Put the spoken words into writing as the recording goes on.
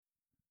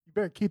You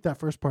better keep that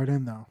first part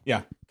in though.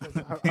 Yeah.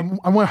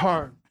 I went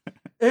hard.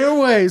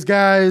 Anyways,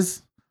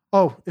 guys.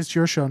 Oh, it's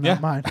your show, not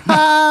mine.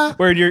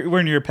 We're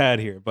in your pad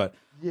here, but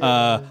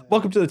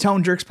welcome to the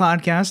Tone Jerks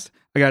podcast.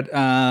 I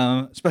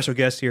got special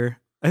guest here.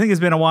 I think it's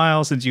been a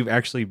while since you've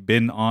actually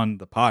been on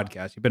the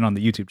podcast. You've been on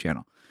the YouTube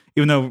channel,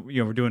 even though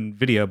we're doing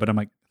video. But I'm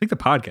like, I think the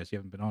podcast you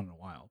haven't been on in a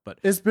while. But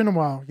it's been a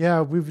while.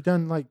 Yeah, we've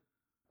done like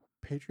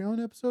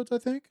Patreon episodes, I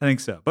think. I think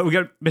so. But we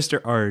got Mr.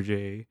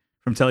 RJ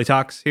from Telly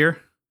Talks here.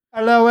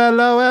 Hello,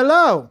 hello,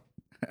 hello.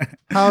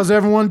 How's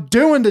everyone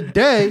doing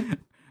today?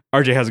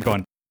 RJ, how's it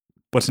going?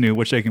 What's new?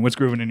 What's shaking? What's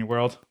grooving in your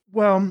world?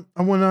 Well,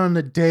 I went on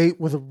a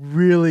date with a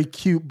really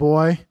cute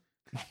boy.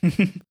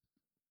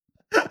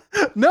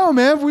 No,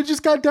 man, we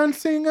just got done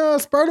seeing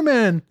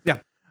Spider-Man. Yeah.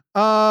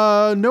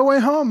 No Way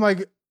Home,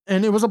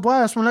 and it was a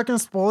blast. We're not going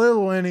to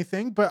spoil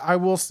anything, but I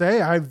will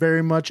say I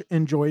very much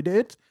enjoyed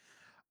it.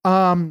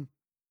 As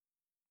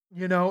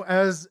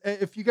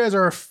if you guys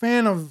are a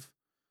fan of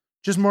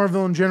just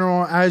Marvel in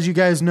general, as you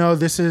guys know,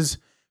 this is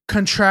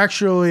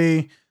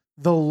contractually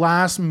the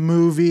last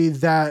movie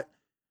that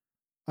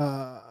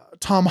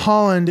Tom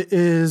Holland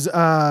is he's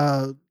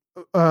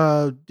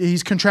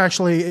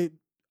contractually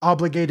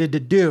obligated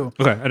to do.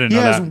 Okay, I didn't know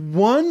that. He has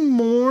one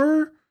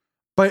more,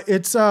 but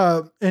it's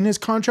in his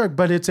contract,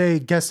 but it's a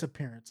guest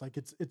appearance. Like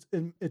it's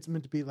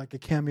meant to be like a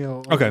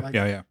cameo. Okay,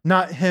 yeah.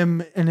 Not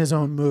him in his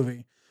own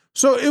movie.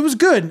 So it was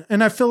good,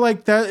 and I feel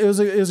like that it was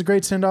a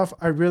great send off.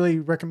 I really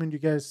recommend you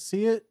guys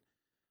see it.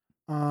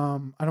 I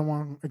don't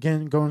want to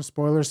go into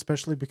spoilers,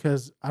 especially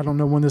because I don't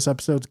know when this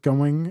episode's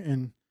going,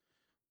 and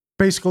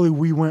basically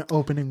we went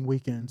opening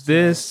weekend. So.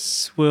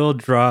 This will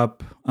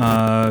drop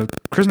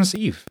Christmas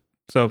Eve.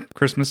 So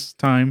Christmas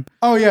time.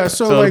 Oh yeah,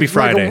 so it'll be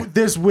Friday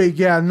this week.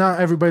 Yeah, not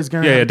everybody's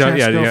gonna.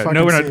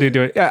 No, we're not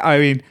doing it. Yeah, I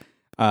mean,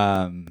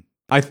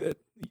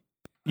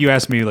 you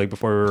asked me like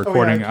before we were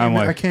recording.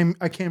 I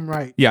came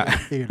right. Yeah,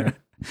 theater.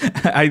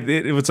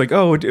 It was like,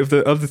 oh, if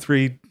of the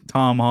three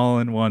Tom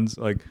Holland ones,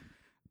 like,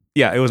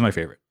 yeah, it was my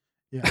favorite.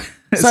 Yeah.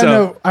 Side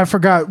note, I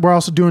forgot. We're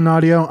also doing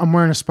audio. I'm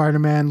wearing a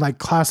Spider-Man, like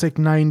classic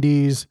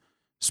 '90s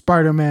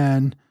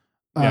Spider-Man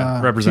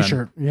represent.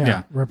 T-shirt.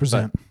 Yeah,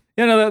 represent.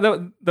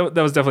 But,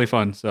 that was definitely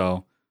fun.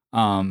 So,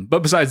 but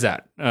besides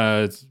that,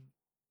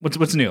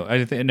 what's new?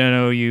 I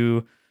know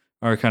you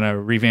are kind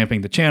of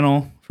revamping the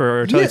channel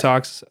for Telly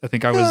Talks. I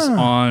think I was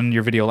on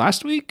your video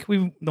last week.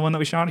 The one that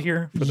we shot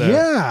here. For the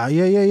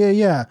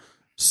Yeah.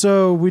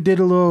 So we did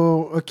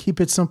a Keep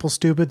It Simple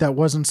Stupid that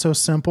wasn't so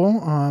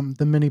simple.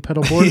 The mini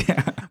pedal board.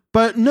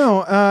 But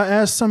no,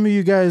 as some of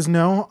you guys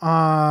know,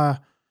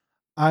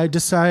 I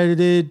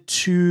decided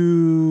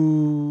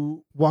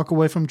to walk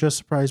away from Just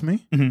Surprise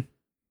Me. Mm-hmm.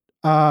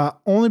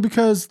 Only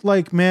because,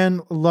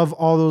 love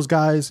all those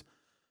guys.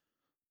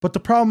 But the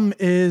problem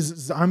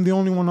is I'm the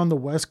only one on the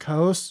West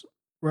Coast,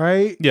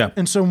 right? Yeah.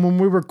 And so when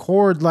we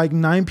record,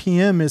 9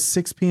 p.m. is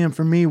 6 p.m.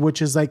 for me,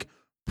 which is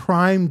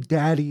prime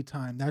daddy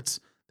time. That's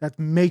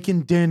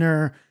making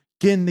dinner,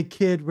 getting the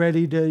kid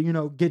ready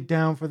to, get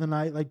down for the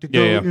night,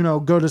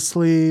 go to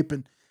sleep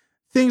and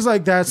things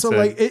like that. So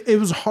it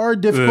was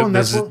hard, difficult.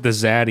 The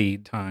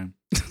zaddy time.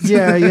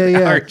 Yeah.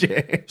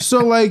 RJ.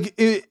 So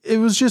it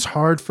was just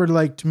hard for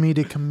me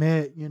to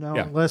commit,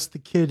 unless the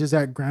kid is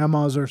at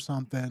grandma's or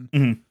something.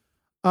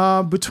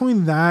 Mm-hmm.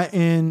 Between that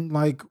and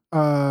my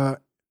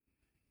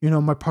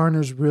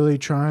partner's really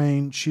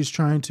trying. She's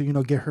trying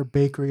to get her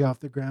bakery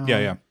off the ground.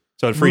 Yeah.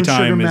 So free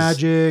time Sugar is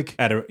Magic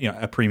at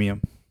a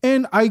premium.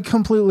 And I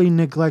completely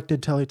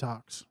neglected Telly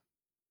Talks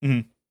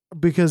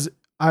because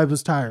I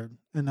was tired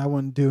and I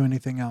wouldn't do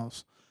anything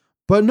else.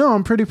 But no,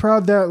 I'm pretty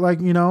proud that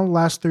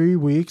last 3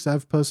 weeks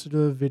I've posted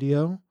a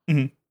video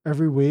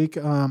every week.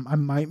 I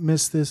might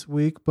miss this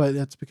week, but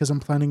that's because I'm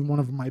planning one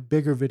of my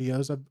bigger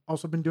videos. I've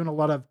also been doing a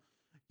lot of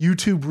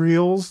YouTube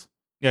Reels.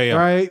 Yeah.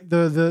 Right?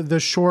 The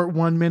short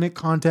 1 minute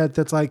content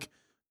that's the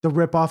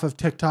ripoff of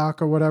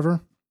TikTok or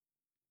whatever.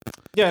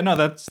 Yeah, no,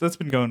 that's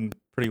been going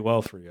pretty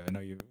well for you. I know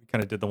you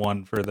kind of did the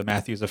one for the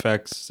Matthews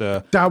effects.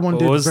 That one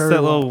did was very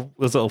that well.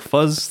 little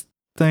fuzz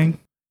thing?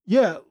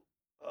 Yeah.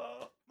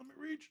 Let me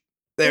reach.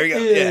 There you go.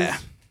 Yeah.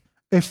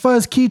 A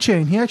fuzz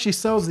keychain. He actually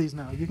sells these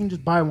now. You can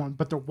just buy one,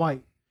 but they're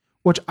white,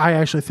 which I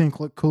actually think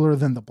look cooler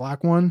than the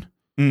black one.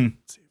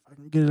 Let's see if I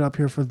can get it up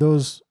here for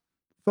those.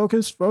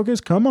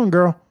 Focus. Come on,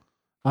 girl.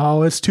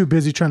 Oh, it's too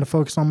busy trying to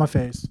focus on my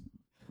face.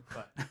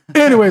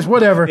 Anyways,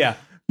 whatever. Yeah.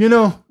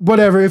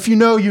 Whatever. If you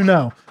know, you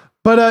know.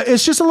 But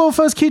it's just a little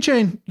fuzz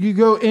keychain. You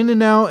go in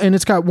and out, and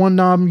it's got one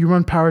knob. You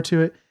run power to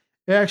it.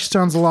 It actually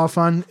sounds a lot of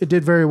fun. It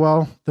did very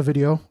well, the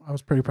video. I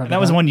was pretty proud of that. That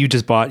was one you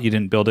just bought. You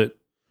didn't build it?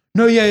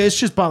 No, yeah, it's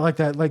just bought like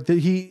that.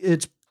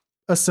 It's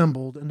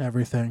assembled and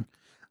everything.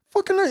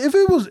 Fucking, if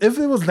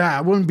it was that,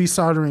 I wouldn't be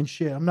soldering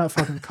shit. I'm not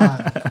fucking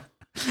Kyle.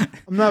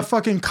 I'm not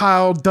fucking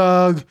Kyle,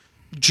 Doug,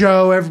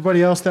 Joe,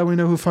 everybody else that we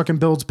know who fucking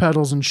builds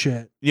pedals and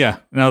shit. Yeah.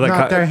 Not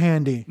that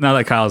handy. Now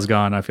that Kyle's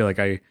gone, I feel like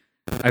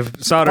I've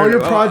soldered all your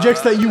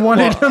projects that you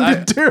wanted him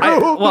to do.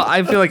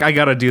 I feel like I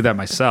got to do that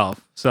myself.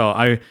 So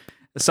I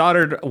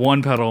soldered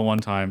one pedal one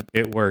time.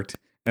 It worked.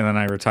 And then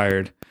I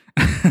retired.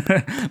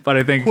 But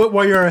I think Quit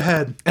while you're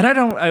ahead. and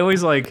I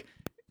always like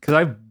because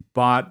I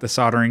bought the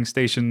soldering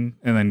station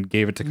and then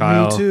gave it to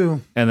Kyle. Me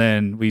too. And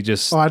then we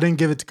just I didn't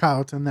give it to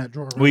Kyle. It's in that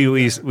drawer.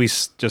 we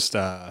just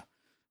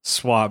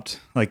swapped.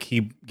 Like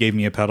he gave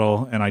me a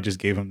pedal and I just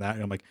gave him that.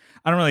 And I'm like,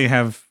 I don't really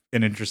have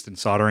an interest in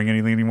soldering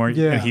anything anymore.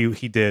 Yeah. And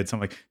he did. So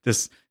I'm like,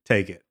 just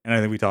take it. And I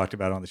think we talked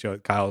about it on the show.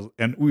 Kyle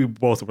and we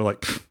both were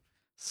like,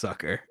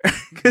 sucker.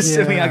 Because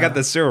to me, I got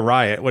the Sir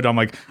Riot, which I'm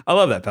like, I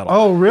love that pedal.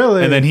 Oh,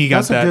 really? And then he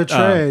got That's a good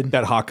trade.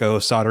 that Hako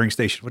soldering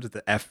station. What is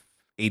the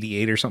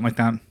F88 or something like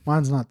that?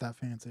 Mine's not that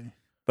fancy.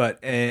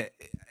 But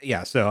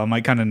yeah, so I'm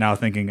like kind of now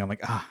thinking, I'm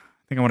like, I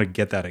think I want to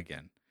get that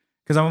again.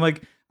 Because I'm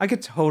like, I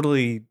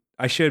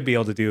should be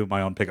able to do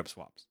my own pickup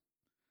swaps.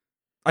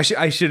 I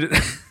should.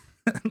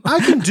 I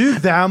can do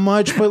that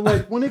much, but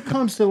like when it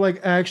comes to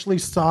like actually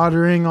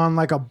soldering on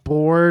like a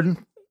board,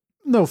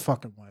 no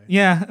fucking way.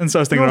 Yeah, and so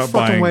I was thinking No about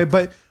fucking buying. way.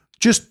 But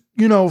just,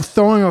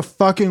 throwing a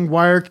fucking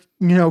wire,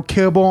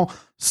 cable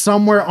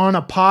somewhere on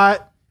a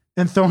pot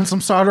and throwing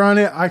some solder on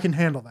it, I can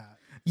handle that.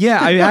 Yeah,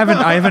 I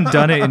haven't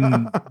done it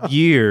in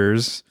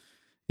years.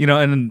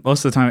 And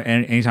most of the time,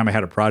 anytime I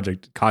had a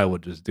project, Kyle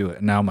would just do it.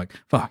 And now I'm like,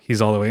 fuck,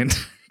 he's all the way in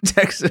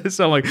Texas.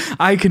 So I'm like,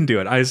 I can do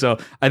it. I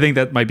think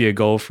that might be a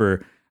goal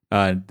for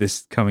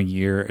this coming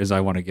year is I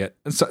want to get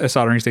a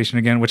soldering station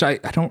again, which I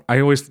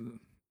always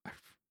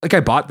like. I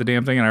bought the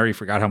damn thing and I already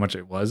forgot how much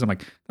it was. I'm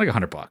like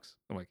 $100.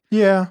 I'm like,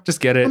 Yeah. just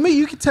get it. I mean,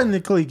 you could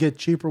technically get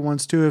cheaper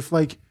ones too if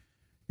like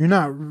you're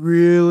not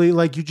really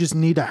like you just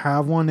need to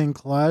have one in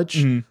clutch.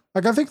 Mhm.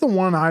 Like I think the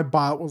one I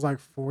bought was like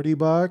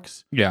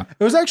 $40. Yeah.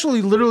 It was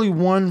actually literally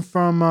one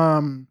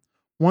from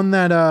one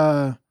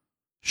that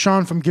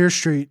Sean from Gear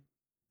Street.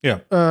 Yeah.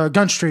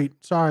 Gun Street.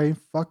 Sorry.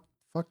 Fuck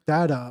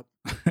that up.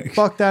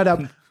 Fuck that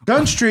up.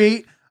 Gun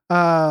Street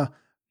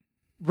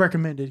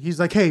recommended. He's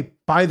like, "Hey,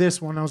 buy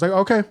this one." I was like,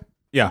 "Okay."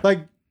 Yeah.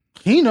 Like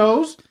he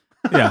knows.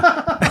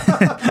 Yeah.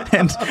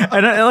 and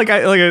like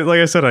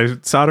I said, I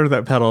soldered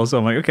that pedal, so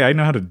I'm like, okay, I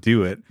know how to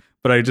do it.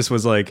 But I just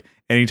was like,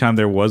 anytime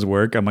there was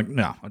work, I'm like,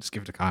 no, I'll just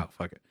give it to Kyle.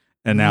 Fuck it.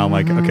 And now I'm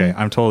like, okay,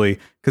 I'm totally,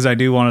 because I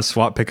do want to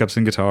swap pickups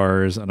and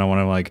guitars, and I want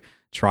to like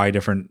try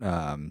different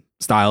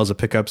styles of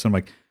pickups. I'm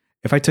like,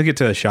 if I took it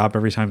to a shop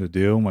every time to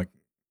do, I'm like,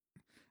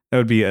 that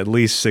would be at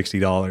least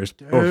 $60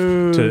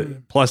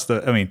 to plus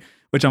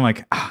which I'm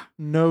like,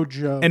 no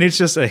joke. and it's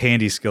just a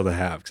handy skill to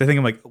have. Because I think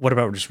I'm like, what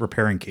about just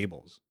repairing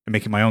cables and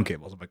making my own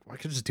cables? I'm like, well, I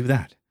could just do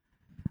that.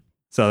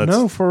 So that's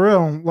no, for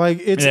real. Like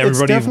it's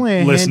everybody definitely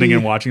a listening handy,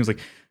 and watching is like,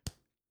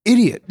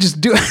 idiot, just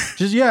do it.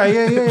 Just yeah.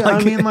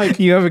 I mean, like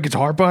you have a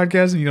guitar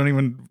podcast and you don't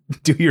even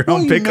do your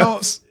own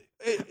pickups.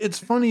 It's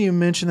funny you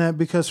mention that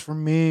because for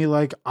me,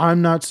 like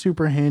I'm not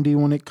super handy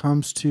when it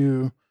comes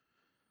to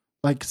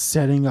like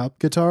setting up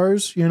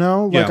guitars.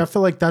 Like Yeah. I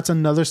feel like that's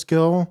another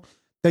skill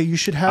that you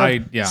should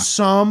have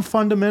some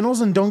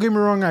fundamentals. And don't get me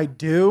wrong, I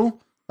do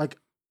like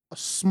a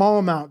small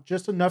amount,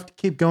 just enough to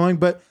keep going.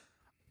 But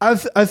I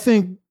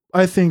think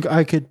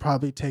I could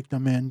probably take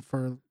them in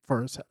for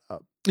a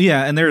setup.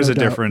 Yeah, and there is No a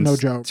doubt, difference no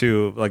joke.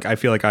 too. Like I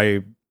feel like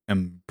I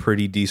am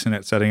pretty decent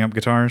at setting up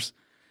guitars.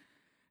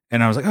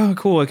 And I was like, oh,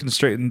 cool. I can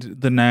straighten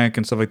the neck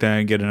and stuff like that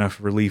and get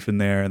enough relief in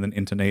there and then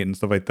intonate and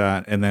stuff like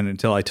that. And then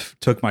until I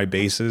took my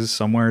basses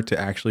somewhere to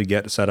actually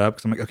get set up.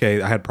 Because I'm like,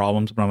 okay, I had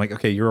problems. But I'm like,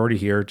 okay, you're already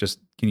here. Just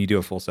can you do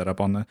a full setup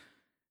on the...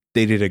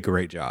 They did a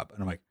great job.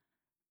 And I'm like,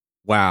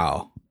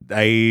 wow.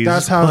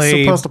 That's how it's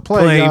supposed to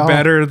play, y'all.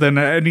 better than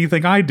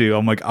anything I do.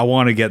 I'm like, I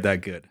want to get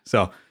that good.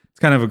 So it's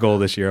kind of a goal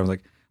this year. I was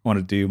like, I want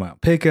to do my own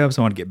pickups.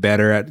 I want to get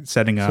better at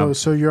setting up.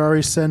 So you're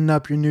already setting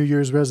up your New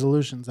Year's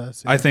resolutions. I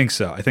see. I think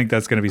so. I think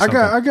that's going to be something.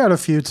 I got a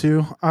few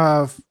too.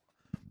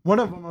 One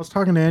of them I was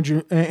talking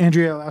to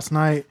Andrea last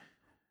night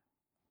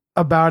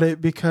about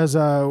it because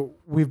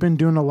we've been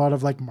doing a lot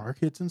of like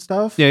markets and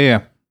stuff.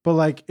 Yeah. But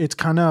like it's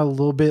kind of a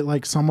little bit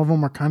like some of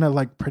them are kind of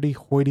like pretty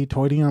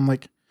hoity-toity. And I'm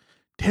like,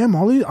 damn,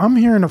 I'm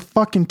hearing a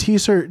fucking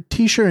t-shirt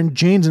and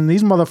jeans, and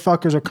these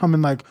motherfuckers are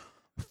coming like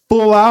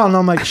full out, and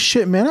I'm like,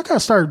 shit, man, I gotta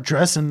start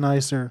dressing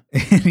nicer.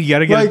 You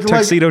gotta get a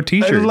tuxedo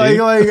t-shirt. Like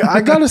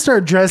I gotta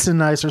start dressing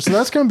nicer. So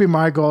that's gonna be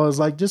my goal. Is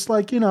like just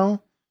like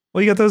Well,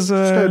 you got those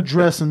start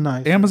dressing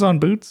nice. Amazon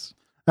boots.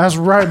 That's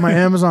right, my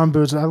Amazon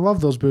boots. I love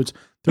those boots.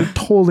 They're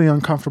totally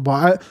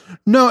uncomfortable.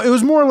 No, it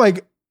was more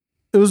like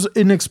it was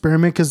an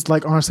experiment because,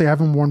 like, honestly, I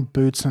haven't worn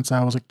boots since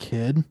I was a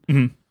kid.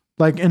 Mm-hmm.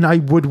 Like, and I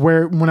would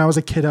wear when I was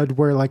a kid, I'd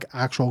wear like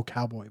actual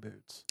cowboy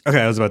boots.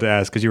 Okay, I was about to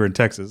ask because you were in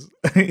Texas.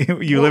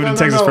 You lived in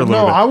Texas for a little bit.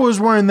 No, I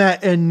was wearing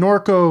that in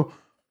Norco,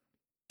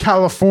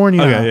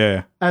 California. Okay,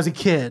 yeah. As a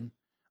kid,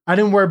 I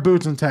didn't wear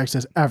boots in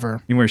Texas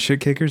ever. You wear shit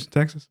kickers in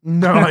Texas?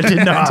 No, I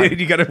did not. Dude,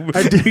 you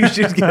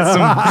should get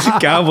some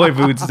cowboy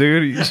boots,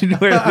 dude. You should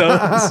wear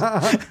those.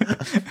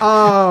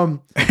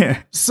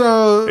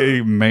 So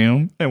hey,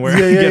 ma'am, and wear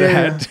get a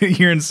hat.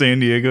 You're in San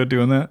Diego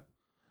doing that.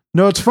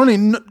 No, it's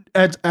funny.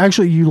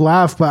 Actually, you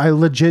laugh, but I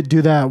legit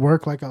do that at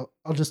work. Like I'll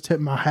just tip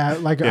my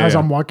hat as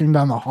I'm walking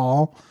down the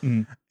hall.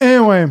 Mm.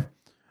 Anyway,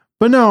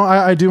 but no,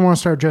 I do want to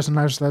start dressing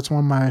nice. So that's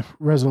one of my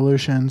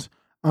resolutions.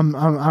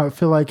 I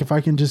feel like if I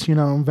can just,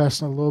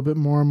 invest a little bit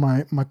more in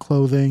my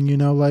clothing,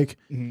 like,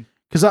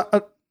 because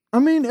I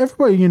mean,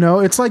 everybody,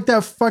 it's like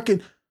that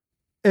fucking,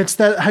 it's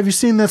that, have you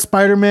seen that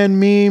Spider-Man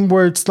meme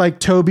where it's like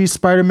Toby's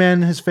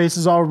Spider-Man, his face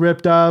is all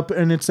ripped up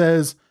and it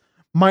says,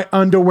 my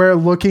underwear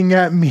looking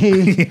at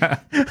me. Yeah.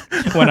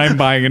 When I'm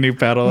buying a new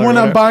pedal.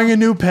 I'm buying a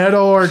new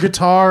pedal or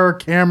guitar or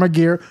camera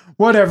gear,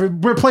 whatever,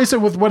 replace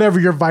it with whatever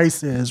your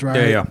vice is,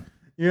 right? Yeah.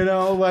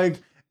 Like,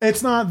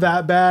 it's not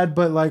that bad,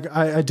 but like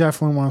I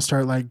definitely want to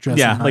start like dressing.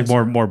 Yeah, nicer.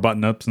 like more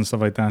button ups and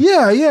stuff like that.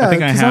 Yeah. I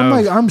think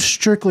I'm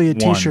strictly a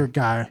t-shirt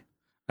guy.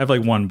 I have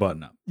like one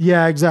button up.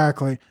 Yeah,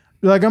 exactly.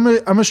 Like I'm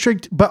a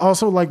strict, but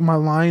also like my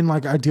line,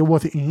 like I deal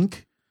with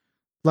ink,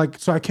 like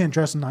so I can't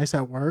dress nice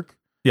at work.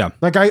 Yeah.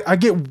 Like I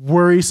get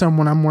worrisome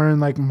when I'm wearing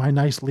like my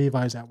nice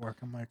Levi's at work.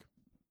 I'm like,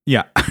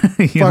 yeah,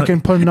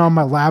 fucking putting on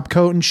my lab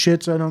coat and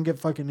shit so I don't get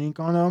fucking ink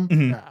on them.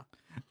 Mm-hmm.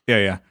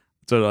 Yeah.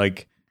 So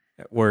like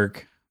at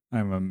work,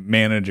 I'm a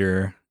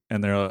manager,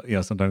 and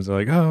they're sometimes they're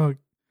like, oh,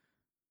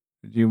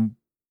 did you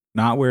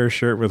not wear a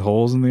shirt with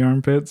holes in the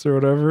armpits or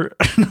whatever?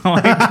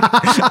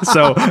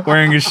 So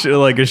wearing a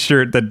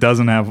shirt that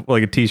doesn't have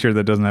like a t-shirt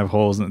that doesn't have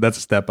holes in it, that's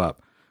a step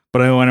up. But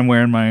when I'm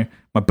wearing my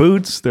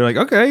boots, they're like,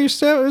 okay, you're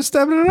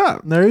stepping it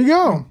up. There you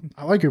go.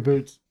 I like your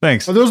boots.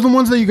 Thanks. Are those the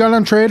ones that you got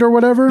on trade or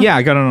whatever? Yeah,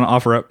 I got it on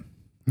offer up.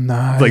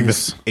 Nice. Like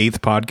this 8th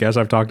podcast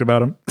I've talked about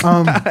them.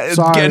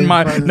 Sorry, getting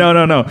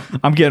no.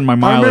 I'm getting my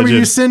mileage. I remember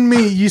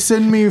you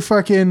send me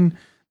fucking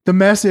the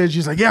message.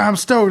 He's like, yeah, I'm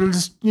stoked. I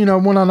just went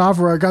on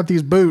offer. I got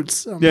these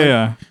boots.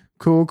 Yeah.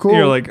 Cool.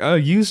 You're like, oh,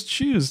 used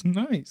shoes,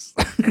 nice.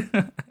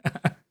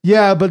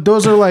 Yeah, but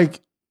those are like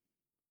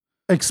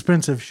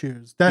expensive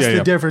shoes. That's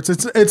the difference.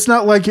 It's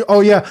not like,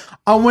 oh yeah,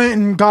 I went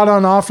and got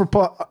on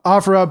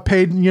offer up,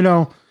 paid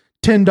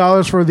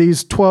 $10 for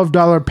these $12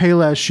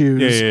 Payless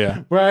shoes.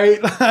 Yeah. Right?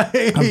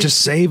 I'm just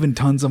saving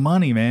tons of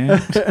money,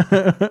 man.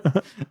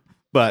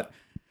 But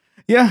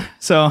yeah,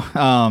 so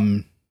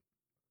I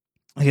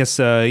guess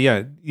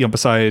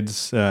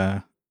besides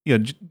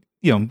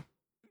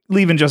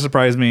leaving Just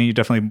Surprise Me, you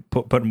definitely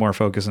put more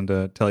focus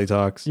into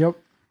Teletalks. Yep.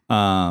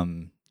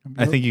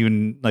 I think you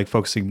can like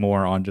focusing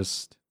more on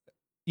just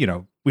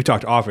we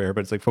talked off air, but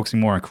it's like focusing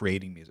more on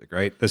creating music,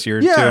 right? This year.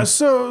 Yeah.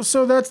 Too?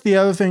 So that's the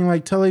other thing.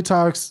 Like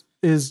Teletalks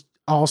is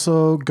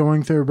also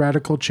going through a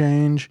radical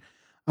change.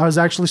 I was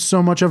actually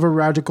so much of a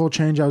radical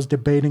change. I was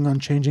debating on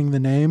changing the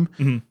name.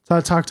 Mm-hmm. So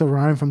I talked to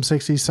Ryan from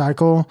 60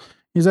 Cycle.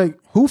 He's like,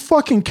 who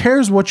fucking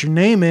cares what your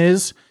name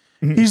is?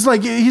 Mm-hmm. He's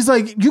like,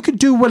 you could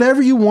do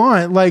whatever you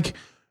want. Like,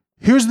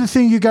 here's the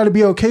thing you got to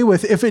be okay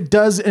with. If it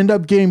does end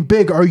up getting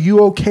big, are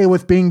you okay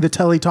with being the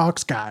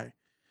Teletalks guy?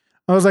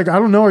 I was like, I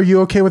don't know. Are you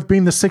okay with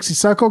being the 60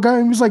 Cycle guy?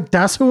 And he was like,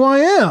 that's who I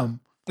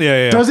am.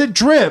 Yeah. Does it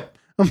drip?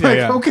 I'm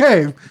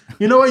okay.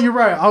 You know what? You're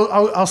right.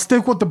 I'll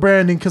stick with the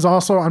branding because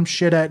also I'm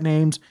shit at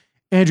names.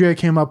 Andrea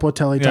came up with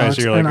Teletalks, yeah,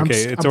 so you're like, and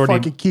okay, I'm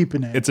fucking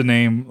keeping it. It's a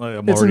name.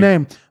 It's a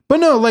name.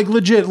 But no, like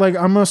legit, like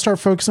I'm gonna start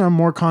focusing on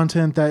more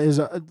content that is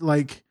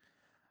like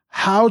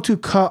how to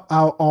cut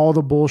out all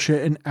the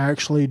bullshit and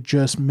actually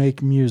just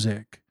make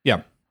music.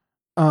 Yeah.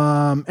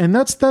 And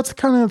that's the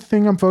kind of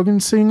thing I'm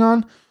focusing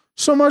on.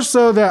 So much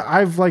so that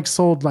I've like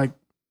sold like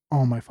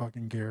all my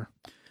fucking gear.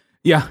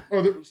 Yeah.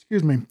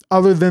 Excuse me.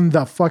 Other than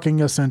the fucking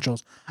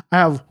essentials, I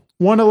have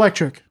one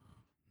electric,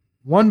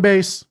 one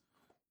bass,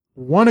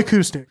 one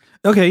acoustic.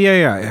 Okay.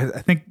 Yeah.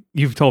 I think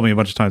you've told me a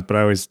bunch of times, but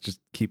I always just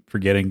keep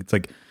forgetting. It's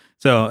like,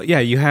 so yeah,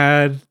 you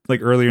had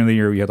like earlier in the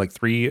year, you had like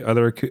 3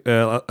 other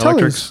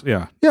electrics.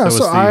 Yeah. Yeah.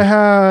 So I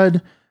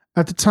had,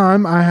 at the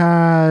time, I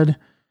had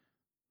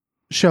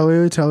Shelly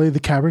Latelli, the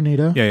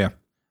Cabernita. Yeah.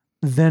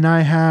 Then I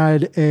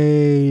had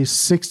a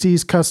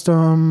 60s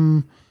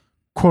custom,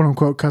 quote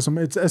unquote custom.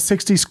 It's a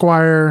 60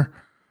 Squire.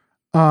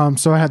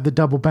 So I had the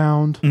double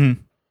bound. Mm-hmm.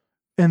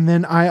 And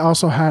then I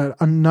also had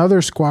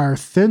another Squire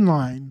thin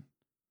line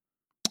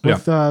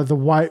with the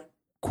white,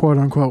 quote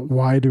unquote,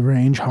 wide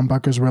range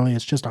humbuckers. Really,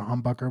 it's just a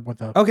humbucker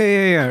with a.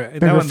 Okay, yeah.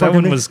 That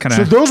one was kind of.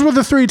 So those were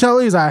the 3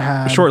 tellies I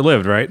had. Short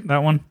lived, right?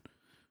 That one?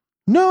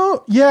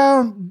 No,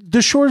 yeah,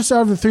 the shortest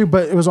out of the 3,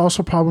 but it was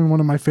also probably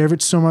one of my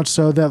favorites. So much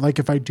so that like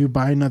if I do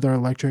buy another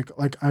electric,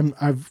 like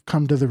I've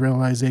come to the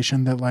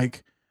realization that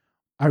like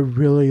I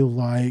really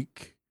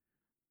like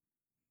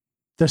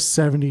the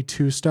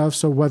 72 stuff.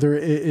 So whether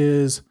it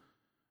is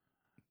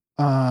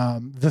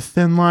the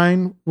thin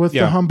line with the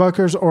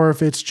humbuckers, or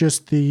if it's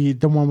just the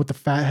one with the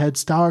fat head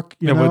stock,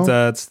 you know?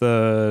 It's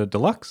the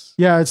deluxe.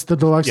 Yeah, it's the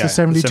deluxe, the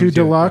 72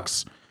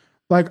 deluxe. Yeah.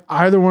 Like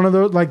either one of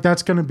those, like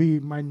that's gonna be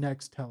my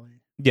next telly.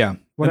 Yeah,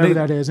 whatever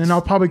that is, and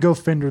I'll probably go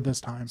Fender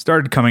this time.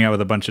 Started coming out with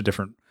a bunch of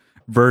different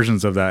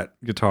versions of that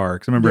guitar.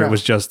 Because remember, it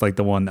was just like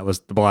the one that was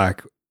the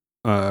black,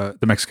 the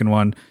Mexican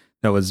one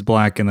that was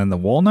black, and then the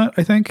walnut,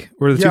 I think,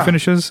 were the 2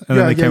 finishes, and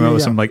then they came out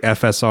with some like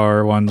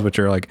FSR ones, which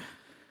are like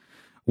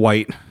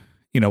white,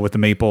 with the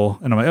maple.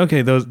 And I'm like,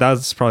 okay,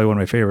 that's probably one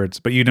of my favorites,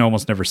 but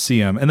almost never see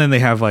them. And then they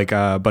have like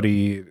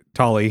Buddy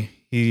Tolly.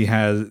 He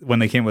has, when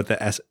they came with the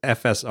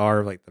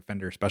FSR, like the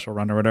Fender Special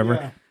Run or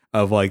whatever,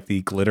 of like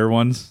the glitter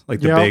ones, like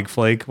the big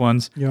flake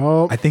ones.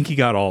 Yep. I think he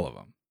got all of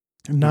them.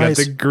 Nice.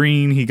 He got the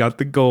green, he got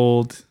the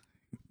gold,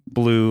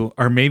 blue,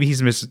 or maybe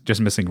he's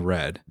just missing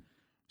red.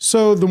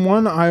 So the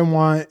one I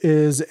want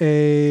is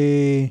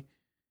a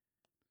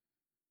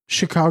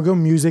Chicago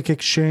Music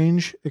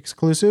Exchange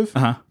exclusive.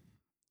 Uh-huh.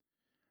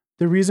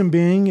 The reason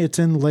being it's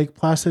in Lake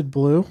Placid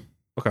blue.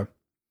 Okay.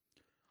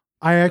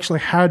 I actually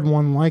had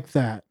one like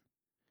that,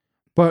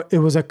 but it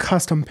was a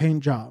custom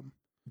paint job.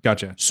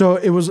 Gotcha. So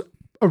it was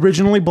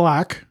originally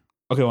black.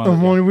 Okay. Well, The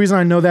only reason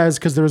I know that is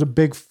because there was a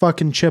big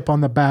fucking chip on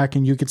the back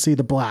and you could see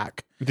the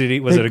black.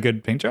 was it a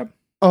good paint job?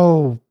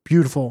 Oh,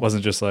 beautiful.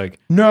 Wasn't just like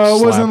No,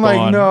 it wasn't like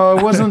slap-on? no,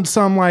 it wasn't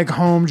some like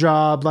home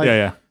job. Like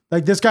yeah.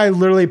 like this guy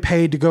literally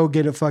paid to go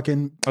get a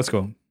fucking That's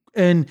cool.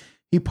 and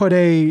he put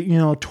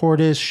a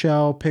tortoise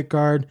shell pick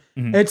guard.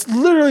 Mhm. It's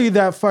literally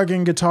that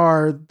fucking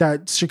guitar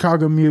that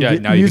Chicago now you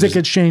can Music just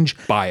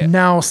Exchange Buy it.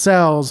 now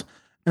sells.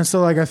 And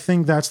so like I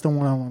think that's the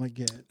one I want to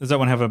get. Does that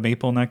one have a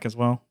maple neck as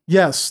well?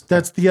 Yes,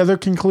 that's the other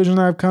conclusion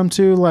I've come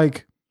to.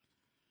 Like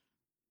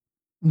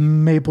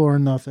maple or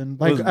nothing.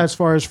 Like Was- as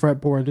far as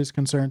fretboard is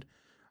concerned,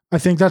 I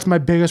think that's my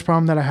biggest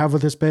problem that I have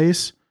with this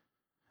bass.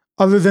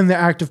 Other than the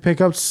active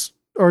pickups,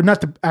 or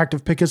not the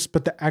active pickups,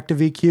 but the active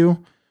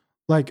EQ.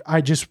 Like I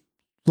just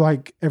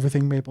like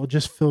everything maple. It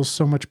just feels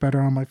so much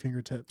better on my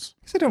fingertips.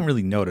 I don't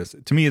really notice.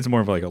 To me, it's more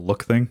of like a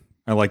look thing.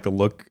 I like the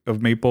look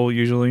of maple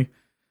usually.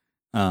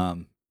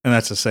 And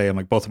that's to say, I'm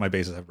like both of my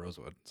basses have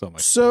rosewood, so I'm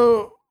like,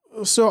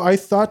 So I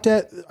thought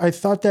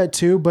that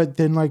too, but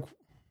then like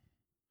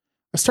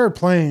I started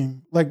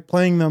playing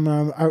them.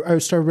 And I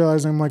started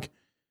realizing I'm like,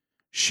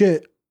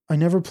 shit, I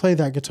never played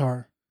that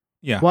guitar.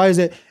 yeah, Why is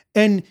it?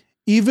 And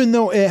even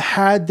though it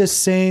had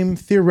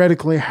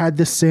theoretically had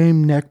the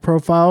same neck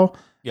profile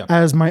Yeah.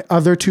 as my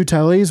other two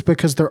tellies,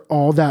 because they're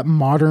all that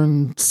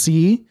modern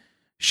C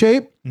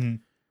shape, Mhm.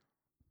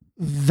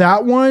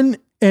 that one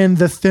and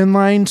the thin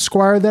line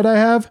Squire that I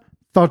have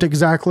felt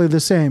exactly the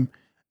same.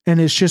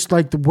 And it's just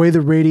like the way the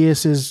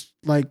radius is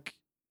like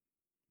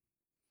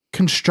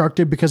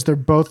constructed, because they're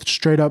both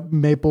straight up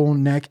maple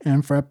neck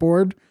and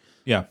fretboard.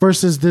 Yeah.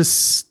 Versus the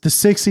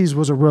 60s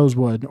was a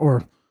rosewood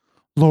or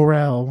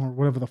Laurel or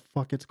whatever the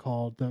fuck it's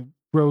called, the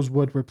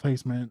rosewood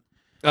replacement.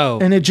 Oh,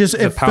 And it just,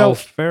 the it felt,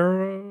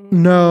 Palfaro?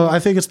 no, I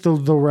think it's the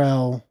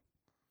Laurel.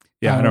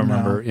 Yeah, I don't know.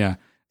 remember. Yeah.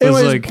 It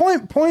was Anyways,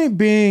 like, point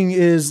being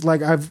is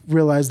like, I've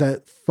realized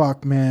that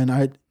fuck, man,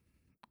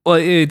 well,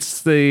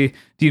 it's the,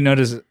 do you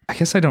notice, I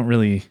guess I don't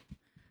really,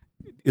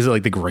 is it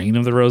like the grain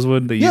of the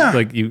rosewood that you, Yeah,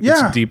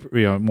 yeah. it's deep,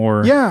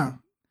 more. yeah.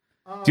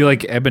 Do you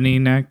like ebony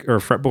neck or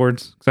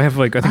fretboards? Because I have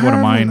like, I think one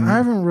of mine, I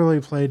haven't really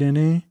played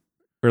any.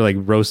 or like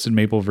roasted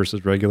maple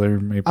versus regular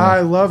maple.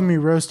 I love me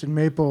roasted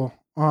maple.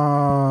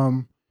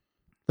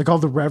 Like all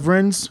the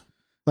Reverends,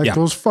 like Yeah.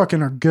 those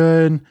fucking are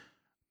good.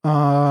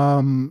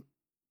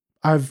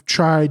 I've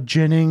tried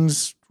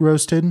Jennings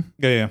roasted,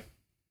 yeah.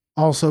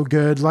 also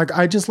good. Like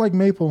I just like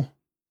maple.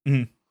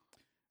 Mhm.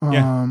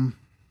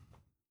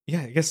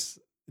 Yeah, I guess,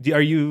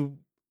 are you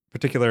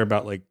particular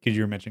about like, because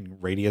you were mentioning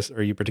radius,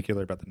 are you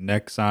particular about the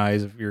neck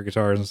size of your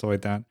guitars and stuff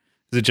like that?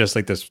 Is it just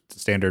like this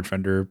standard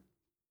Fender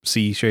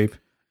C shape?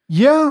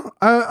 Yeah,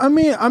 I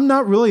mean, I'm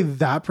not really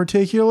that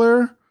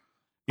particular.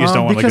 You just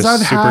don't want like a because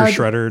I've super had-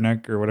 shredder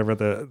neck or whatever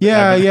the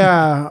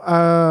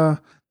Yeah.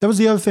 That was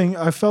the other thing.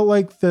 I felt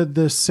like the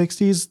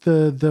 60s,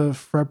 the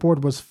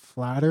fretboard was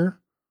flatter.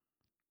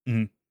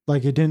 Mhm.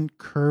 Like it didn't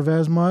curve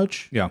as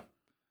much. Yeah.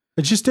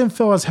 It just didn't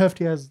feel as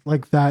hefty as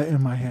like that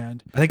in my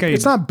hand. I think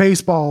It's not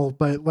baseball,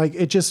 but like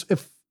it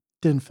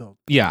didn't feel.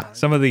 yeah,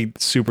 some of the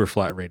super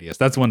flat radius.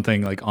 That's one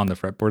thing like on the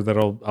fretboard that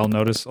I'll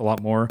notice a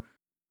lot more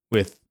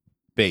with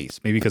bass.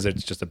 Maybe because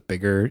it's just a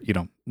bigger,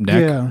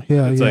 neck.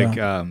 Yeah. It's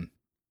like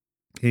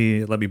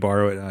he let me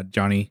borrow it,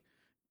 Johnny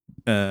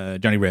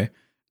Ray,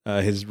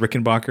 his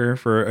Rickenbacker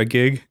for a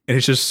gig, and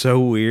it's just so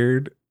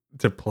weird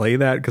to play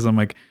that because I'm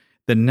like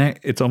the neck.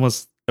 It's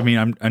almost. I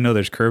mean, I know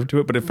there's curve to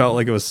it, but it felt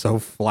like it was so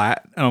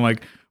flat, and I'm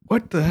like,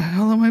 what the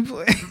hell am I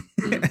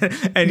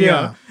playing?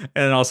 And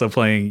and also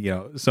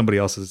playing somebody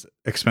else's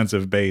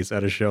expensive bass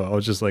at a show. I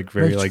was just like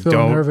very Makes you like feel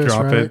don't nervous,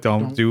 drop right? it,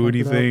 don't do fuck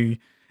it up. anything.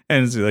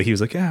 And it's like he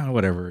was like, yeah,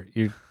 whatever.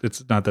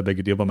 It's not that big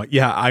a deal. But I'm like,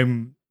 yeah,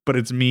 but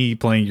it's me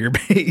playing your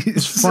bass.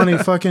 It's funny.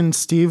 Fucking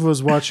Steve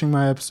was watching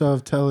my episode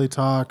of Telly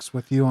Talks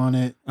with you on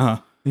it.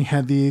 Uh-huh. He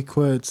had the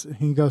Equits.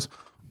 He goes,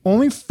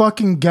 only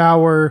fucking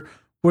Gower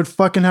would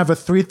fucking have a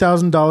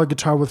 $3,000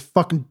 guitar with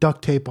fucking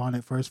duct tape on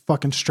it for his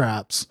fucking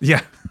straps.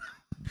 Yeah.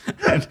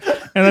 and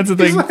that's the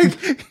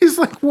thing. He's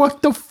like,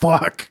 what the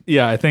fuck?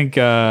 Yeah, I think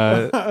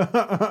I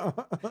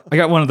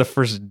got one of the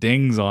first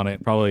dings on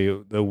it probably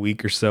a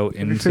week or so Did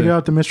you into. figure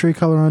out the mystery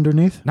color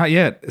underneath? Not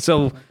yet.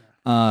 So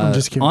I'm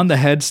just kidding. on the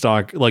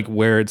headstock, like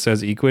where it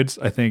says Equids,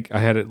 I think I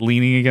had it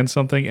leaning against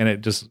something, and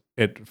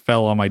it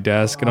fell on my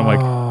desk, and I'm like,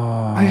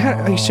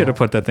 I should have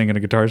put that thing in a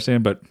guitar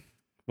stand, but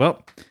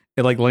well,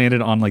 it like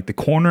landed on like the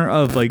corner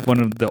of like one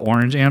of the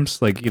orange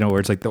amps, like where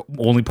it's like the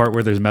only part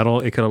where there's metal.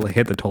 It could have like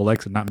hit the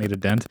Tolex and not made a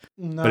dent,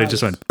 but it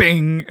just went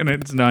bing,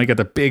 and now I got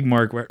the big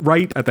mark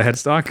right at the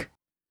headstock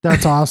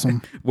That's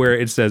awesome. where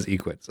it says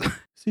Equids.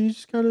 So you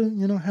just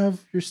gotta, have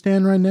your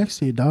stand right next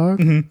to you, dog.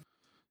 Mhm.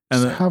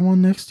 Just then, have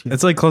one next to you.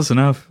 it's like close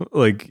enough.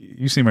 Like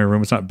you see my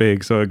room, it's not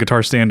big, so a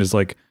guitar stand is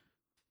like.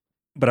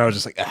 But I was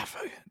just like,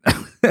 fuck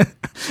it.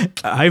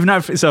 I've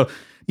not. So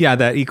yeah,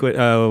 that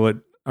Equit. What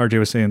RJ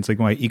was saying, it's like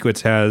my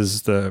Equits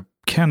has the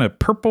kind of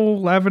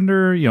purple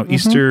lavender,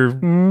 Easter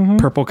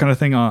purple kind of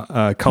thing.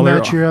 Color.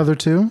 Match your other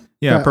two.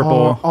 Yeah, that purple.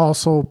 are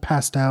also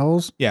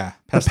pastels. Yeah,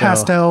 The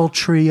pastel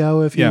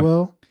trio, if you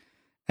will.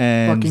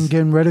 And fucking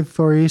getting ready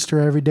for Easter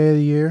every day of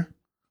the year.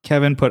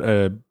 Kevin put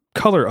a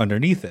color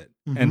underneath it,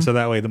 and so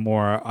that way, the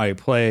more I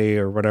play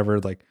or whatever,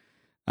 like,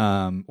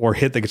 or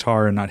hit the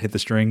guitar and not hit the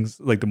strings,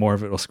 like the more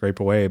of it will scrape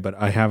away. But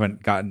I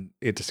haven't gotten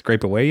it to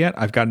scrape away yet.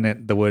 I've gotten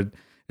it. The wood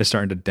is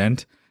starting to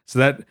dent, so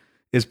that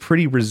is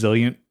pretty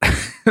resilient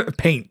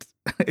paint.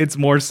 It's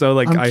more so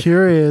like I'm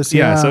curious.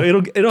 Yeah, so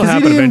it'll happen he didn't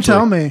eventually. even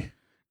tell me.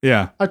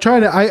 Yeah, I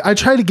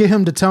tried to get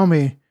him to tell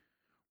me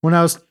when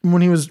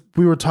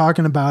we were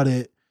talking about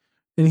it,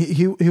 and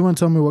he wouldn't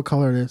tell me what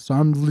color it is. So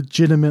I'm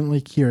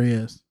legitimately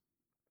curious.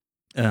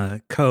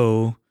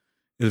 Co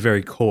is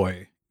very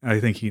coy. I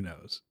think he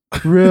knows.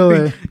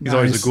 Really? He's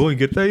always like, "Cool, you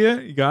get that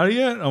yet? You got it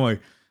yet?" I'm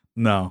like,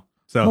 "No."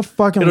 So I'll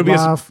fucking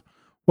laugh.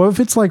 What if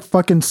it's like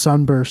fucking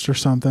Sunburst or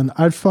something?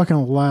 I'd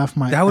fucking laugh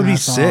my ass off. That would be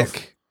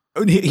sick.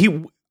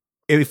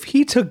 If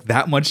he took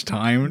that much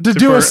time to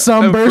do a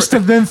Sunburst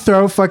and then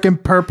throw fucking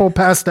purple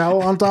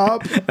pastel on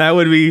top, that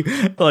would be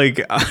like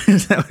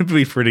that would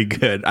be pretty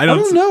good. I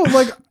don't know.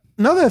 Like,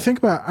 now that I think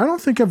about it, I don't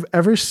think I've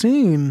ever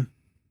seen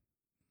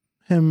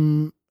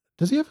him.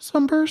 Does he have a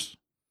Sunburst?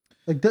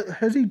 Like,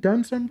 has he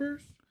done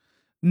Sunburst?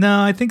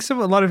 No, I think a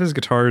lot of his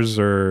guitars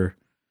are.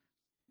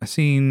 I've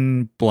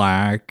seen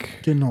black,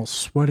 getting all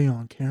sweaty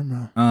on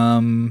camera.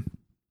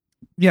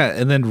 Yeah,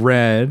 and then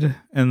red,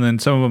 and then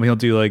some of them he'll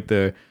do like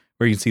where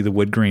you can see the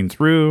wood grain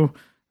through.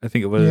 I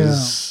think it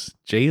was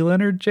Jay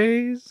Leonard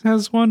J's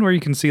has one where you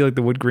can see like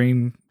the wood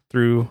grain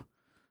through.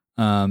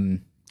 I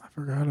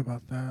forgot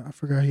about that. I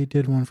forgot he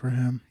did one for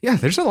him. Yeah,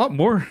 there's a lot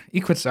more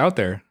Equits out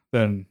there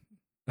than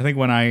I think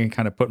when I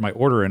kind of put my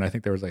order in. I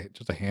think there was like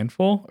just a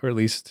handful, or at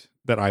least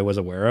that I was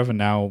aware of, and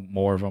now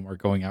more of them are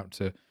going out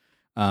to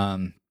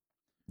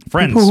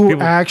friends, people who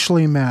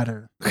actually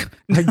matter,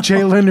 like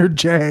Jay Leonard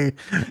J,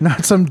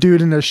 not some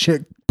dude in a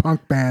shit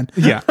punk band.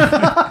 Yeah,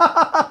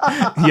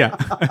 yeah.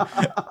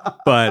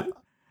 But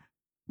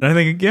I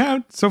think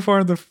so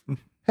far the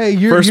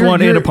first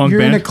one in a punk band.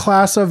 You're in a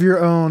class of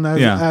your own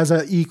as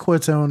a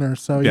Equits owner,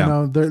 so you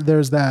know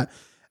there's that,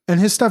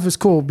 and his stuff is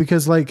cool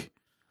because like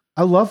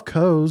I love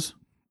Co's.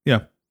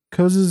 Yeah,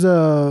 Co's is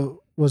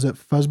was it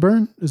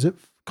Fuzzburn? Is it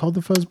called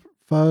the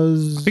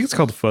Fuzz? I think it's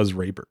called the Fuzz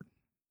Rayburn.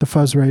 The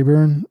Fuzz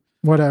Rayburn.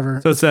 Whatever.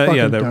 So it's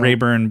the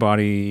Rayburn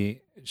body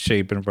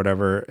shape and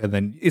whatever, and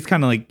then it's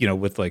kind of like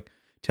with like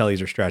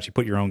Tellys or Strats, you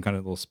put your own kind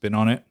of little spin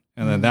on it,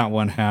 and then that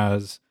one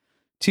has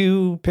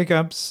 2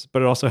 pickups,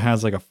 but it also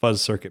has like a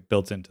fuzz circuit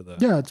built into the.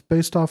 Yeah, it's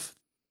based off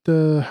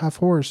the half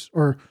horse,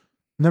 or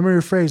let me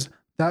rephrase,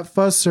 that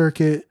fuzz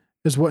circuit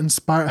is what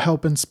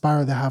helped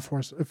inspire the half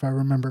horse, if I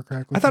remember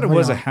correctly. I thought it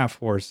was a half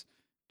horse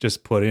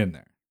just put in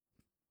there.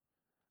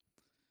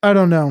 I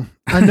don't know.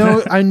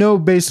 I know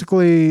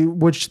basically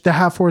which the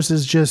half horse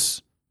is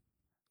just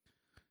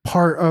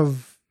part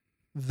of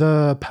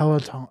the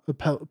Peloton,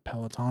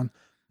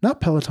 not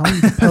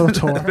Peloton,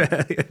 Peloton.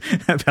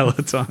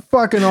 Peloton.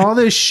 Fucking all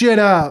this shit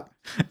up.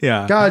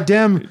 Yeah. God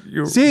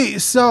damn. See,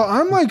 so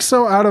I'm like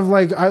so out of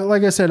like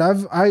I said,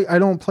 I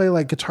don't play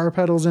like guitar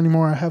pedals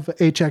anymore. I have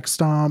HX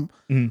Stomp.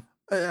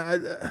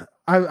 Mm-hmm.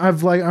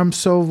 I'm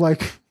so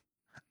like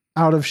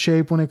out of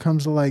shape when it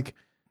comes to like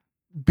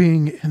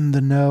being in the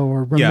know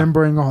or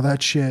remembering all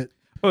that shit.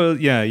 Well,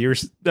 yeah, you were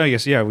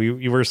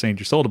saying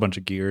you sold a bunch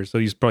of gear, so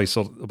you probably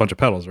sold a bunch of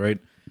pedals, right?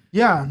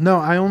 Yeah, no,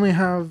 I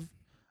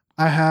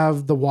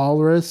have the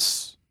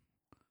Walrus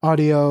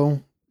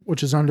audio,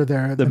 which is under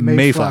there, the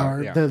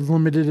Mayflower, the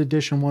limited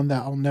edition one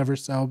that I'll never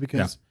sell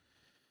because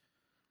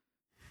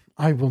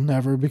I will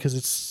never, because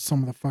it's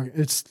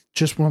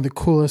just one of the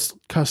coolest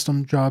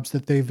custom jobs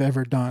that they've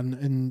ever done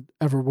and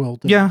ever will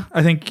do. Yeah,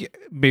 I think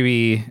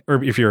maybe,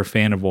 or if you're a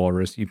fan of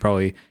Walrus,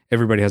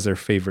 everybody has their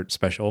favorite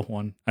special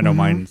one. I know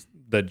mine's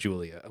the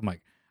Julia. I'm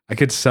like, I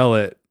could sell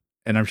it,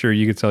 and I'm sure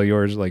you could sell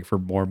yours like for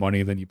more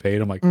money than you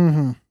paid. I'm like,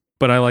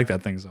 but I like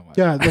that thing so much.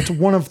 Yeah, that's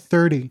one of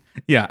 30.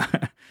 Yeah.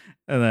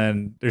 And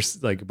then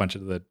there's like a bunch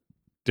of the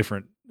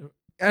different,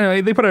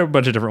 anyway, they put out a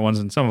bunch of different ones,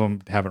 and some of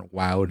them haven't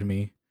wowed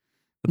me.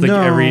 It's like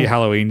every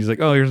Halloween, he's like,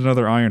 "Oh, here's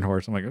another Iron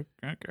Horse." I'm like, "Okay,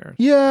 I care."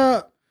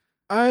 Yeah,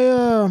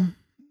 I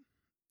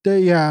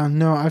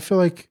feel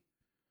like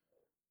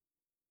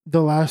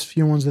the last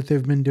few ones that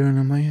they've been doing,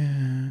 I'm like,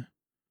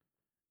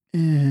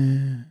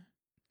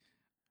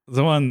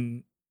 The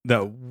one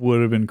that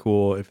would have been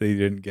cool if they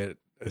didn't get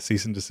a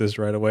cease and desist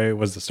right away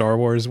was the Star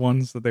Wars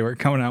ones that they were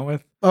coming out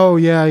with. Oh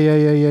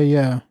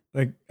yeah.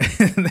 Like, I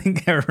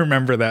think I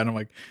remember that, and I'm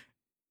like,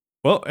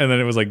 well, and then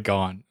it was like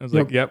gone. I was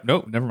like, yep,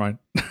 nope, never mind.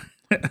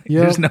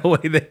 There's no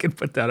way they can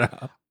put that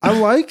out. I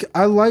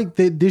like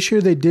this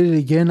year they did it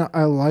again.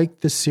 I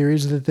like the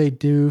series that they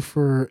do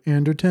for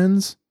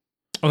Andertons.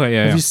 Okay,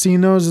 yeah. Have you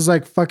seen those? There's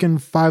like fucking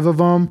 5 of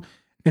them,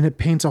 and it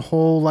paints a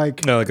whole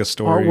like like a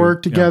story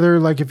artwork together.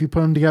 Like if you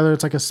put them together,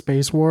 it's like a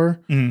space war.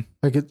 Mm-hmm.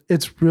 Like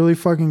it's really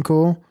fucking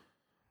cool.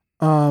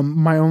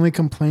 My only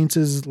complaints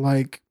is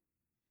like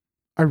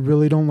I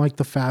really don't like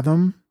the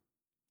Fathom,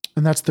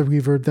 and that's the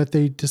reverb that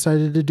they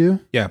decided to do.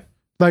 Yeah,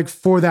 like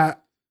for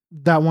that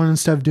one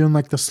instead of doing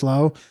like the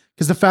slow,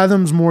 because the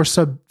Fathom's more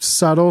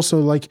subtle, so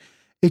like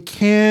it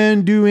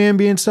can do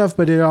ambient stuff,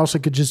 but it also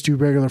could just do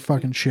regular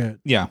fucking shit.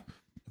 Yeah,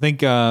 I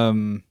think. I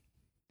mean,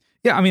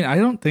 I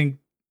don't think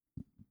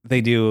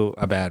they do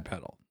a bad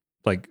pedal.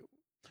 Like,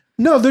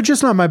 no, they're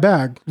just not my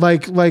bag.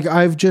 Like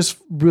I've just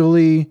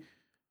really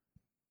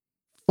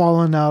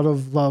fallen out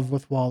of love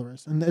with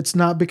Walrus, and it's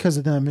not because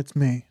of them, it's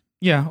me.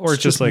 Yeah, or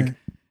it's just like me.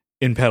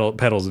 in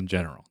pedals in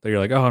general. That you're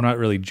like, oh, I'm not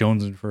really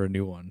jonesing for a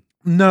new one.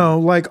 No,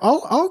 like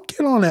I'll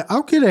get on it.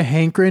 I'll get a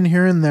hankering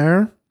here and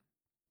there,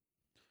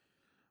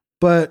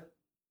 but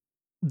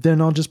then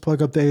I'll just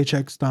plug up the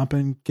HX Stomp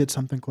and get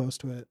something close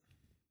to it.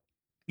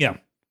 Yeah,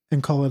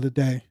 and call it a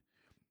day,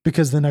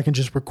 because then I can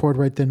just record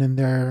right then and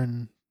there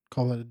and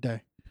call it a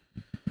day.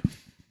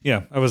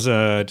 Yeah, I was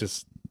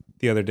just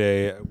the other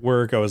day at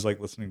work. I was like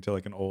listening to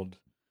like an old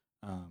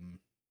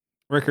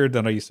record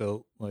that I used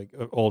to like,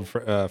 old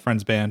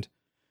friend's band.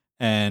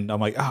 And I'm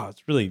like, oh,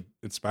 it's really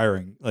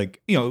inspiring.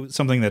 Like,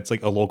 something that's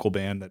like a local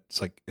band that's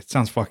like, it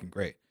sounds fucking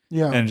great.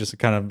 Yeah. And it just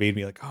kind of made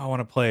me like, oh, I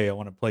want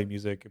to play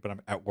music, but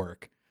I'm at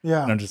work.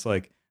 Yeah. And I'm just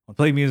like, I want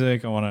to play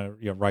music. I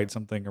want to write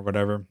something or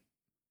whatever.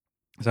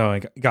 So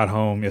I got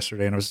home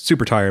yesterday and I was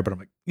super tired, but I'm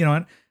like, you know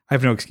what? I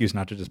have no excuse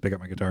not to just pick up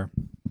my guitar.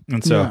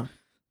 And so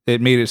it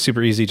made it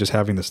super easy just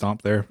having the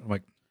Stomp there. I'm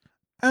like,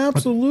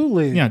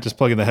 absolutely. Yeah, just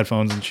plug in the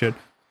headphones and shit.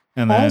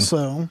 And then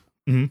also,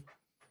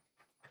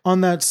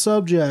 on that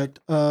subject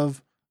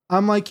of,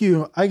 I'm like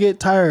you, I get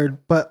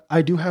tired, but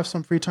I do have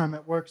some free time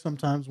at work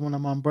sometimes when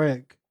I'm on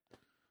break.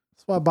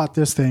 That's why I bought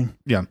this thing.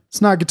 Yeah.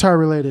 It's not guitar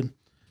related.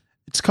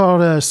 It's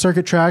called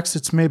Circuit Tracks.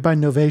 It's made by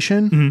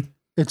Novation. Mm-hmm.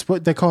 It's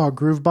what they call a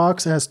groove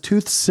box. It has 2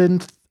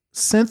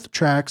 synth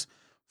tracks,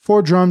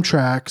 4 drum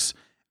tracks,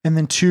 and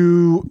then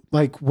 2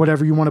 like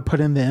whatever you want to put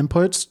in the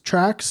inputs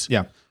tracks.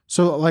 Yeah.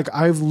 So like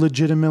I've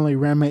legitimately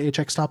ran my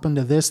HX Stomp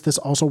into this. This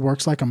also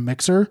works like a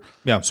mixer.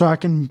 Yeah. So I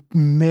can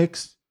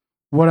mix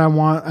what I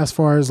want as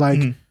far as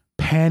like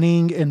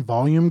panning and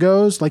volume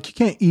goes. Like you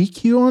can't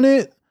EQ on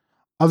it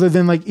other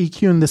than like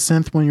EQing the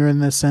synth when you're in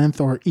the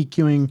synth, or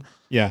EQing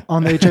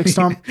on the HX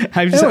Stomp.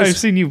 I've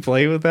seen you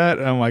play with that.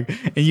 And I'm like,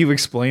 and you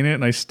explain it,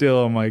 and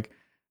I'm like,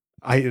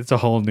 it's a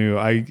whole new.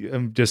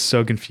 I'm just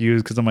so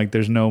confused because I'm like,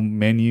 there's no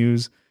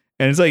menus,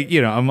 and it's like,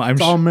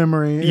 it's all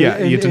memory. Yeah,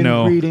 you get to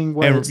know reading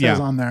what it says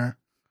on there.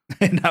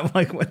 And I'm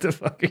like, what the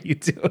fuck are you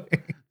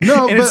doing?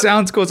 No, and it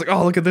sounds cool. It's like,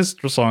 oh, look at this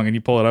song, and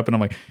you pull it up, and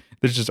I'm like,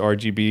 there's just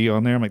RGB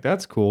on there. I'm like,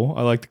 that's cool.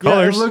 I like the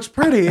colors. Yeah, it looks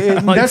pretty.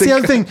 That's the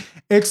other thing.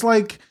 It's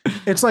like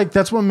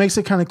that's what makes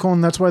it kind of cool,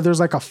 and that's why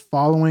there's like a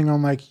following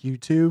on like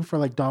YouTube for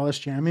like Dallas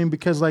jamming,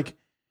 because like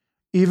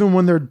even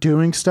when they're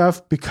doing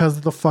stuff, because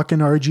of the fucking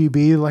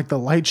RGB, like the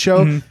light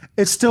show,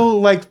 it's still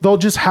like they'll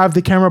just have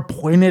the camera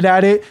pointed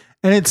at it,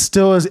 and it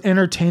still is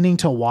entertaining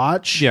to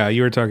watch. Yeah,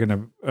 you were talking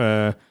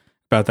about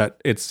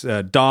that. It's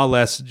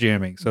DAW-less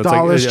jamming, so it's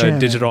like a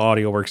digital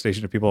audio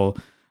workstation if people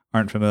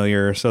aren't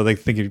familiar, so they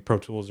think of Pro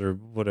Tools or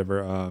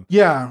whatever. So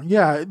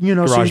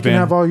you can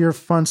have all your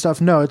fun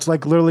stuff. No, it's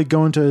like literally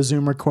going to a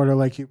Zoom recorder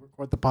like you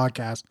record the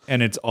podcast,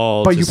 and it's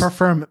all. But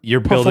you're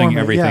building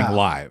everything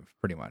live,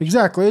 pretty much.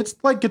 Exactly, it's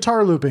like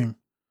guitar looping,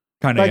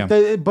 kind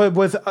of, but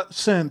with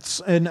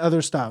synths and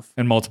other stuff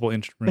and multiple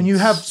instruments. And you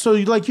have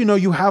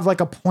you have like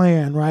a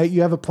plan, right?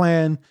 You have a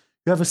plan,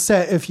 you have a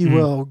set, if you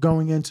will,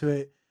 going into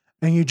it,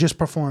 and you just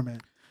perform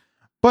it.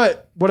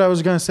 But what I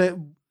was gonna say,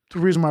 the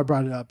reason why I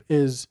brought it up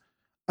is,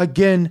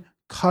 again,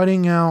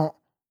 cutting out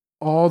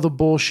all the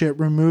bullshit,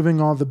 removing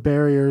all the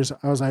barriers.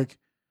 I was like,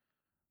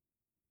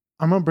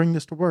 I'm going to bring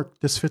this to work.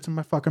 This fits in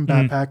my fucking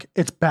backpack.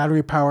 It's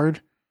battery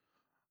powered.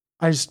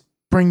 I just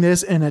bring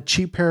this in a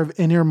cheap pair of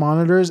in-ear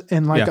monitors,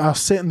 and I'll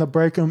sit in the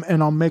break room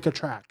and I'll make a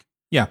track.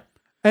 Yeah.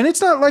 And it's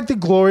not like the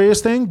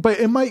glorious thing, but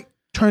it might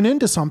turn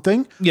into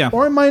something. Yeah.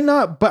 Or it might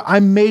not, but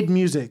I made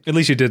music. At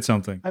least you did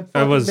something.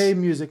 I made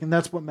music, and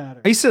that's what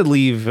matters. I used to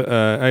leave,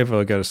 I have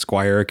like a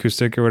Squier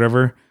acoustic or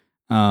whatever.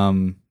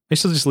 I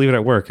used to just leave it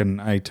at work,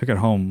 and I took it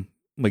home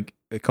like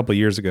a couple of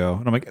years ago,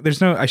 and I'm like,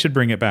 I should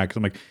bring it back. Cause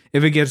I'm like,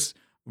 if it gets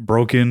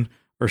broken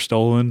or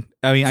stolen,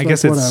 I mean, I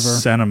guess it's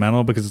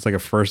sentimental because it's like a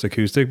first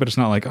acoustic, but it's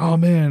not like, oh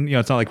man,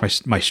 it's not like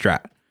my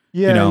Strat.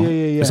 Yeah.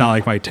 It's not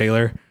like my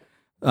Taylor.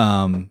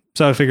 So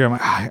I figure I'm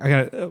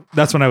like,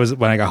 that's when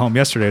I got home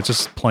yesterday. It's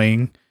just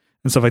playing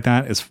and stuff like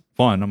that. It's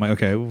fun. I'm like,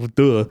 okay, well,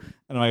 duh.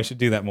 And I should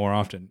do that more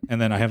often. And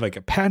then I have like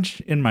a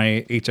patch in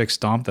my HX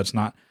Stomp that's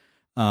not,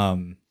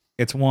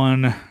 it's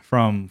one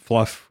from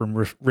Fluff from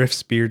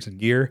Riffs, Beards, and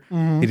Gear.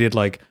 He did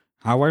like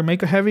how I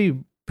make a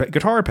heavy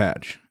guitar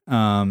patch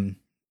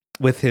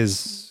with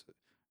his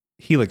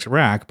Helix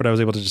rack, but I was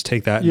able to just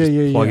take that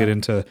and plug it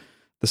into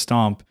the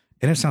Stomp,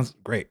 and it sounds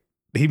great.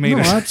 He made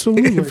it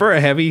absolutely for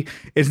a heavy.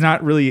 It's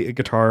not really a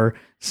guitar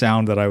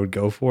sound that I would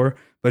go for,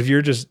 but if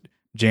you're just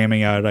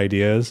jamming out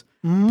ideas,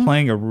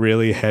 playing a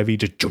really heavy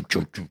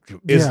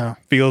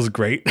feels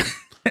great.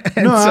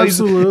 And no, so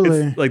absolutely.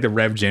 It's like the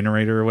rev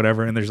generator or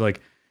whatever, and there's like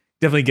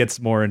definitely gets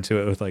more into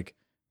it with like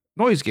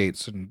noise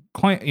gates and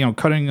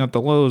cutting out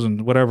the lows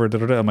and whatever.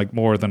 I'm like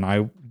more than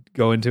I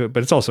go into it,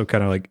 but it's also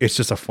kind of like it's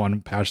just a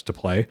fun patch to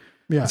play.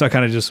 Yeah. So I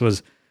kind of just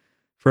was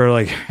for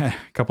like a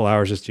couple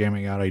hours just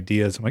jamming out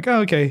ideas. I'm like,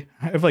 oh, okay.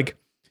 I have like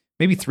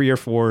maybe 3 or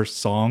 4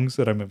 songs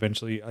that I'm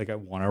eventually like I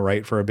want to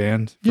write for a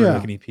band for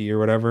like an EP or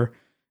whatever.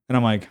 And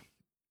I'm like,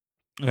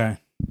 okay,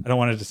 I don't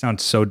want it to sound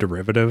so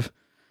derivative.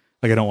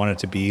 Like I don't want it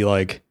to be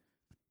like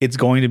it's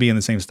going to be in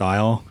the same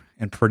style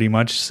and pretty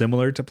much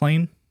similar to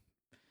Plane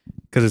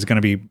because it's going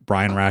to be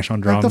Brian Rash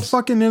on drums. At the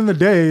fucking end of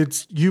the day,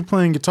 it's you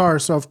playing guitar,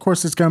 so of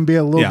course it's going to be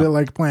a little bit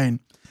like Plane.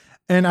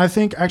 And I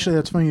think actually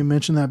that's funny you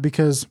mentioned that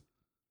because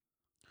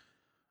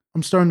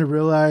I'm starting to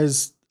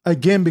realize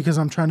again because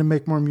I'm trying to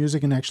make more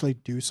music and actually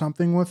do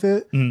something with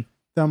it. That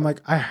I'm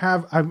like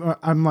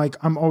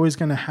I'm always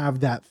going to have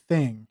that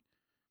thing,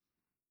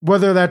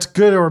 whether that's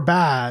good or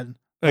bad.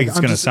 Like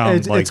it's going to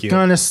sound like it's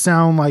going to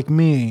sound like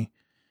me,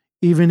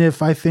 even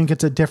if I think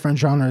it's a different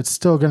genre. It's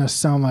still going to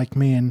sound like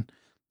me, and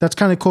that's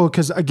kind of cool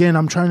because again,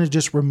 I'm trying to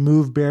just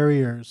remove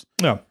barriers.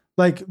 Yeah,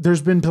 like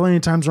there's been plenty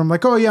of times where I'm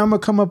like, oh yeah, I'm gonna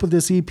come up with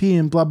this EP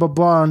and blah blah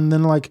blah, and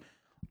then like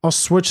I'll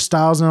switch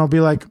styles and I'll be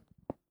like,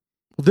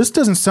 well, this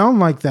doesn't sound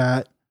like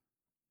that,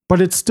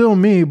 but it's still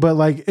me, but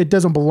like it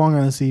doesn't belong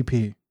on this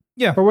EP.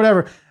 Yeah, or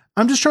whatever.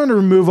 I'm just trying to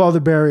remove all the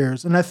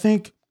barriers, and I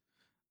think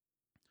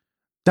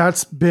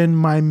that's been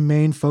my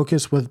main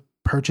focus with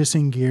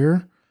purchasing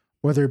gear,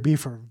 whether it be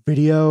for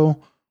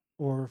video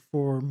or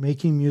for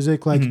making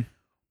music. Like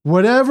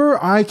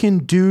whatever I can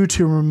do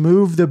to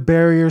remove the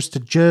barriers to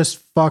just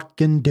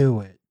fucking do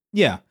it.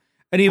 Yeah.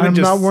 And even I'm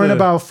just not worrying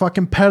about a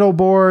fucking pedal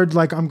board.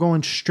 Like I'm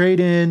going straight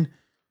in.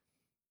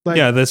 Like,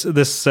 yeah,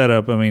 this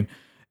setup, I mean,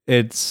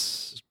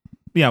 it's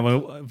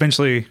well,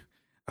 eventually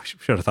I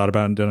should have thought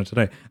about it and done it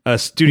today. A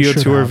studio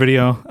tour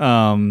video,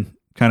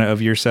 kind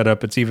of your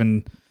setup. It's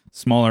even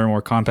smaller and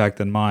more compact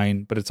than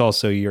mine, but it's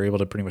also you're able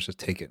to pretty much just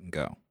take it and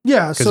go.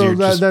 Yeah, so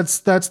that's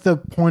the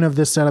point of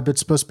this setup. It's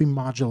supposed to be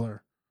modular.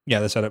 Yeah,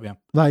 the setup, yeah.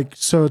 Like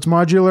so it's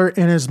modular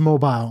and it's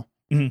mobile.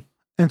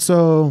 And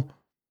so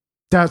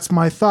that's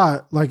my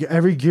thought. Like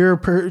every gear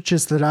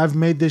purchase that I've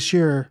made this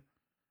year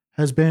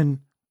has been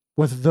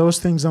with those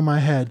things on my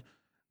head.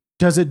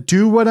 Does it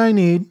do what I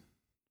need?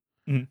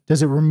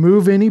 Does it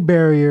remove any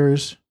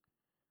barriers?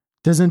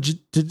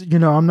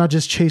 I'm not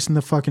just chasing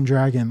the fucking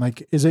dragon.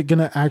 Like, is it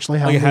gonna actually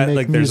help me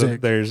make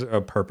music? There's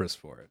a purpose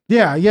for it.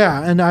 Yeah,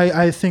 yeah. And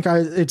I think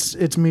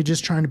it's me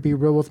just trying to be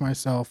real with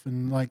myself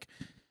and like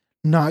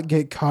not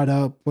get caught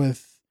up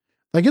with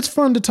like it's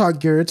fun to talk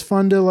gear. It's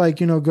fun to like,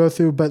 go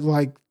through, but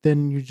like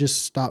then you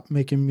just stop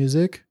making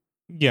music.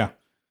 Yeah.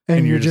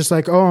 And you're just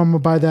like, oh, I'm gonna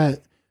buy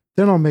that,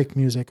 then I'll make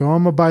music. Oh,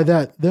 I'm gonna buy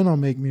that, then I'll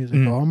make music.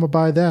 Oh, I'm gonna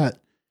buy that.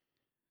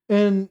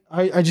 And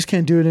I just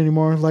can't do it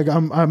anymore. Like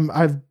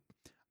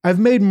I've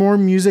made more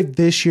music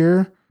this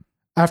year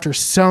after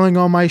selling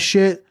all my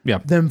shit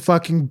than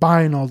fucking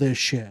buying all this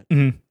shit.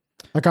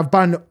 Like I've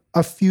bought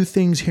a few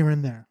things here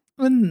and there.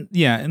 And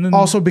then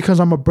also because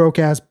I'm a broke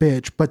ass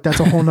bitch, but that's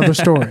a whole nother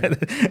story.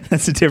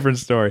 That's a different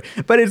story.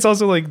 But it's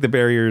also like the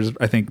barriers,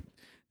 I think,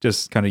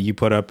 just kind of you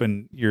put up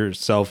in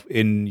yourself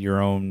in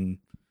your own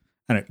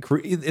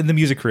in the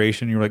music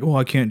creation. You're like, oh,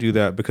 I can't do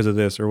that because of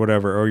this or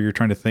whatever. Or you're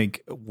trying to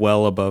think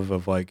well above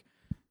of like,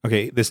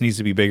 okay, this needs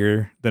to be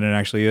bigger than it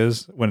actually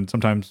is. When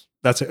sometimes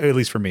that's at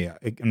least for me.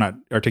 I'm not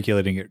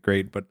articulating it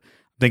great, but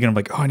I'm thinking of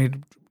like, oh, I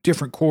need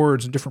different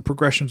chords and different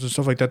progressions and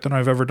stuff like that than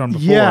I've ever done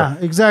before. Yeah,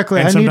 exactly.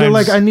 And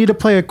I need to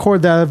play a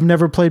chord that I've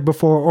never played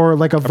before, or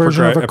like a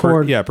version of a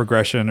chord.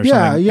 Progression or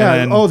something. Yeah.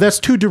 And then, that's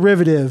too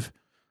derivative.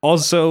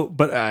 Also,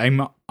 but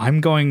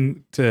I'm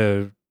going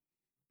to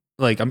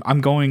like I'm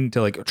going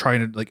to like try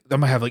and like I'm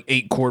gonna have like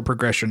 8 chord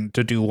progression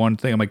to do one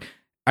thing. I'm like,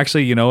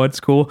 actually, you know what's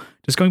cool?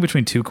 Just going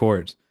between 2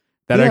 chords.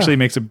 That actually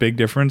makes a big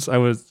difference.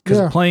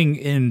 Because playing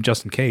in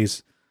Just In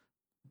Case,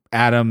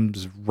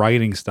 Adam's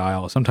writing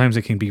style, sometimes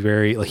it can be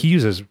very, like he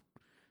uses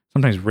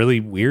sometimes really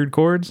weird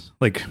chords.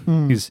 Like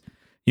he's,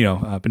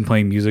 been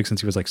playing music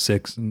since he was like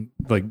 6 and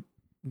like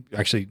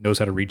actually knows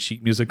how to read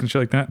sheet music and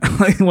shit like that.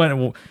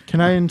 Can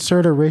I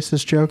insert a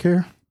racist joke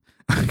here?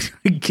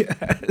 I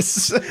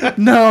guess.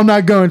 No, I'm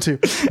not going to.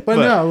 But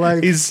no,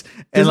 like he's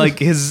and like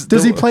his.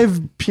 Does he play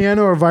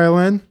piano or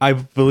violin? I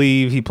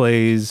believe he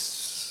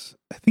plays.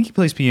 I think he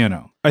plays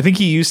piano. I think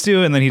he used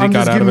to, and then he got out of it.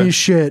 I'm just giving you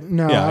shit.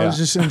 No, I was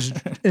just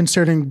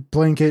inserting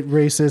blanket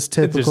racist,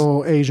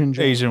 typical Asian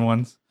jokes. Asian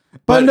ones.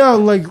 But no,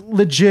 like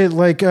legit,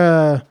 like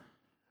I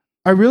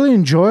really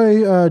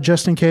enjoy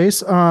Just In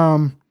Case. It's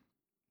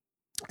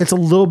a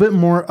little bit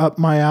more up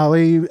my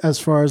alley as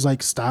far as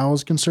like style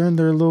is concerned.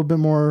 They're a little bit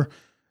more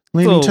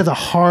leaning to the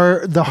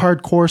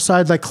hardcore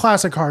side, like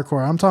classic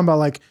hardcore. I'm talking about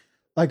like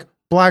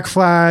Black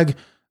Flag,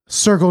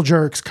 Circle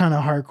Jerks kind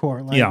of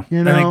hardcore. Like, I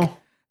think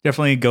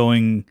definitely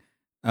going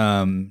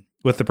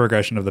with the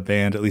progression of the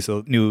band, at least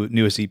the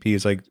newest EP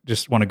is like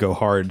just want to go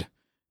hard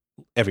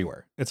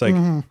everywhere. It's like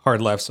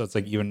hard left, so it's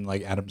like even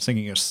like Adam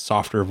singing a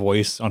softer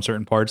voice on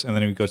certain parts, and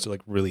then he goes to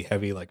like really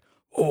heavy, like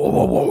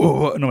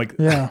oh, and I'm like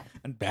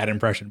bad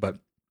impression, but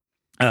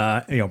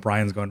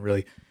Brian's going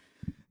really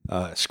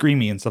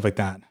screamy and stuff like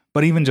that.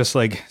 But even just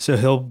like, so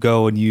he'll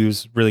go and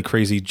use really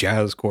crazy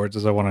jazz chords,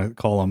 as I want to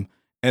call them,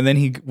 and then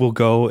he will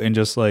go and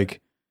just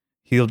like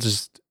he'll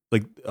just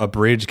like a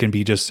bridge can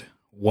be just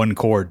one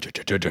chord.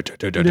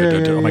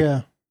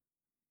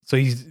 So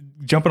he's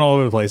jumping all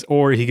over the place,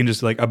 or he can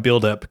just like a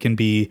build up can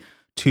be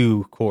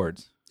 2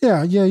 chords.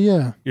 Yeah.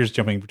 You're just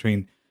jumping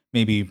between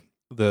maybe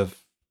the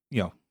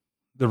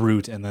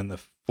root and then the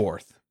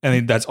fourth, and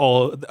then that's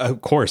all a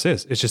chorus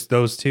is. It's just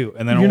those 2,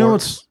 and then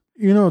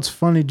it's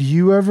funny. Do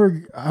you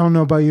ever? I don't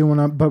know about you when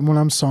I'm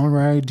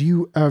songwriting, do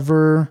you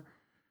ever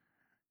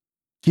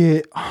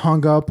get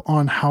hung up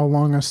on how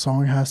long a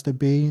song has to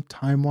be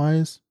time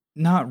wise?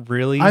 Not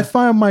really. I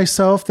find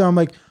myself that I'm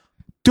like,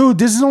 dude,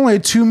 this is only a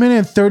 2-minute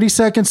and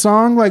 30-second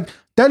song. Like,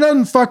 that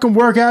doesn't fucking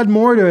work. Add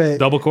more to it.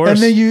 Double chorus.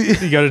 And then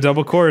you got a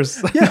double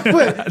chorus. Yeah,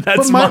 but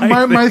that's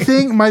my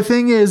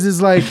thing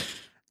is like,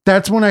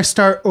 that's when I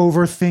start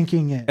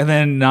overthinking it. And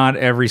then not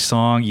every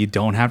song, you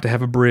don't have to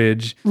have a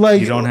bridge.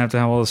 Like, you don't have to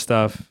have all this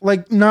stuff.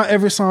 Like, not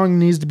every song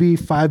needs to be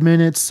 5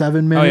 minutes,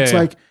 7 minutes.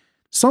 Like,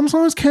 some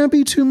songs can't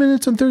be 2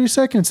 minutes and 30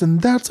 seconds,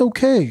 and that's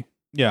okay.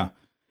 Yeah.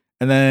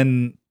 And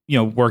then,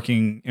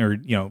 working or,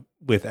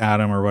 with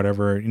Adam or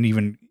whatever, and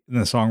even in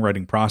the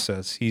songwriting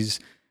process,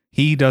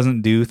 he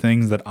doesn't do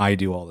things that I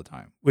do all the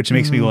time, which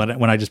makes me,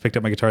 when I just picked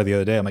up my guitar the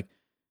other day, I'm like,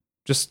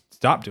 just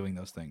stop doing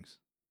those things.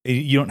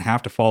 You don't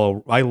have to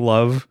follow. I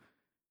love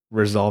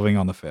resolving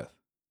on the 5th.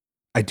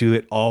 I do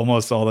it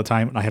almost all the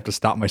time, and I have to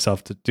stop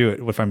myself to do it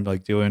if I'm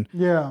like doing,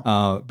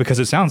 because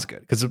it sounds good.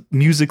 Because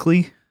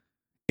musically,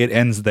 it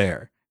ends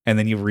there, and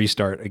then you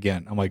restart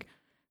again. I'm like,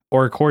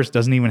 or a chorus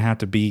doesn't even have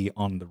to be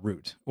on the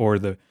root or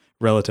the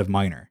relative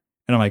minor,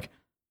 and I'm like,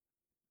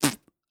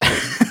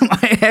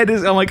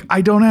 I'm like,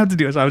 I don't have to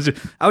do it. So I was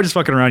just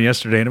fucking around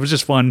yesterday, and it was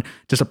just fun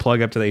just to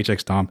plug up to the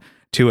HX Stomp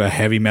to a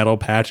heavy metal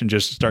patch and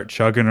just start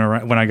chugging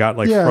around when I got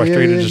like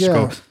frustrated,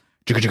 go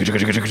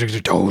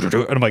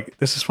and I'm like,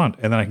 this is fun.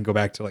 And then I can go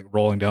back to like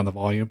rolling down the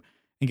volume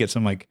and get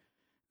some like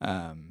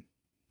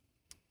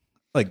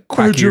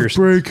quackier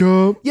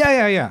breakup.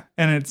 Yeah.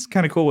 And it's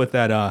kind of cool with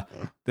that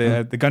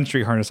the Gun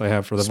Street harness I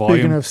have for the Speaking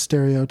volume. of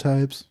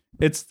stereotypes.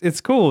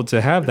 It's cool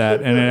to have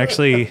that, and it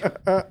actually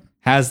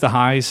has the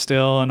highs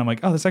still, and I'm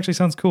like, oh, this actually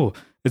sounds cool.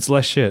 It's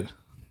less shit.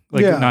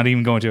 Like not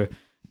even going to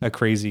a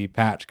crazy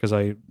patch, because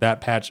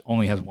that patch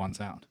only has one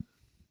sound.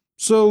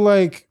 So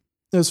like,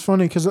 it's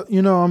funny because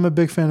I'm a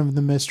big fan of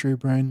the Mystery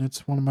Brain.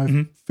 It's one of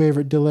my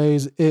favorite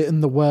delays. It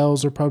and the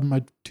Wells are probably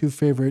my 2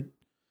 favorite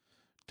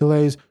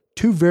delays.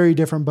 2 very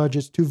different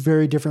budgets, 2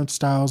 very different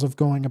styles of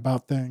going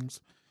about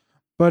things.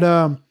 But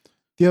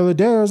the other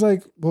day I was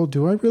like, well,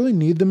 do I really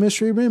need the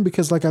Mystery Brain?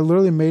 Because like I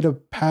literally made a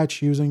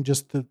patch using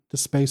just the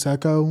Space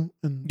Echo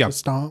and the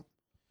Stomp.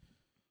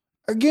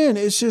 Again,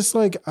 it's just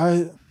like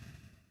and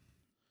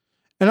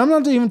I'm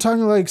not even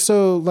talking like,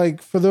 so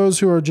like for those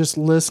who are just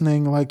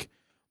listening, like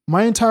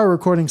my entire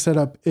recording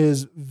setup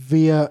is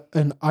via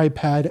an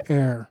iPad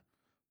Air,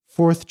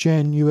 4th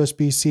gen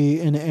USB-C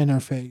and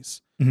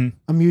interface.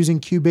 I'm using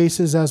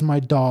Cubases as my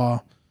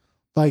DAW.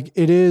 Like,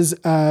 it is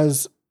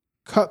as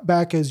cut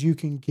back as you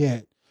can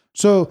get.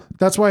 So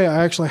that's why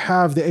I actually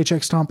have the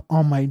HX Stomp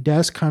on my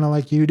desk, kind of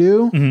like you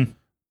do,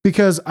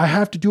 because I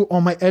have to do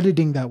all my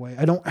editing that way.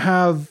 I don't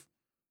have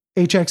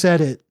HX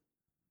Edit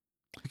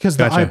because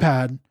the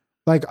iPad,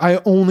 like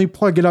I only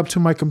plug it up to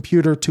my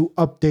computer to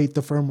update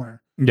the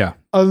firmware. Yeah.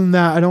 Other than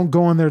that, I don't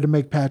go in there to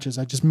make patches.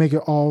 I just make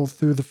it all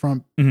through the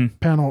front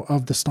panel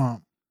of the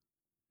Stomp.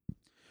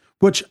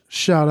 Which,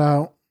 shout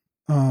out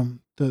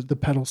the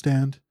pedal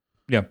stand.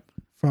 Yep.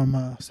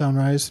 From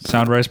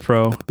Soundrise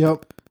Pro.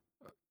 Yep.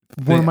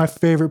 One of my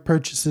favorite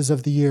purchases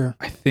of the year.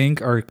 I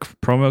think our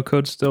promo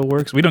code still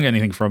works. We don't get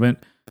anything from it.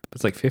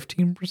 It's like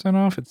 15%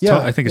 off.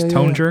 I think it's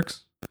Tone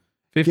Jerks.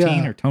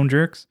 15 or Tone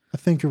Jerks. I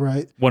think you're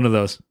right. One of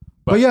those.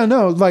 But yeah,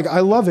 no, like I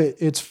love it.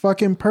 It's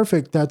fucking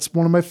perfect. That's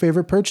one of my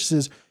favorite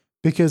purchases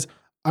because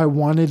I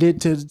wanted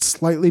it to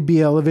slightly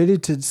be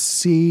elevated to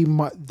see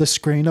the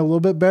screen a little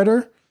bit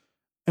better.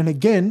 And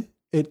again,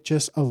 it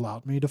just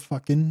allowed me to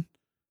fucking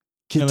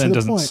get to the point. And it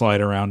doesn't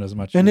slide around as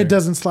much. And it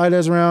doesn't slide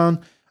as around.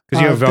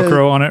 Because you have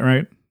Velcro on it,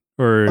 right?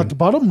 Or at the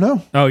bottom?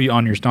 No. Oh,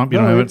 on your Stomp? You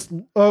don't have it?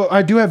 Oh,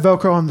 I do have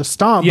Velcro on the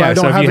Stomp, but I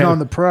don't have it on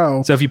the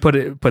Pro. So if you put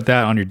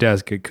that on your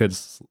desk, it could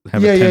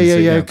have a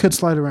tendency. Yeah. It could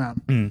slide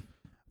around.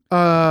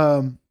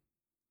 I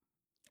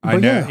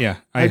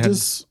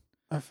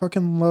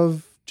fucking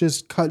love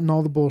just cutting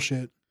all the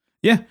bullshit.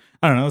 Yeah.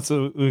 I don't know.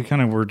 So we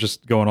kind of were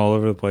just going all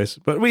over the place,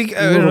 but it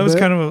was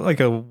kind of like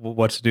a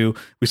what to do.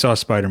 We saw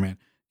Spider-Man.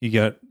 You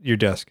got your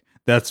desk.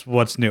 That's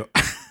what's new.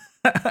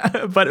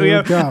 But we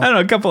have, I don't know,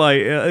 a couple.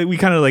 We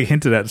kind of like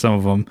hinted at some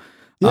of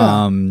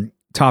them.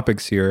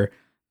 Topics here.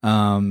 You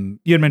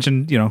had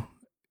mentioned,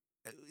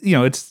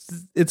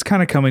 it's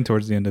kind of coming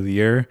towards the end of the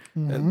year.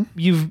 Mhm.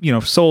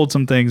 You've sold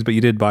some things, but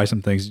you did buy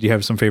some things. Did you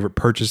have some favorite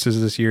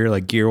purchases this year,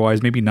 like gear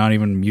wise? Maybe not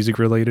even music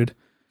related,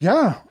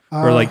 Yeah.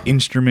 or like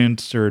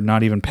instruments, or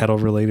not even pedal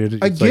related.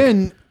 It's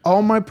Again,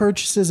 all my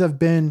purchases have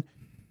been,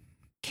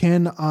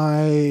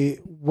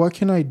 what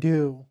can I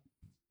do?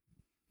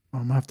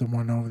 I'm gonna have to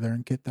run over there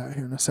and get that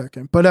here in a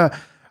second. But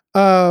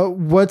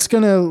what's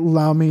gonna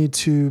allow me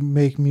to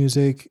make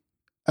music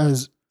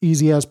as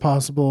easy as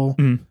possible,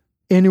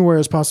 anywhere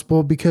as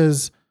possible?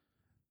 Because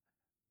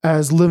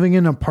as living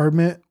in an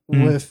apartment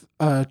with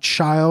a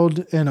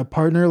child and a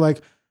partner,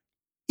 like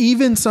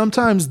even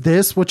sometimes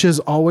this, which is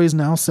always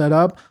now set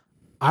up,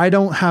 I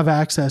don't have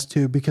access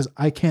to because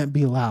I can't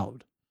be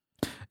loud.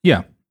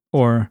 Yeah.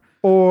 Or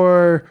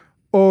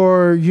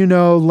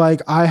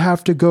like I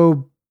have to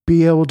go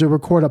be able to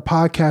record a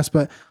podcast,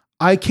 but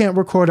I can't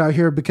record out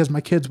here because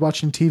my kid's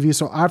watching TV.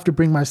 So I have to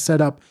bring my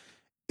setup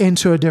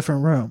into a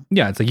different room.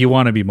 Yeah. It's like you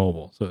want to be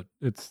mobile. So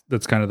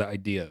that's kind of the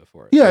idea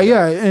for it.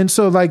 Yeah. And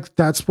so like,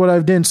 that's what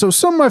I've done. So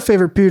some of my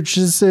favorite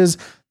purchases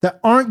that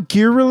aren't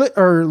gear related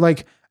or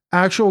like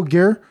actual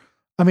gear.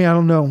 I mean, I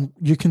don't know.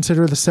 You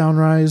consider the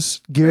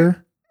Soundrise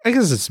gear? I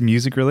guess it's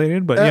music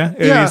related, but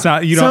it's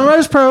not, you don't.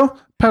 Soundrise Pro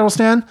pedal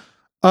stand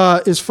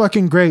is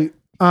fucking great.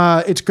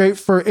 It's great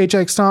for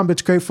HX Stomp.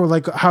 It's great for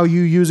like how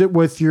you use it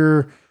with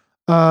your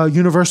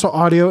universal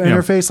audio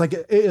interface. Like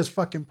it is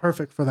fucking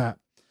perfect for that.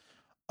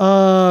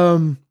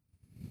 Another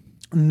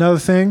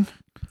thing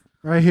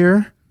right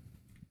here.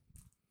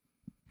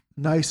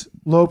 Nice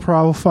low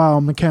profile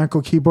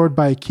mechanical keyboard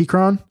by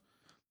Keychron.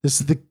 This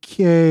is the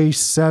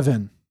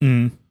K7.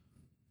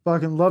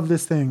 Fucking love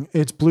this thing.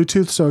 It's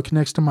Bluetooth, so it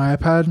connects to my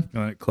iPad.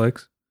 It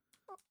clicks.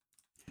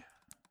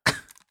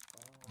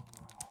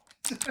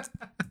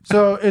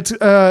 So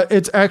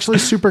it's actually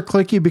super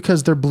clicky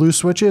because they're blue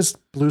switches.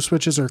 Blue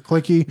switches are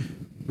clicky.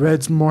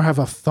 Reds more have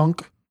a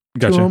thunk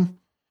to them.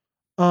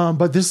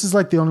 But this is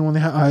like the only one they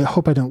have. I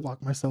hope I don't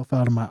lock myself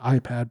out of my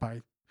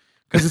iPad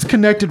because it's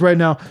connected right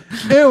now.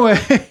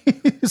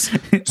 Anyways,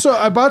 so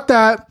I bought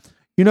that,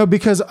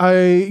 because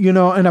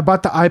and I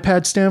bought the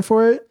iPad stand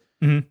for it.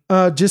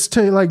 Just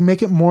to like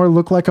make it more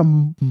look like a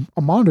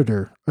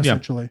monitor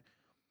essentially.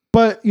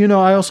 But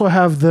I also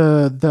have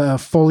the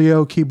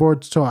Folio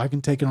keyboard, so I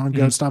can take it on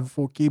go and stop a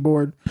full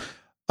keyboard.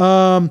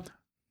 The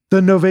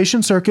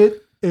Novation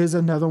Circuit is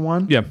another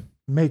one. Yeah.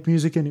 Make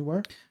music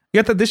anywhere. You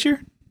got that this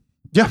year?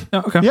 Yeah.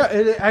 Oh, okay. Yeah,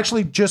 it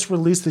actually just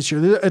released this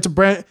year.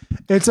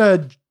 It's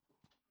a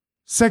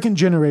second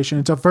generation.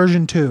 It's a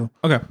version 2.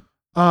 Okay.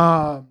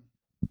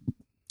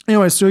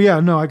 Anyway, so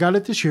I got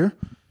it this year.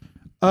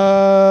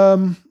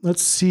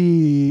 Let's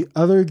see.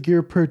 Other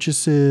gear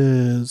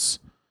purchases.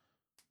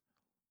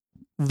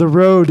 The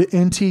Rode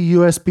NT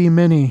USB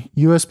Mini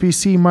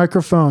USB-C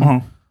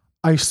microphone.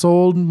 I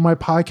sold my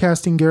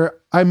podcasting gear.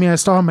 I mean, I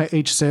still have my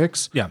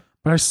H6. Yeah.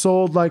 But I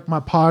sold like my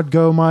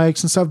Podgo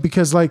mics and stuff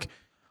because like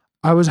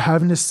I was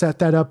having to set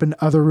that up in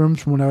other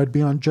rooms when I would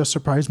be on Just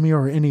Surprise Me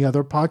or any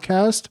other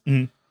podcast.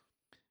 And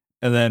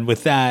then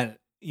with that,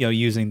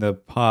 using the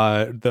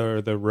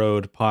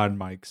Rode Pod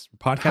mics,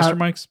 podcaster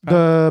mics,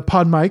 the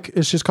Pod mic.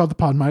 It's just called the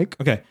Pod mic.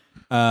 Okay.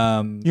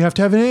 You have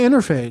to have an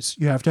interface.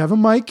 You have to have a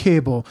mic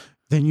cable.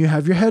 Then you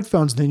have your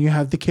headphones. Then you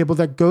have the cable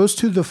that goes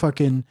to the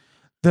fucking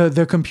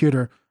the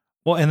computer.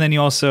 Well, and then you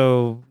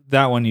also,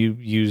 that one you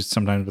used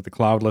sometimes with the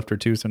Cloud Lifter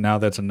too. So now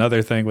that's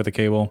another thing with a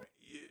cable.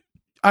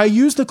 I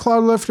used the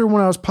Cloud Lifter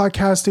when I was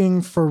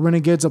podcasting for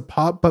Renegades of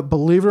Pop, but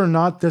believe it or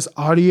not, this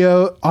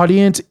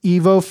Audience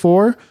Evo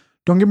 4,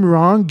 don't get me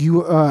wrong,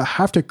 you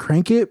have to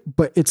crank it,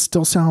 but it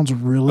still sounds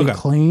really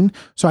clean.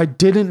 So I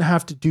didn't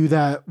have to do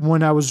that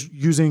when I was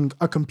using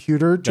a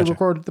computer to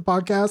record the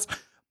podcast.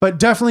 But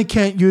definitely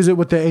can't use it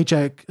with the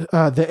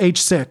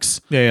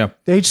H6. Yeah.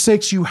 The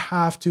H6, you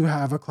have to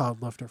have a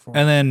Cloud Lifter for.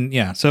 And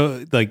then,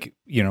 so like,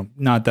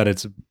 not that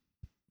it's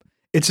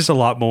just a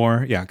lot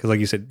more. Yeah. Cause like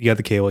you said, you got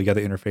the cable, you got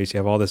the interface, you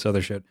have all this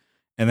other shit,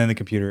 and then the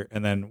computer.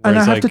 And then I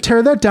have to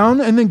tear that down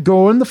and then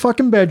go in the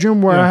fucking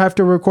bedroom where I have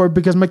to record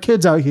because my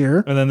kid's out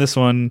here. And then this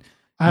one,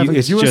 I have a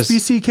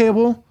USB-C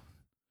cable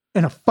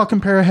and a fucking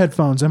pair of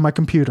headphones and my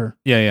computer.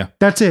 Yeah.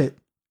 That's it.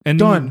 And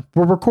done.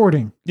 We're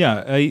recording.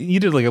 Yeah.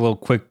 You did like a little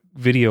quick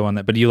video on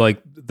that, but you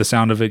like the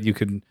sound of it. You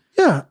could,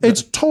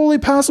 it's totally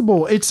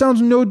passable. It sounds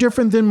no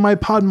different than my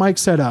Pod mic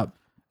setup,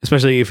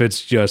 especially if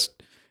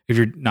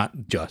you're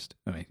not just,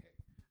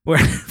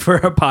 for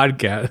a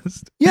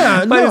podcast.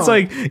 Yeah, but it's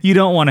like you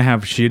don't want to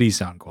have shitty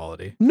sound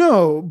quality.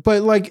 No,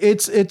 but like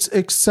it's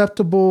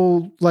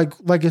acceptable. Like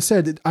I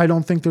said, I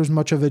don't think there's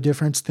much of a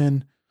difference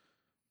than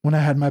when I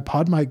had my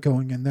Pod mic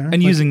going in there.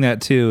 And using that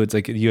too, it's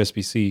like a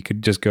USB-C. You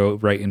could just go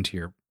right into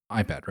your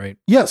iPad, right?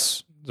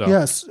 Yes. So.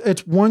 Yes,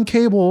 it's one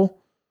cable,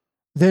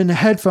 then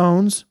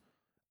headphones,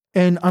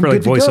 and I'm for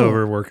good like to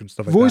voiceover go. Work and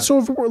stuff like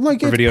voiceover work,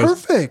 like it's videos.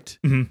 Perfect.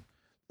 Mm-hmm.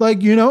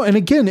 Like and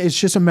again, it's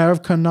just a matter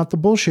of cutting out the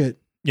bullshit.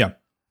 Yeah,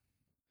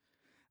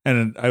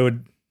 and I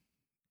would.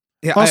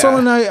 Yeah. Also,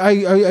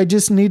 I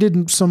just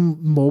needed some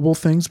mobile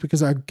things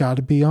because I got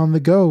to be on the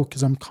go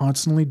because I'm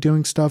constantly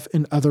doing stuff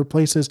in other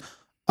places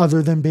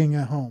other than being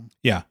at home.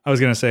 Yeah, I was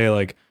gonna say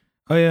like,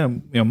 oh yeah,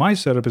 my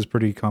setup is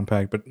pretty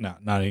compact, but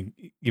not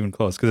even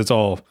close because it's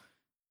all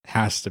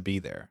has to be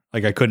there.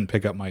 Like I couldn't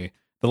pick up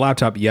the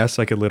laptop. Yes,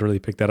 I could literally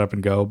pick that up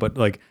and go, but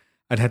like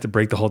I'd have to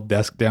break the whole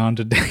desk down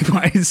to take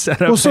my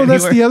setup. Well, so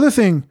that's the other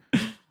thing.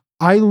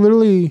 I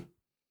literally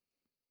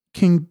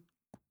can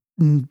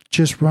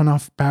just run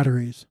off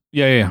batteries.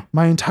 Yeah.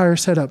 My entire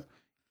setup,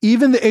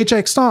 even the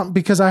HX Stomp,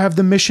 because I have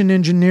the Mission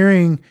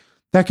Engineering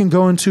that can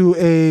go into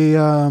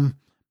a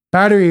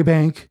battery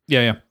bank.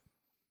 Yeah.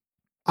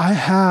 I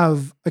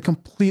have a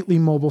completely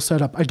mobile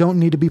setup. I don't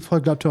need to be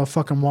plugged up to a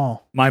fucking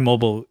wall. My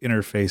mobile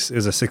interface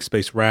is a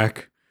 6-space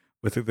rack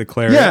with the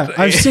Claret. Yeah,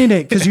 I've seen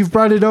it because you've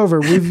brought it over.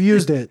 We've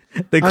used it.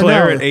 The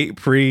Claret 8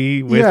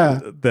 pre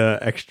with the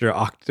extra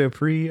octa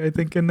pre, I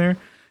think, in there.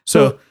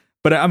 So,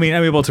 but I mean,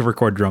 I'm able to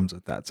record drums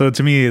with that. So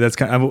to me, that's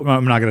kind of,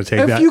 I'm not going to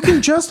take that. If you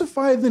can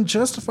justify it, then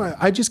justify it.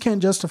 I just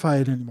can't justify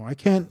it anymore. I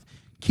can't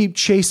keep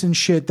chasing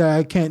shit that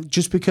I can't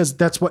just because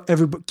that's what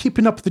everybody,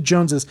 keeping up with the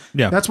Joneses.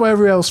 Yeah. That's what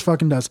everybody else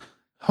fucking does.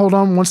 Hold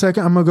on 1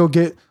 second. I'm going to go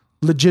get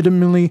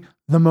legitimately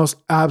the most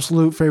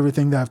absolute favorite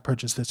thing that I've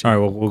purchased this year. All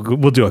right, well,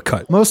 we'll do a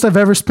cut. Most I've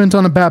ever spent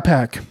on a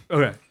backpack.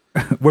 Okay.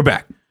 We're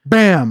back.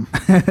 Bam.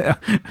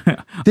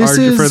 This RJ,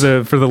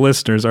 is for the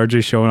listeners.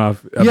 RJ showing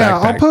off a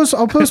backpack.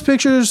 I'll post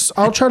pictures.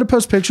 I'll try to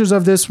post pictures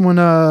of this when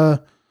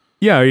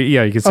yeah,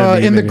 you can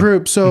send me in the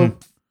group. So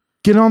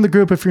get on the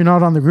group if you're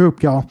not on the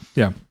group, y'all.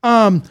 Yeah.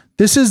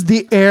 This is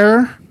the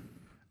Air.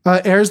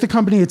 Air is the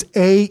company. It's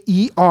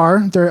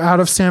AER. They're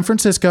out of San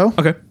Francisco.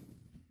 Okay.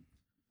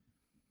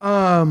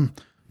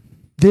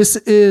 This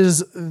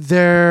is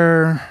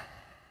their,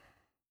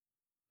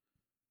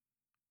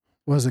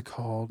 what is it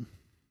called?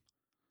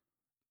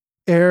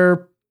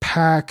 Air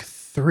Pack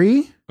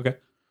 3. Okay.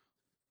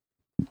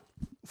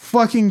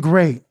 Fucking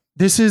great.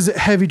 This is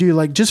heavy duty.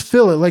 Like, just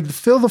feel it. Like,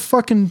 feel the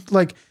fucking,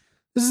 like,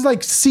 this is like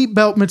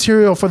seatbelt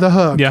material for the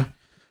hook. Yeah.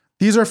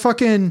 These are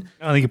fucking.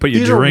 I think you put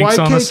your drinks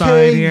on the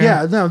side here.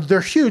 Yeah, no,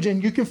 they're huge.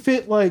 And you can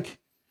fit like,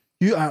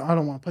 I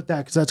don't want to put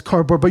that because that's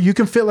cardboard, but you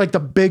can fit like the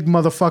big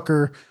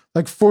motherfucker,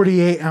 like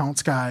 48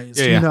 ounce guys,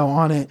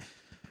 on it.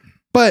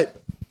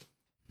 But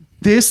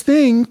this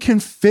thing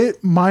can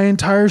fit my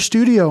entire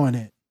studio in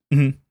it.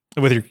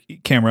 Mm-hmm. With your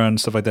camera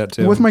and stuff like that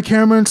too. With my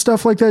camera and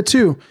stuff like that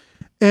too.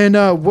 And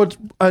what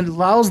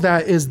allows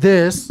that is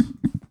this.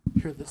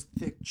 Here, this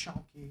thick,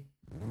 chunky.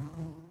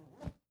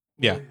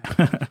 Yeah.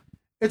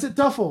 It's a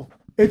duffel.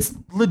 It's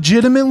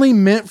legitimately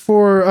meant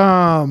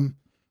for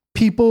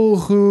people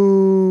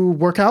who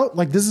work out.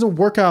 Like, this is a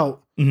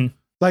workout. Mm-hmm.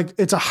 Like,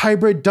 it's a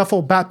hybrid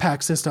duffel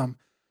backpack system.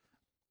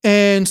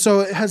 And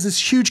so it has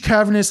this huge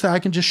cavernous that I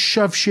can just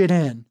shove shit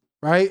in,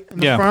 right? In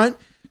the front.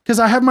 Because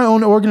I have my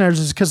own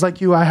organizers. Because like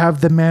you, I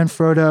have the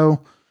Manfrotto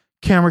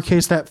camera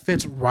case that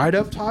fits right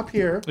up top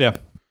here. Yeah.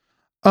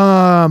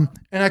 And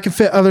I can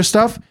fit other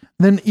stuff.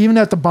 Then even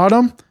at the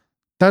bottom,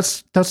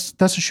 that's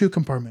a shoe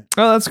compartment.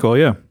 Oh, that's cool.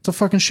 Yeah. It's a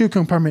fucking shoe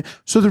compartment.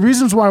 So the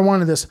reasons why I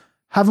wanted this,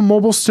 have a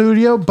mobile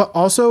studio, but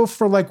also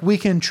for like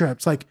weekend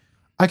trips. Like,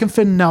 I can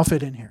fit an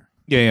outfit in here.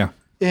 Yeah.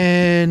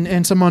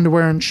 And some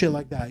underwear and shit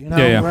like that,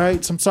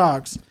 right? Some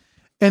socks.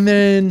 And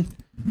then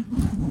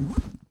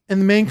in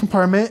the main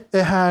compartment,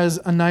 it has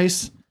a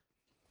nice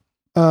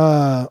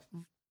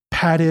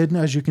padded,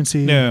 as you can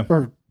see,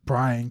 or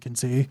Brian can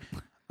see,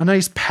 a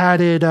nice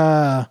padded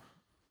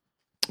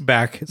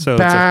back. So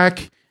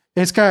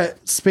it's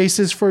got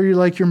spaces for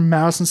your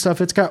mouse and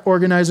stuff. It's got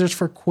organizers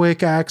for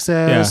quick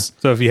access. Yeah.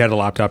 So if you had a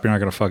laptop, you're not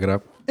going to fuck it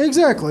up.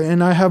 Exactly.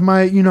 And I have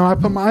my, I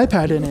put my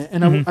iPad in it,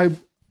 and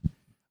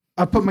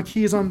I put my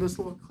keys on this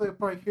little clip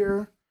right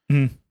here.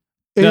 Mm-hmm.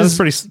 Yeah,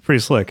 that's pretty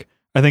slick.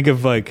 I think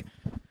of like,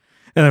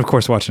 and of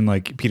course watching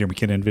like Peter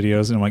McKinnon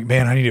videos, and I'm like,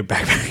 man, I need a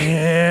backpack.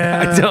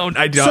 Yeah.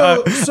 I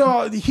don't.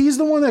 So he's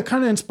the one that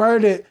kind of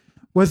inspired it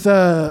with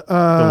the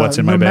what's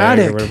in my bag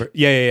or whatever.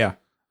 Yeah.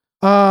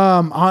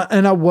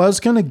 And I was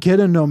gonna get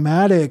a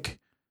Nomadic,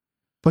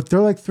 but they're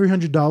like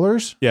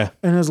 $300. Yeah,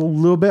 and it's a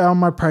little bit out of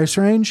my price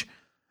range.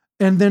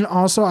 And then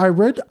also I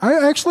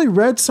actually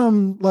read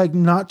some like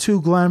not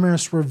too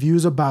glamorous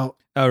reviews about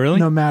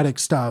Nomadic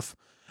stuff.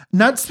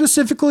 Not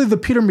specifically the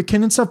Peter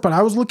McKinnon stuff, but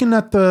I was looking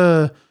at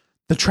the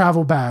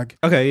travel bag.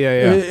 Okay,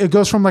 yeah. It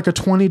goes from like a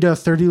 20 to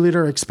 30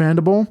 liter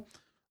expandable.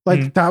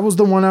 Like that was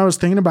the one I was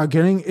thinking about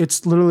getting.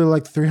 It's literally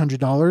like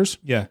 $300.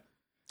 Yeah.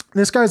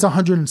 This guy's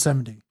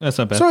 170. That's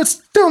not bad. So it's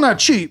still not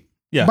cheap.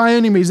 Yeah. By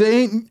any means. It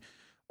ain't.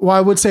 Well,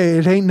 I would say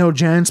it ain't no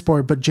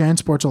JanSport, but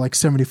JanSports are like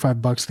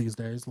 $75 these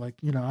days. Like,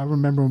 I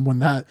remember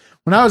when I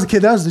was a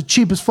kid, that was the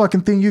cheapest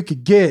fucking thing you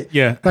could get.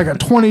 Yeah. Like a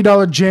 $20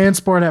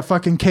 JanSport at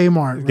fucking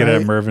Kmart. Get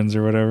it at Mervin's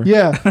or whatever.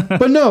 Yeah.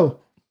 But no.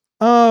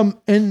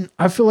 And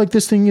I feel like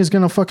this thing is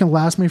going to fucking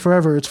last me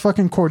forever. It's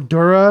fucking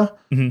Cordura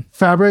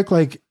fabric.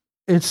 Like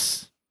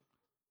it's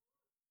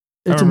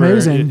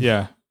amazing.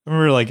 Yeah. I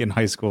remember like in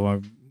high school,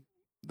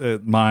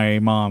 my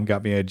mom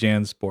got me a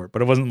JanSport,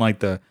 but it wasn't like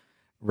the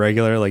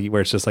regular, like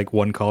where it's just like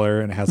one color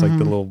and it has like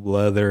the little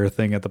leather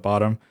thing at the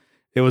bottom.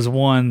 It was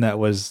one that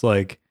was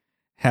like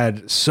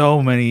had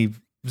so many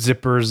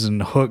zippers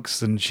and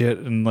hooks and shit,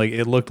 and like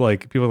it looked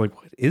like people were like,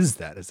 what is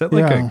that? Is that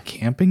like Yeah. a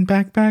camping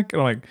backpack?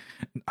 And I'm like,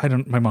 I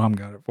don't. My mom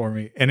got it for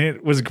me, and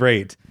it was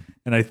great.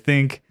 And I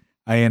think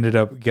I ended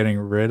up getting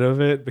rid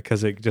of it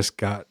because it just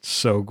got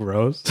so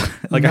gross.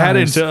 Like I had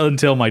it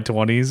until my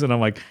 20s, and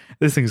I'm like,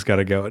 this thing's got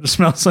to go. It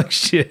smells like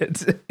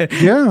shit.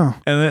 Yeah.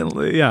 And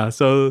then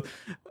so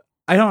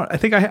I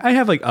think I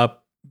have like a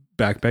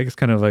backpack. It's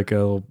kind of like a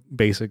little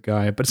basic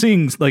guy, but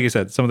seeing, like I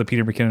said, some of the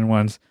Peter McKinnon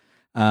ones.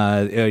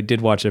 I did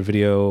watch a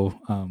video,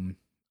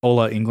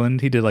 Ola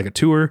England. He did like a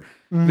tour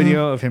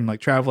video of him like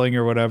traveling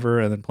or whatever,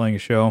 and then playing a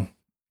show.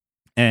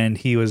 And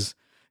he was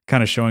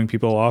kind of showing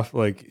people off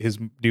like his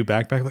new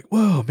backpack, like,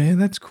 whoa, man,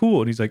 that's cool.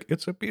 And he's like,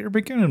 it's a Peter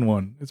McKinnon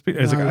one. It's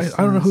nice, like,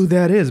 I don't know who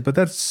that is, but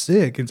that's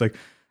sick. And it's like,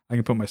 I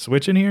can put my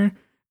Switch in here.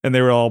 And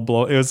they were all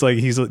blown. It was like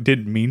he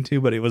didn't mean to,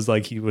 but it was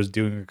like he was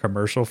doing a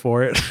commercial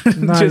for it.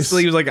 Nice. Just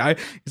he was like, I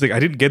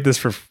didn't get this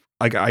for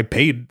like I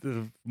paid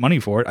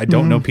money for it. I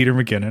don't know Peter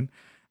McKinnon.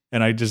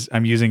 And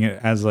I'm using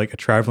it as like a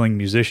traveling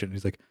musician.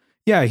 He's like,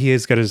 yeah, he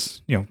has got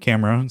his,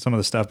 camera and some of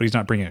the stuff, but he's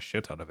not bringing a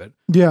shit ton of it.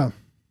 Yeah.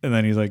 And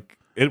then he's like,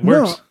 it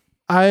works. No,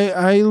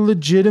 I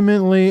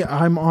legitimately,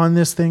 I'm on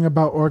this thing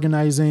about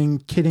organizing,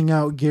 kitting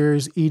out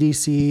gears,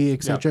 EDC,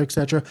 et cetera, et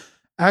cetera.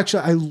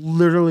 Actually, I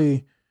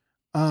literally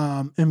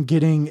am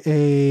getting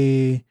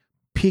a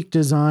Peak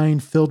Design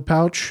filled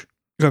pouch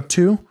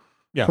too.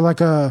 Yeah.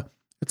 For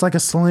it's like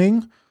a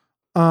sling.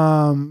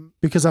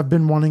 Because I've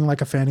been wanting like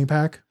a fanny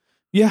pack.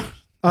 Yeah.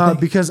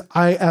 Because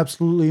I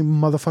absolutely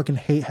motherfucking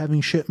hate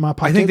having shit in my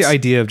pockets. I think the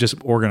idea of just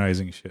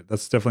organizing shit,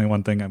 that's definitely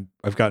one thing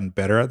I've gotten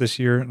better at this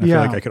year. And I feel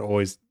like I could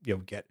always,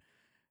 get,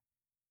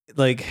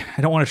 like,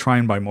 I don't want to try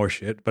and buy more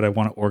shit, but I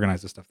want to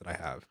organize the stuff that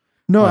I have.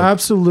 No, like,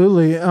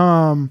 absolutely.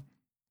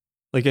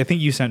 Like, I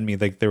think you sent me,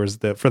 like, there was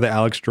for the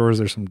Alex drawers,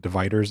 there's some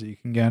dividers that you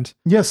can get.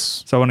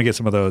 Yes. So I want to get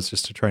some of those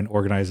just to try and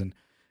organize and,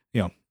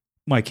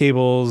 my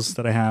cables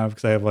that I have,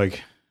 because I have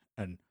like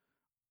an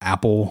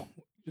Apple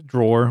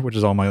drawer, which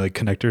is all my like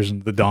connectors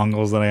and the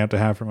dongles that I have to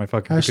have for my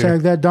fucking computer.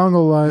 Hashtag that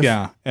dongle life.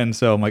 Yeah. And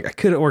so I'm like, I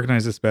could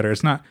organize this better.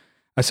 It's not,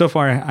 so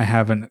far I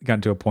haven't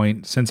gotten to a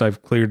point since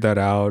I've cleared that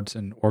out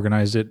and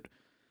organized it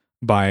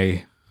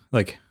by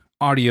like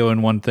audio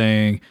in one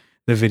thing,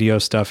 the video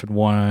stuff in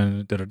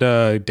one,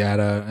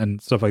 data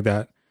and stuff like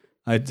that.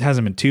 It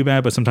hasn't been too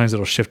bad, but sometimes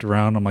it'll shift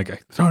around. I'm like, I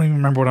don't even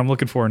remember what I'm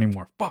looking for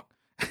anymore. Fuck.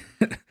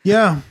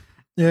 Yeah.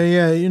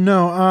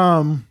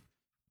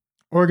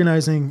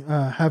 Organizing,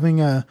 having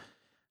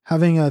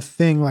a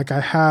thing, like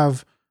I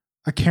have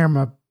a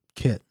camera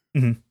kit.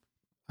 Mm-hmm.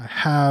 I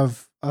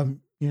have a,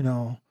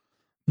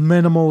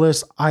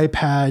 minimalist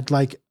iPad,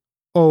 like,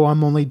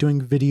 I'm only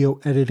doing video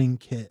editing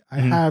kit. I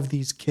have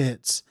these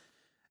kits,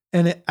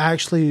 and it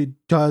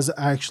does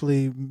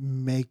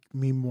make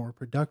me more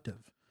productive.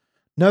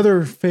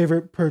 Another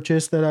favorite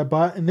purchase that I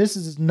bought, and this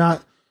is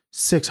not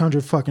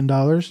 $600 fucking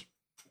dollars.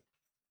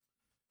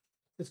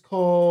 It's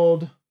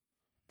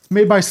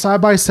made by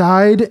Side by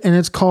Side, and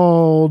it's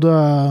called,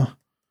 I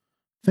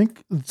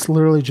think it's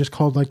literally just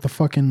called like the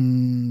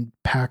fucking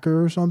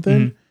Packer or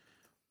something.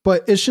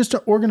 But it's just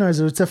an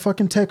organizer. It's a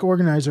fucking tech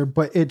organizer,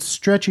 but it's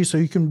stretchy, so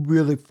you can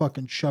really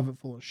fucking shove it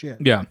full of shit.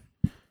 Yeah.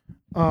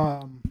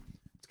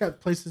 It's got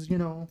places,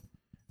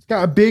 it's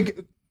got a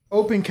big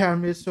open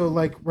cabinet. So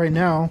like right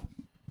now,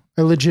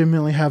 I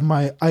legitimately have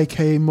my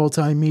IK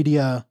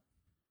multimedia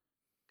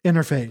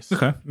interface.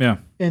 Okay. Yeah.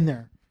 In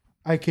there.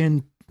 I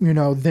can,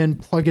 then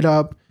plug it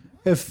up.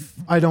 If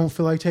I don't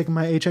feel like taking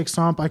my HX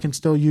Stomp, I can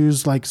still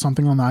use like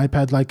something on the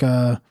iPad, like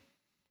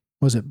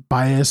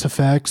Bias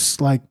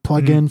Effects, like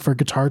plug-in for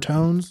guitar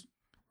tones,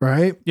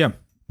 right? Yeah.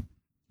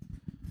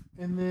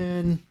 And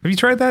then, have you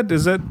tried that?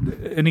 Is that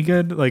any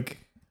good? Like,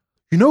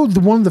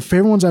 one of the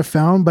favorite ones I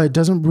found, but it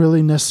doesn't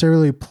really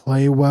necessarily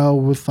play well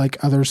with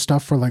like other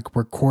stuff for like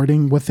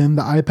recording within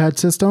the iPad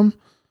system,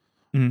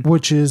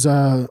 which is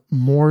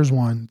Moore's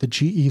one, the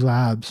GE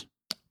Labs.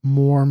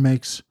 Moore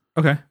makes.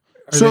 Okay.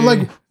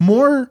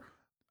 Moore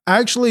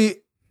actually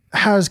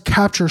has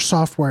capture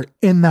software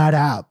in that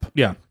app.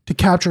 Yeah. To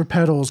capture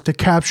pedals, to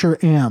capture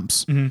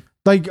amps.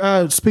 Like,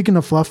 speaking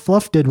of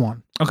Fluff did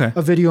one. Okay.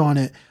 A video on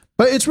it.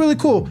 But it's really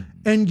cool.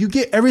 And you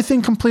get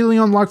everything completely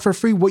unlocked for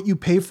free. What you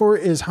pay for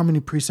is how many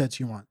presets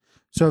you want.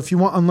 So if you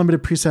want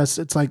unlimited presets,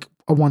 it's like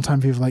a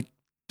one-time fee of like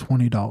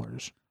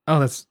 $20. Oh,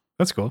 that's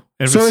cool.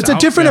 So it's a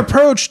different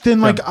approach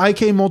than like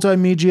IK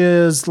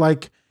Multimedia's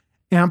like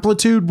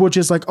Amplitude, which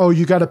is like,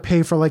 you got to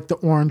pay for like the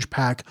orange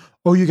pack.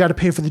 You got to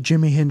pay for the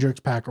Jimi Hendrix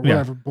pack or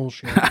whatever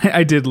bullshit.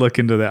 I did look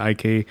into the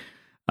IK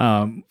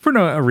for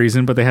no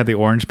reason, but they had the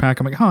orange pack.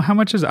 I'm like, how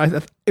much is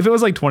it? If it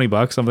was like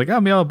 $20, I'm like,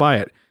 maybe I'll buy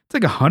it. It's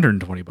like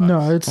 $120.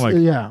 No, it's like,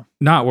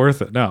 not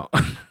worth it. No.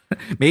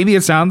 Maybe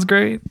it sounds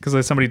great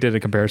because somebody did a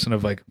comparison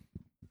of like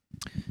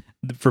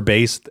for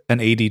bass, an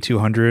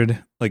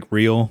AD200, like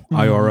real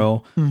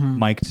IRL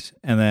mic'd,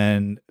 and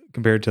then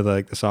compared to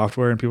the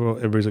software, and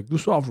everybody's like, the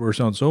software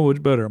sounds so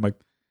much better. I'm like,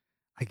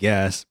 I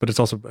guess, but it's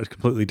also a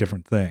completely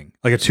different thing.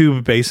 Like a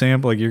tube bass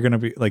amp, like you're going to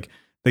be like,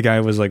 the guy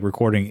was like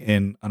recording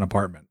in an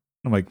apartment.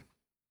 I'm like,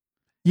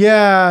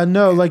 Yeah,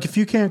 no, like if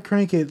you can't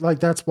crank it, like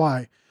that's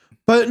why.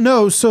 But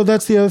no, so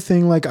that's the other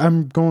thing. Like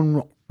I'm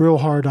going real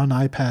hard on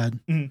iPad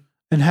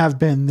and have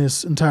been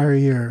this entire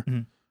year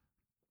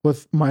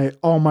with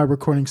all my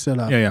recording set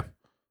up. Yeah.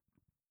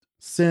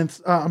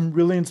 Since I'm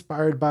really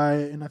inspired by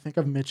it, and I think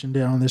I've mentioned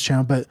it on this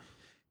channel, but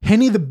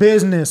Henny the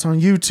Business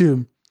on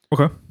YouTube.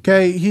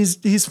 Okay,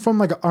 he's from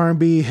like an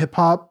R&B hip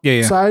hop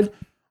side,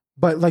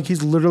 but like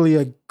he's literally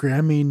a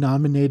Grammy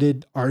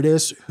nominated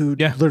artist who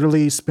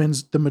literally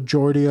spends the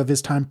majority of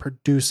his time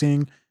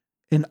producing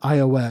in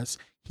iOS.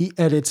 He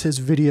edits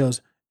his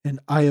videos in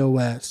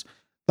iOS.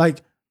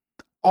 Like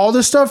all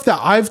the stuff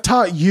that I've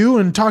taught you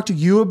and talked to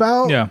you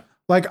about,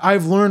 like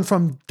I've learned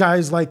from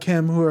guys like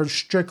him who are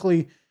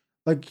strictly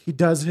like he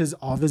does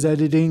all of his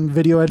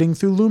video editing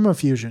through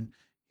LumaFusion.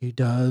 He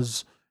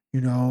does,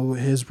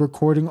 his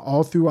recording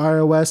all through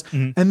iOS.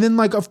 And then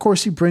like, of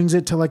course he brings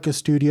it to like a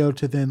studio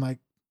to then like,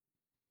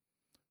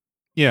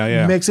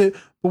 mix it.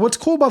 But what's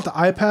cool about the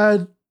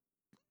iPad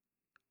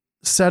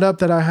setup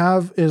that I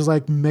have is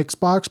like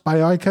Mixbox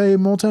by IK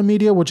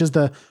Multimedia, which is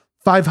the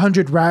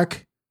 500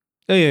 rack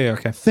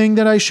thing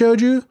that I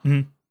showed you.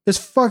 It's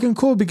fucking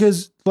cool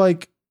because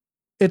like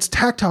it's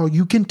tactile.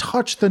 You can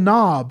touch the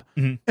knob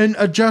and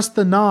adjust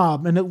the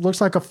knob, and it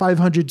looks like a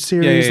 500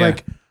 series,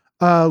 like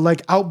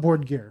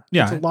outboard gear.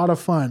 Yeah, it's a lot of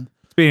fun.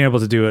 Being able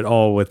to do it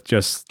all with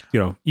just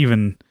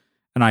even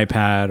an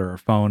iPad or a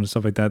phone and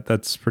stuff like that.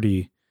 That's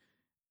pretty.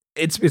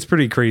 It's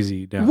pretty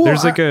crazy. Yeah. Well,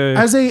 there's like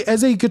as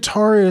a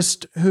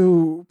guitarist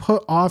who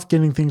put off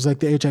getting things like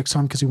the HX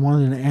Sun because he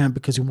wanted an amp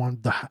because he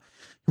wanted to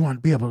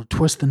be able to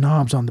twist the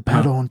knobs on the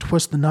pedal and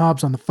twist the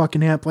knobs on the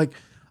fucking amp. Like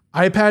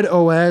iPad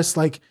OS,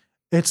 like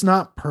it's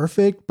not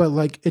perfect, but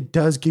like it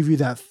does give you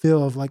that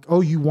feel of like,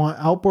 oh, you want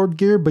outboard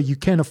gear, but you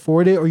can't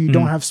afford it or you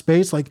don't have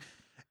space. Like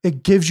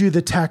it gives you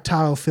the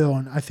tactile feel,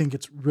 and I think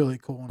it's really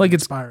cool and like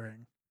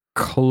inspiring.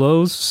 It's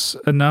close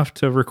enough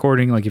to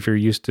recording, like if you're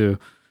used to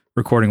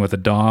recording with a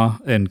DAW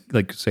and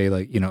like say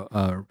like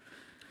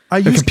I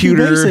use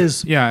computer,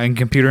 Cubasis. and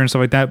computer and stuff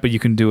like that, but you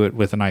can do it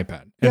with an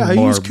iPad. Yeah, I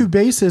use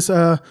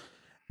Cubasis.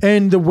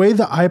 And the way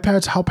the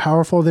iPads, how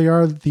powerful they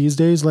are these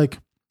days, like,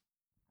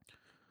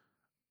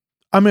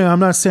 I mean, I'm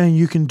not saying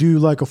you can do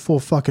like a full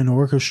fucking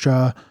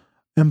orchestra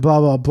and blah,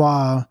 blah,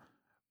 blah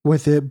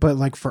with it, but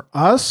like for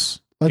us,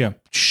 like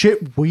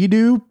shit we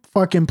do,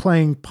 fucking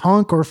playing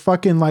punk or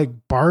fucking like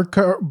bar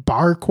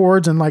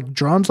chords and like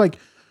drums, like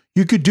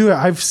you could do it.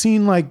 I've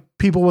seen like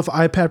people with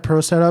iPad Pro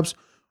setups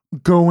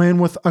go in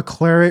with a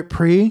Claret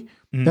Pre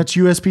that's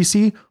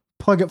USB-C,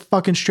 plug it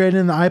fucking straight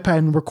in the iPad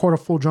and record a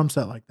full drum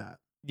set like that.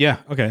 Yeah.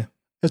 Okay.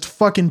 It's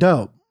fucking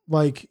dope.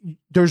 Like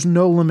there's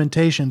no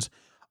limitations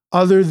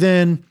other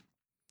than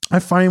I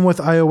find with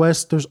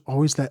iOS, there's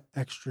always that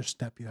extra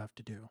step you have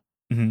to do.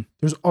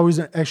 There's always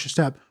an extra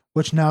step,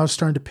 which now is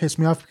starting to piss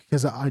me off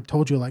because I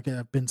told you, like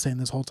I've been saying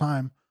this whole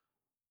time,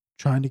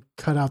 trying to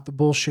cut out the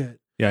bullshit.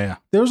 Yeah.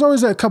 There's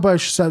always a couple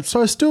extra steps.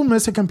 So I still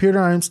miss a computer.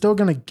 I'm still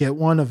going to get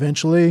one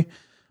eventually.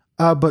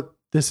 But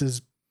this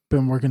has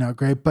been working out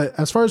great. But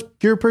as far as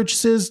gear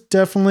purchases,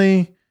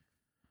 definitely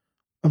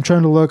I'm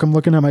trying to look. I'm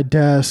looking at my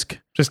desk.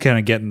 Just kind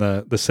of getting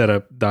the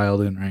setup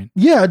dialed in, right?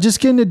 Yeah,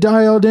 just getting it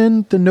dialed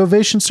in. The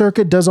Novation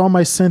Circuit does all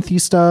my synthy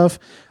stuff.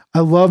 I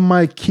love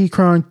my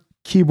Keychron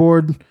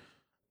keyboard.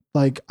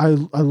 Like I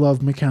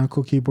love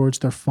mechanical keyboards.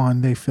 They're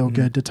fun. They feel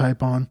good to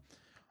type on.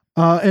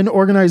 And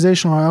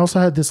organizational, I also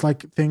had this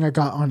like thing I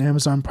got on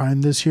Amazon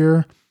Prime this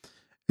year.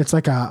 It's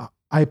like a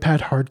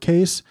iPad hard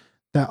case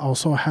that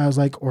also has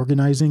like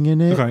organizing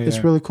in it.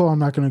 It's really cool. I'm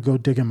not going to go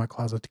dig in my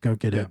closet to go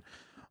get it.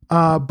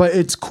 But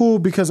it's cool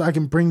because I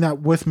can bring that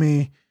with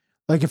me.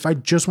 Like if I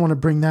just want to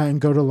bring that and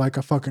go to like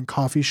a fucking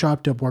coffee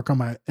shop to work on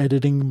my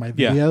editing, my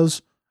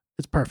videos,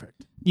 it's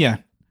perfect. Yeah.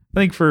 I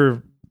think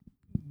for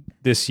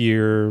this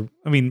year,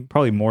 I mean,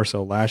 probably more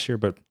so last year,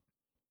 but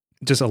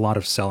just a lot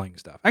of selling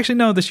stuff. Actually,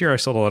 no, this year I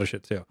sold a lot of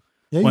shit too.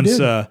 Yeah, once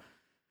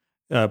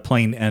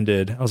Plane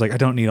ended, I was like, I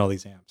don't need all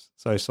these amps.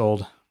 So I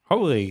sold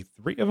probably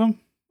 3 of them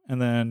and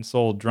then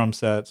sold drum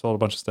set, sold a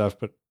bunch of stuff,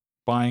 but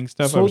buying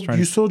stuff.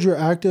 You sold your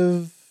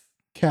active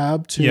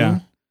cab too?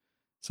 Yeah.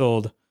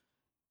 Sold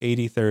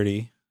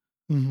 80-30.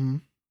 Mm-hmm.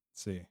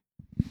 Let's see.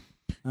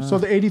 So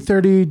the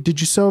 80-30,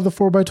 did you sell the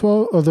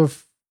 4x12 or the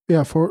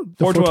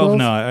 412?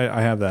 No,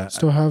 I have that.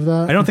 Still have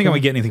that? I don't think I'm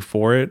going to get anything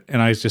for it.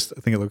 And I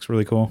think it looks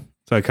really cool.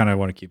 So I kind of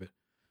want to keep it.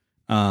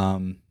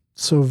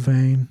 So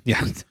vain.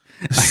 Yeah.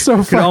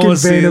 So fucking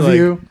vain of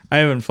you. I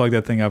haven't plugged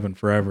that thing up in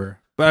forever.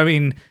 But I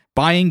mean,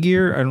 buying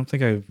gear, I don't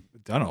think I've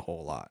done a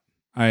whole lot.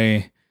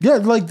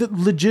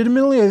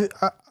 Legitimately,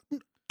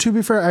 to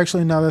be fair,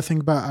 actually, now that I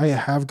think about it, I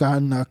have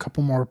gotten a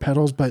couple more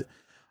pedals, but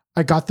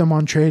I got them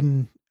on trade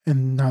and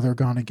now they're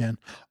gone again.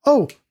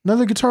 Oh,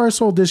 another guitar I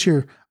sold this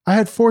year. I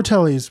had 4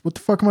 tellies. What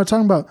the fuck am I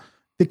talking about?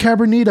 The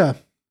Cabernita.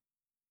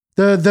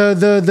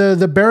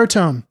 The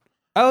baritone.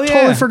 Oh, yeah.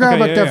 Totally forgot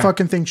about that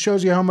fucking thing.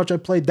 Shows you how much I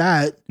played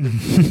that.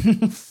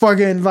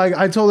 Fucking, like,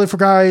 I totally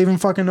forgot I even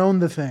fucking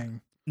owned the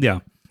thing. Yeah.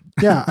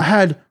 Yeah, I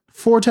had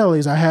 4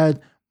 tellies. I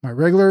had my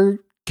regular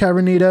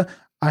Cabernita.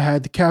 I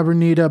had the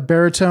Cabernita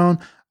baritone.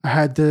 I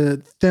had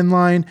the thin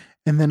line,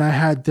 and then I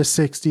had the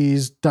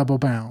 60s double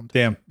bound.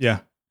 Damn. Yeah.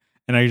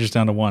 And now you're just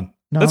down to one.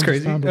 Now That's I'm just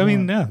crazy. down to I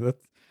mean, one. yeah.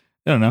 That's,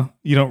 I don't know.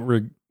 You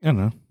don't. I don't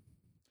know.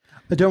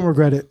 I don't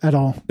regret it at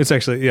all. It's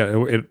actually It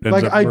ends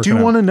Like up I working do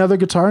out. want another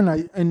guitar,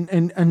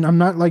 and I'm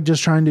not like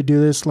just trying to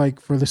do this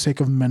like for the sake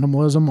of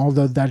minimalism.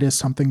 Although that is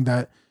something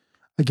that,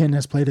 again,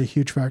 has played a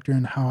huge factor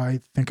in how I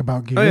think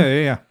about gear.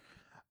 Oh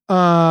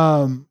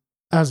yeah.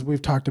 As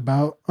we've talked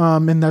about.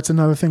 And that's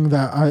another thing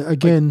that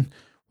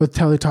with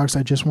Teletalks,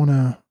 I just want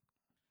to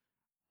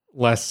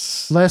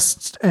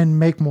less and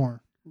make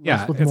more.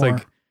 Yeah, Less with it's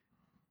more.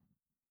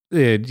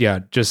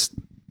 like, just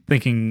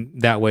thinking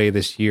that way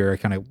this year, I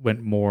kind of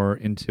went more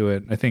into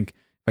it. I think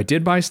if I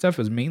did buy stuff,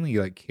 it was mainly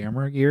like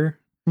camera gear.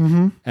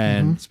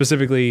 And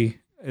specifically,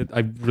 I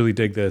really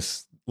dig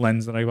this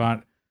lens that I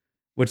bought,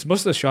 which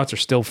most of the shots are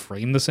still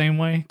framed the same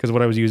way, because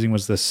what I was using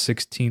was the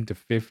 16 to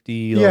 50.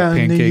 Yeah,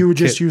 and then you would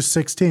just kit. use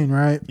 16,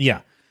 right?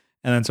 Yeah.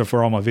 And then so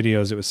for all my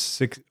videos, it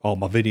was all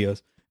my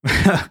videos.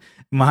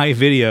 My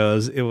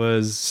videos, it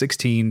was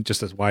 16,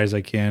 just as wide as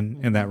I can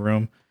in that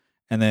room.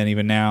 And then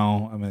even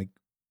now, I'm like,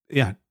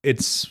 yeah,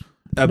 it's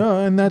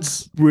and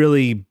that's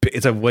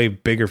it's a way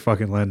bigger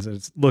fucking lens.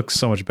 It looks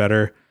so much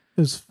better.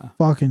 It's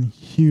fucking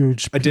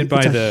huge. I did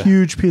buy a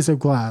huge piece of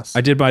glass.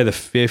 I did buy the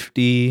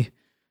 50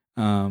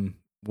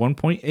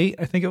 1.8,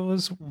 I think it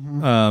was.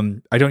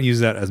 I don't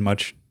use that as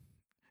much.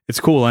 It's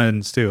a cool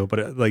lens too, but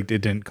it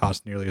didn't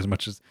cost nearly as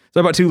much as.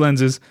 So I bought two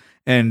lenses,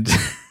 and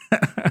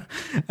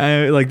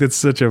that's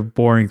such a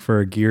boring for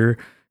a guitar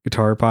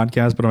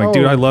podcast. But I'm like,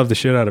 dude, I love the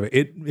shit out of it.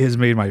 It has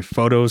made my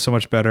photos so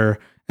much better,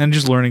 and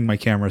just learning my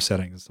camera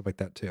settings and stuff like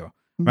that too.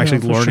 I'm actually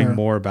learning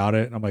more about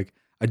it. And I'm like,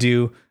 I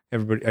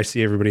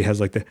see everybody has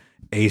like the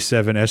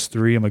A7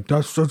 S3. I'm like,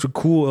 that's such a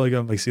cool. Like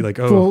I'm like, see, like,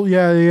 oh, well,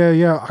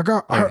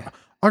 yeah.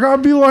 I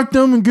gotta be like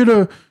them and get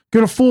a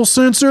full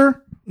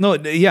sensor. No,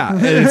 yeah,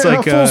 it's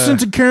like a full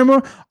sensor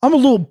camera. I'm a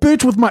little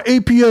bitch with my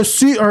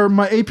APS-C or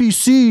my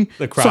APC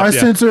size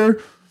sensor.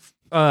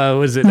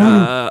 Was it?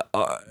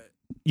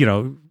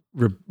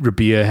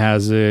 Rabia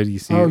has it. You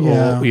see,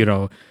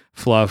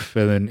 Fluff,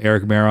 and then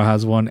Eric Merrow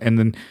has one, and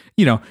then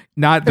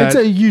not that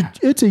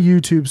it's a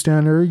YouTube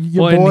standard.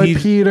 Your boy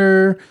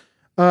Peter,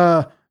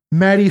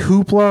 Matty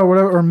Hoopla or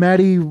whatever, or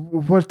Matty,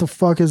 what the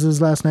fuck is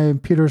his last name?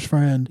 Peter's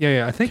friend.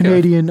 Yeah, I think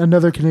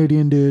another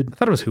Canadian dude. I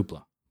thought it was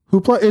Hoopla.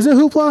 Hoopla? Is it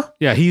Hoopla?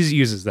 Yeah, he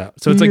uses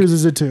that. So he it's like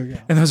uses it too.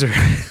 Yeah, and those are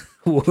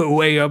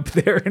way up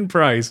there in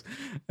price.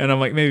 And I'm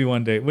like, maybe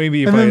one day,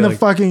 maybe. And then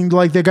fucking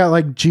they got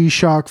like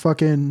G-Shock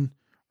fucking,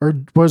 or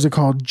what is it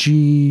called?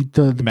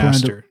 the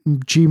Master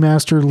G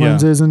Master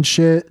lenses and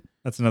shit.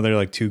 That's another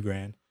like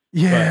 $2,000.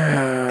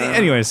 Yeah. But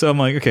anyway, so I'm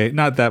like, okay,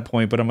 not that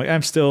point, but I'm like,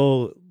 I'm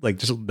still like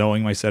just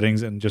knowing my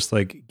settings and just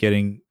like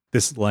getting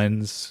this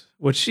lens,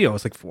 which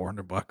it's like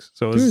 $400.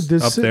 So it's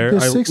up there. The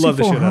I love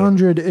the shit out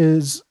of it.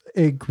 is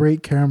a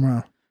great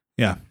camera.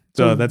 Yeah.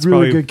 So that's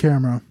really probably good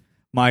camera.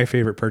 My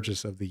favorite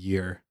purchase of the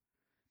year.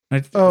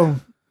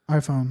 iPhone.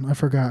 I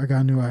forgot. I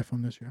got a new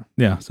iPhone this year.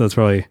 Yeah. So it's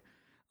probably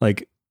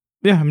like,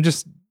 I'm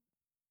just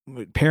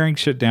paring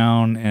shit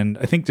down, and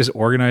I think just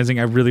organizing.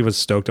 I really was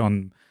stoked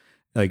on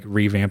like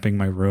revamping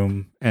my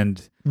room,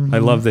 and I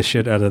love the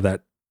shit out of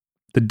that.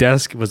 The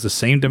desk was the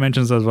same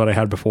dimensions as what I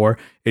had before.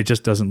 It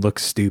just doesn't look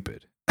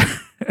stupid.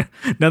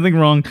 Nothing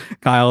wrong.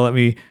 Kyle let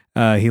me,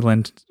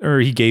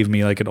 he gave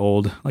me like an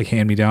old, like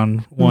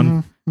hand-me-down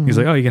one. He's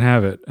like, oh, you can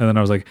have it. And then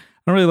I was like, I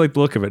don't really like the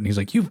look of it. And he's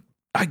like,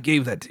 I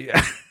gave that to you.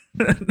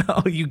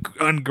 No, you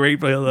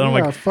ungrateful. I'm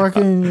like,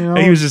 fucking,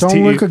 he was just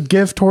don't look a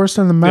gift horse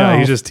in the mouth. Yeah,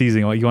 he's just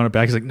teasing. Like, you want it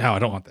back? He's like, no, I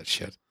don't want that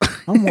shit.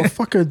 I'm more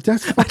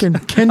that's fucking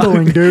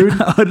kindling, dude.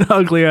 An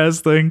ugly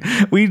ass thing.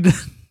 I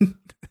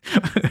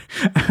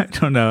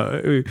don't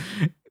know.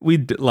 We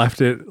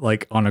left it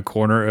like on a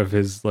corner of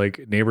his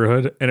like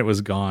neighborhood, and it was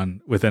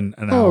gone within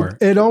an hour.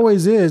 It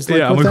always is.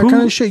 Like with that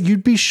kind of shit,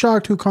 you'd be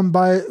shocked who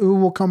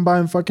will come by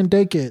and fucking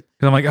take it.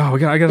 And I'm like, oh,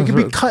 I gotta. It could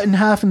be cut in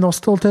half, and they'll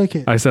still take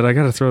it. I said, I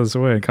gotta throw this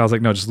away, and Kyle's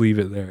like, no, just leave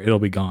it there. It'll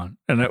be gone.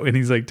 And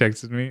he's like,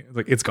 texted me,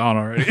 like, it's gone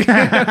already.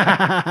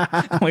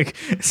 Like,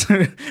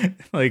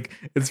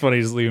 it's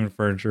funny just leaving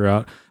furniture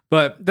out.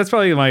 But that's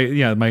probably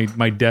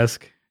my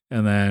desk,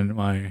 and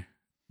then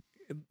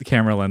the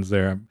camera lens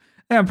there.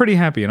 I'm pretty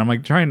happy, and I'm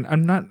like I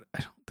don't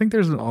think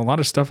there's a lot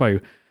of stuff I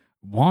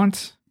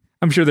want.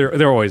 I'm sure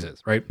there always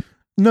is, right?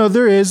 No,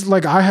 there is.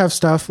 Like, I have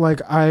stuff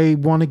like I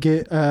want to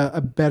get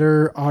a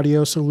better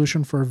audio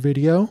solution for a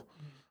video.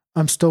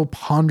 I'm still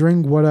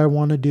pondering what I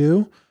want to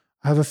do.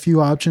 I have a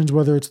few options,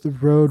 whether it's the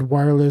Rode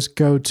Wireless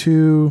Go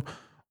 2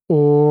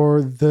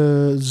 or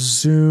the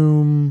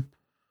Zoom,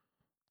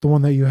 the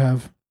one that you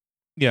have.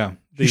 Yeah.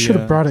 You should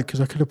have brought it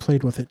because I could have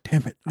played with it.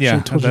 Damn it.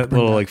 That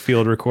little like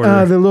field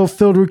recorder. The little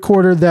field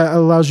recorder that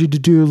allows you to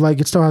do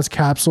it still has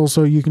capsule,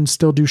 so you can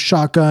still do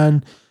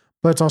shotgun,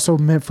 but it's also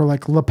meant for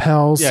like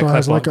lapels. Yeah, so it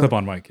has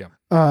clip-on mic. Yeah.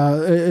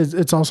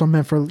 It's also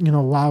meant for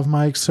lav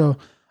mics. So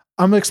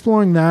I'm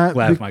exploring that.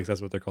 Lav mics, that's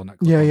what they're called. Not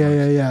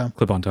yeah.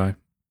 Clip-on tie.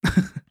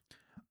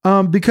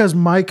 Because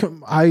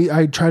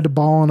I tried to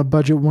ball on a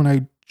budget when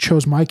I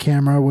chose my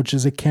camera, which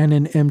is a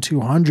Canon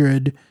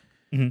M200,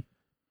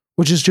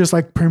 which is just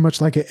like pretty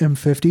much like an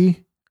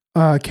M50,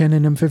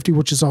 Canon M50,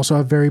 which is also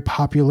a very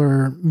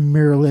popular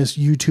mirrorless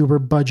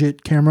YouTuber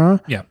budget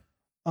camera. Yeah.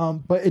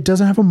 But it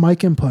doesn't have a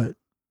mic input.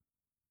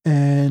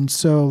 And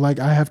so like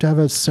I have to have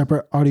a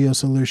separate audio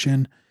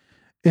solution,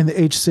 and the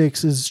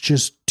H6 is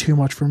just too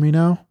much for me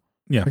now.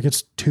 Yeah. Like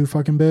it's too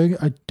fucking big.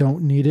 I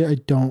don't need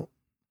it.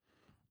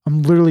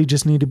 I'm literally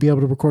just need to be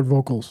able to record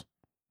vocals.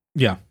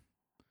 Yeah.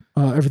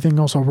 Everything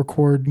else I'll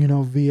record,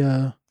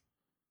 via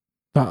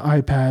the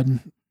iPad,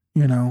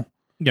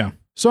 Yeah.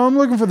 So I'm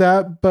looking for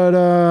that, but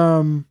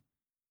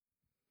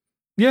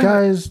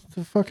guys,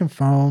 the fucking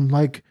phone,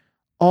 like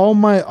all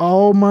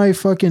my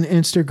fucking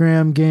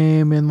Instagram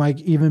game and like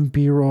even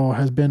B-roll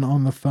has been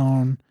on the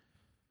phone.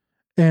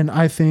 And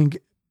I think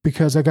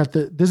because I got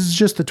this is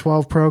just the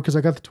 12 Pro, because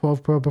I got the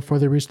 12 Pro before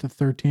they reached the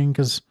 13,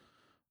 because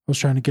I was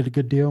trying to get a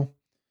good deal.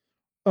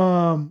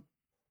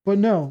 But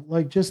no,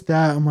 like just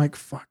that, I'm like,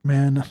 fuck,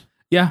 man.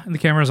 Yeah, and the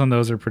cameras on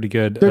those are pretty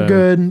good. They're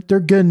good. They're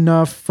good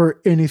enough for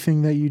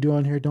anything that you do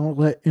on here. Don't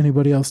let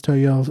anybody else tell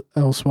you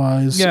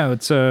elsewise. Yeah,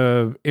 it's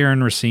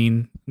Aaron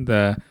Racine,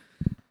 the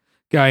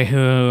guy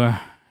who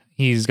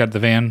he's got the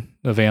van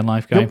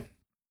life guy. Yep.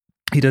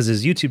 He does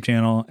his YouTube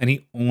channel and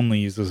he only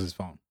uses his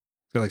phone.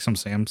 He's got like some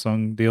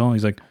Samsung deal.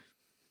 He's like,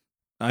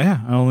 oh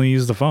yeah, I only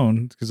use the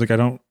phone because like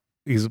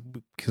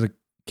because I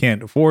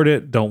can't afford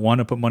it, don't want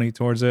to put money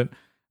towards it,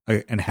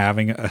 and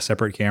having a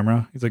separate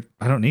camera. He's like,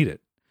 I don't need it.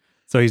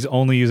 So he's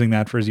only using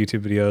that for his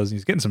YouTube videos.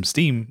 He's getting some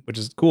steam, which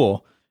is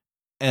cool.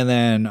 And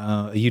then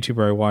a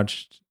YouTuber I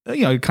watched,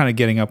 kind of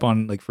getting up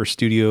on like for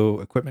studio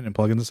equipment and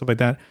plugins and stuff like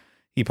that.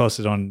 He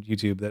posted on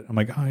YouTube that I'm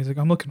like, he's like,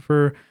 I'm looking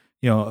for,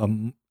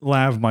 a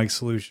lav mic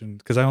solution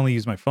because I only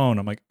use my phone.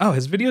 I'm like,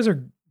 his videos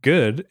are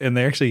good. And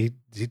they actually,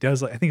 he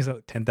does like, I think he's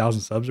like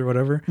 10,000 subs or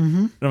whatever. Mm-hmm.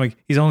 And I'm like,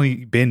 he's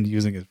only been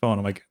using his phone.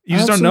 I'm like, you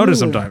just don't notice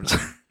sometimes.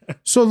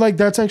 So like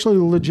that's actually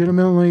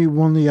legitimately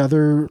one of the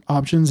other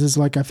options is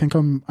like I think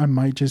I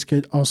might just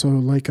get also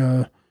like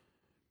a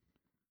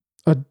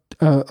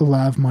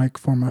lav mic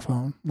for my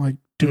phone, like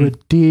do a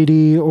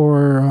Deity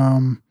or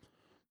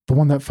the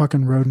one that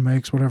fucking Rode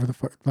makes, whatever the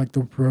fuck, like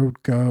the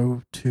Rode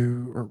Go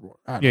 2 or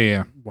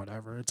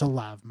whatever. It's a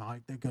lav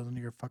mic that goes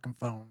into your fucking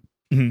phone.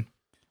 Mm-hmm.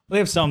 They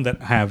have some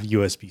that have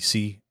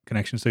USB-C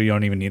connection, so you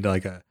don't even need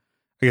like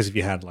I guess if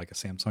you had like a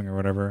Samsung or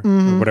whatever,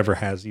 or whatever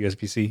has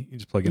USB-C, you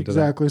just plug into that.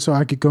 Exactly. So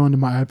I could go into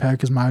my iPad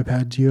because my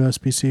iPad's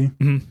USB-C.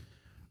 Mm-hmm.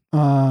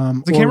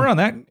 Is the camera on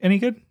that any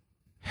good?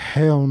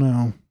 Hell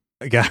no.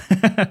 Yeah.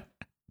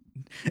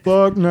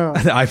 Fuck no.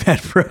 The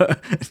iPad Pro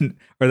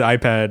or the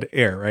iPad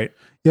Air, right?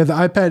 Yeah, the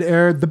iPad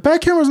Air. The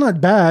back camera's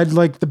not bad.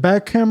 Like the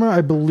back camera,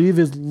 I believe,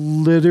 is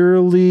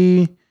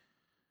literally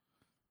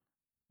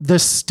the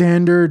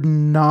standard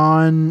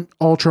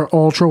non-ultra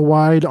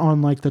wide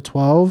on like the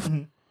 12.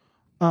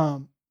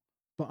 Mm-hmm.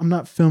 But I'm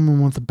not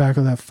filming with the back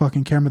of that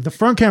fucking camera. The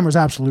front camera is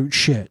absolute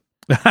shit.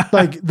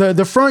 Like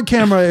the front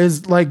camera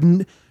is like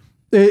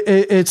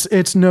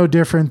it's no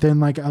different than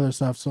like other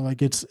stuff. So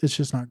like it's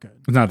just not good.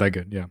 It's not that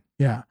good. Yeah.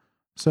 Yeah.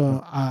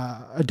 So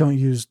I don't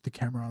use the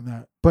camera on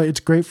that, but it's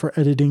great for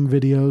editing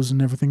videos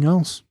and everything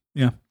else.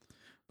 Yeah.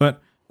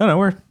 But I don't know,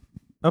 we're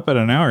up at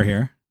an hour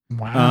here.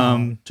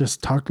 Wow.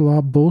 Just talked a lot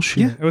of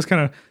bullshit. Yeah. It was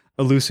kind of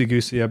a loosey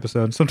goosey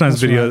episode. Sometimes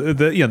That's video, right.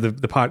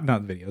 the pod,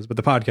 not videos, but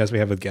the podcast we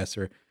have with guests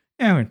are,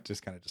 we're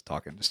just kind of just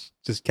talking,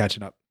 just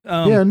catching up.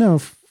 Yeah, no,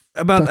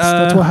 about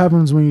that's what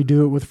happens when you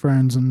do it with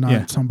friends and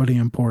not somebody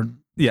important.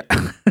 Yeah.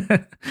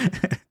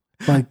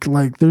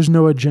 like there's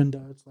no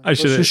agenda. It's like,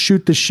 let's just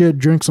shoot the shit,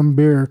 drink some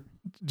beer.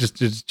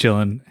 Just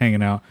chilling,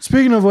 hanging out.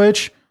 Speaking of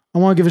which, I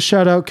want to give a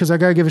shout out because I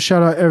got to give a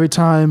shout out every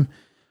time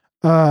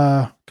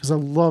because I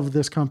love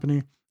this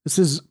company. This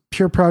is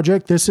Pure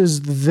Project. This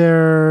is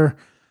their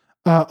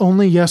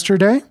Only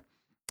Yesterday,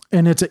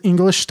 and it's an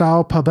English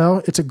style pub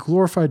ale. It's a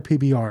glorified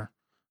PBR,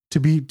 to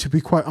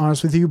be quite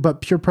honest with you.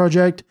 But Pure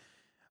Project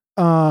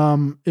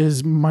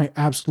is my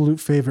absolute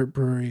favorite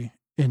brewery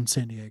in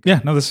San Diego.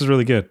 Yeah, no, this is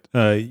really good.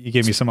 You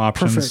gave me some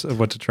options of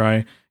what to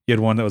try. You had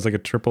one that was like a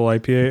triple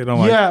IPA, and I'm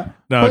like,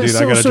 no, dude,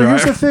 I gotta try. So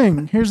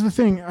here's the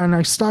thing, and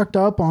I stocked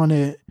up on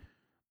it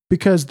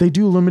because they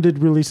do limited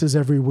releases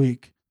every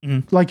week.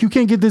 Mm-hmm. Like you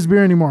can't get this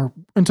beer anymore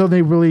until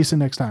they release it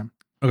next time.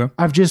 Okay,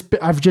 I've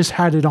just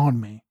had it on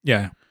me.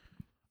 Yeah.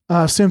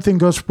 Same thing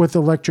goes with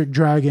Electric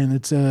Dragon.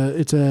 It's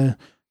a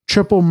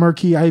triple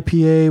murky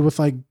IPA with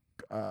like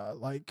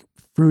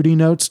fruity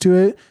notes to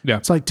it. Yeah,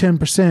 it's like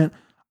 10%.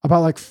 I bought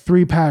like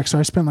 3 packs, so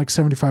I spent like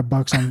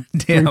 $75 on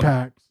 3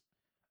 packs.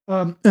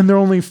 And they're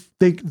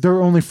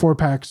only 4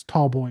 packs,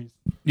 tall boys.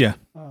 Yeah.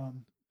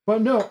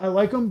 But no, I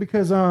like them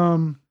because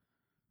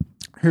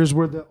here's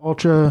where the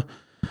ultra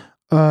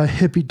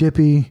hippy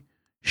dippy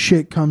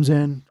shit comes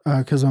in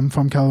because I'm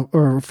from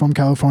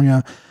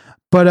California,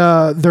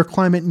 but they're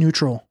climate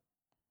neutral.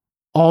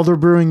 All their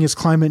brewing is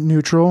climate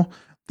neutral.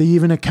 They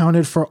even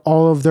accounted for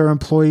all of their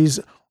employees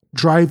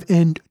drive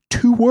in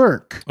to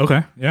work.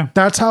 Okay, yeah,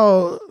 that's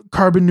how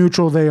carbon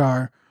neutral they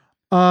are.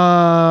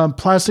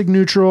 Plastic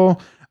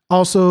neutral.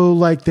 Also,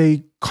 like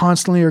they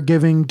constantly are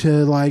giving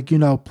to like,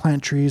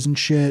 plant trees and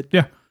shit.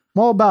 Yeah.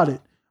 I'm all about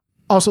it.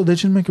 Also, they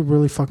just make a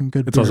really fucking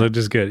good It's beer. also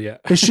just good. Yeah.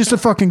 It's just a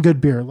fucking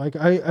good beer. Like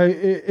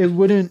it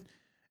wouldn't,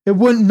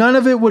 none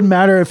of it would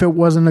matter if it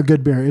wasn't a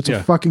good beer. It's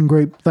a fucking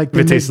great, like, if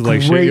it tasted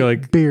like shit, you're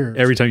like, beer.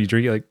 Every time you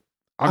drink, you're like,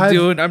 I'm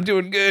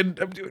doing good.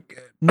 I'm doing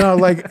good. No,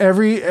 like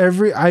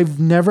I've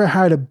never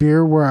had a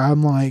beer where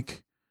I'm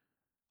like,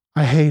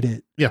 I hate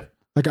it. Yeah.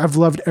 Like I've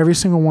loved every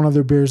single one of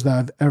their beers that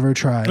I've ever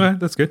tried.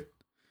 That's good.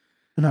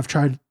 And I've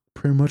tried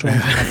pretty much all of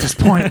them at this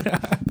point.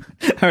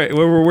 All right.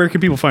 Where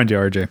can people find you,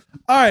 RJ?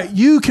 All right.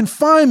 You can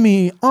find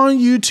me on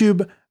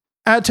YouTube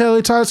at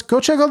Taylor Talks. Go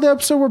check out the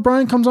episode where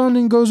Brian comes on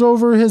and goes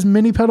over his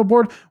mini pedal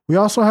board. We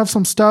also have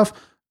some stuff.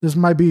 This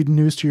might be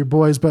news to your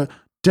boys, but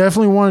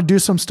definitely want to do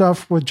some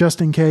stuff with Just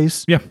In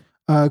Case. Yeah.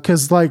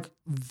 Because like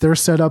their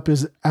setup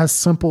is as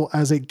simple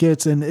as it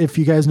gets. And if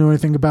you guys know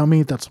anything about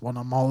me, that's what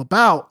I'm all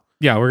about.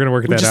 Yeah, we're going to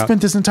work that out. We just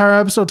spent this entire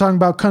episode talking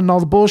about cutting all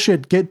the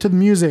bullshit, get to the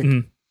music.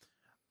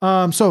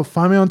 So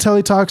find me on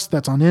Telly Talks.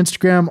 That's on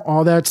Instagram,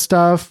 all that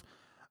stuff.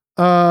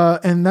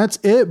 And that's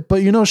it.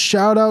 But,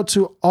 shout out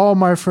to all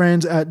my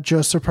friends at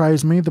Just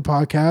Surprise Me, the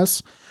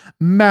podcast,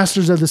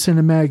 Masters of the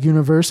Cinematic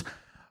Universe,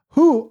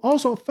 who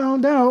also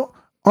found out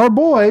our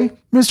boy,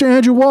 Mr.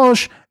 Andrew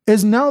Walsh,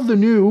 is now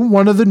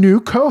one of the new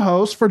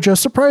co-hosts for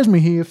Just Surprise Me.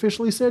 He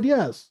officially said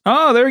yes.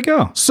 Oh, there we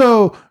go.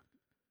 So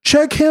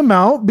check him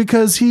out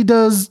because he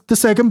does The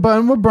Second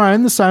Button with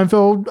Brian, the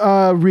Seinfeld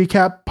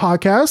recap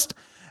podcast.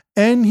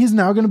 And he's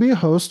now going to be a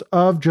host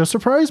of Just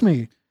Surprise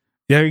Me.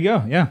 There you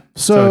go. Yeah.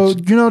 So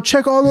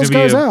check all those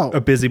guys out. A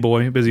busy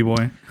boy.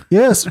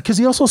 Yes, because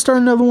he also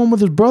started another one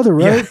with his brother,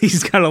 right? Yeah,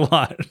 he's got a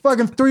lot.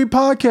 Fucking 3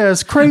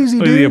 podcasts. Crazy,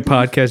 dude. The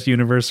podcast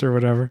universe or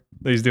whatever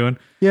that he's doing.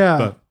 Yeah.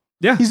 But,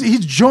 yeah.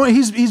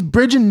 He's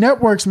bridging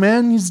networks,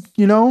 man. He's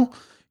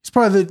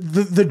probably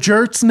the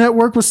Jerks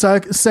network with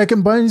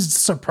Second Button. He's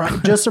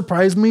Just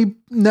Surprise Me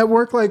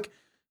network.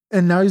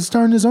 And now he's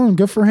starting his own.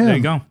 Good for him. There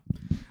you go. All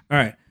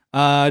right.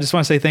 I just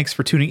want to say thanks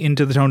for tuning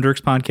into the Tone Jerks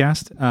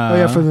podcast.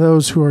 For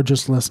those who are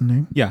just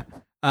listening. Yeah.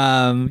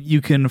 You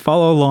can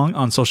follow along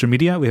on social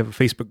media. We have a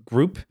Facebook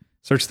group.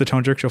 Search the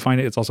Tone Jerks. You'll find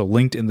it. It's also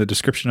linked in the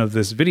description of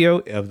this video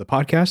of the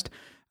podcast.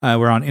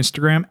 We're on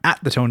Instagram at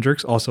the Tone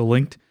Jerks, also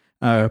linked.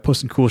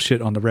 Posting cool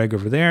shit on the reg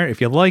over there. If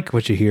you like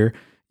what you hear,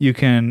 you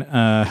can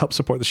help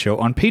support the show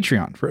on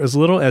Patreon for as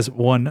little as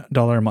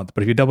 $1 a month.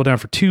 But if you double down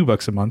for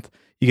 $2 a month,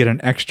 you get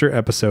an extra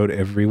episode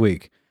every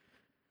week.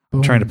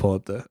 I'm trying to pull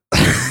up the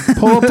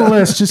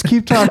list. Just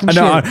keep talking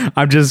shit.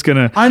 I'm just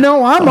gonna. I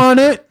know I'm on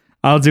it.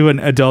 I'll do an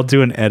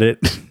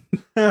edit,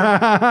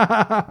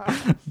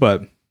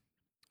 but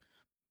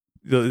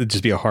it'll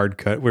just be a hard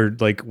cut. We're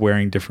like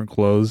wearing different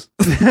clothes.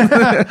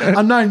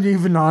 I'm not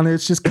even on it.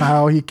 It's just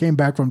Kyle. He came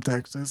back from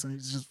Texas and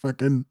he's just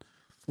fucking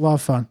a lot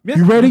of fun. Yeah.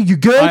 You ready? You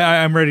good?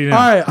 I'm ready now.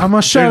 All right, I'm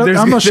gonna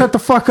shut the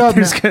fuck up.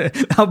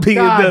 There'll be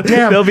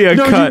a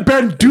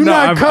cut. Do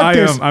not cut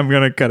this. I'm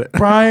gonna cut it.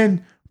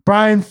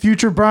 Brian,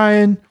 future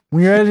Brian,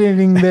 when you're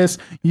editing this,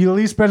 you at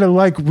least better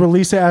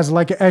release it as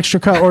an extra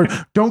cut, or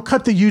don't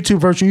cut the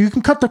YouTube version. You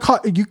can cut the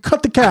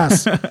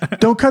cast.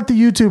 Don't cut the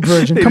YouTube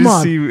version. Come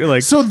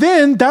on. So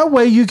then that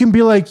way you can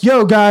be like,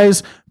 yo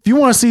guys, if you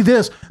want to see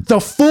this,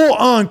 the full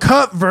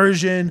uncut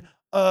version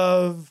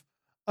of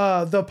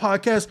the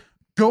podcast,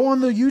 go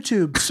on the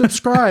YouTube,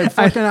 subscribe.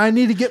 I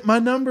need to get my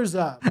numbers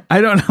up. I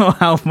don't know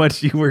how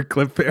much you were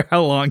clipping,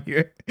 how long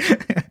you,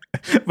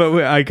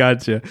 but I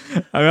got you.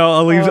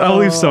 I'll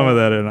leave some of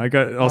that in. I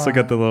got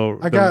the little.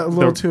 I got a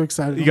little too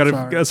excited. You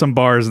got some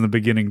bars in the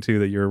beginning too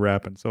that you were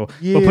rapping. So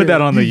we'll put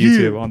that on the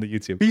YouTube. On the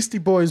YouTube. Beastie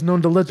Boys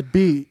known to let the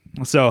beat.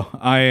 So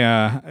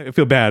I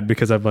feel bad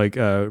because I've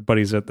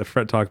buddies at the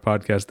Fret Talk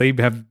podcast. They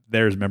have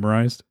theirs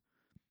memorized.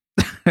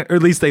 Or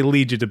at least they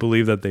lead you to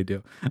believe that they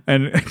do.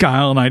 And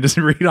Kyle and I just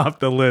read off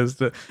the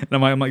list. And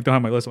I'm like, don't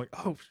have my list. I'm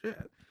like, oh shit.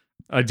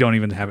 I don't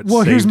even have it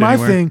saved here's my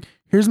anywhere. thing.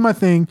 Here's my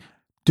thing.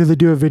 Do they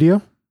do a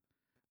video?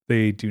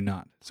 They do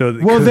not. So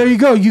there you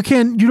go. You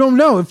don't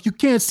know. If you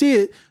can't see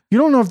it, you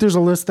don't know if there's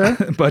a list there.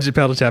 Budget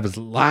Pedal Tap is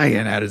lying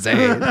at his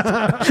age. All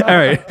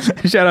right.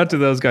 Shout out to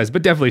those guys.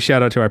 But definitely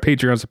shout out to our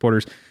Patreon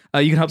supporters.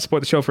 You can help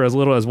support the show for as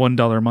little as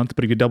 $1 a month.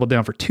 But if you double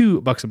down for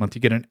 $2 a month,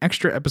 you get an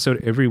extra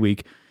episode every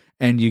week.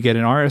 And you get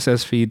an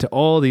RSS feed to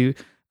all the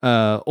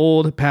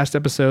old past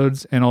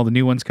episodes and all the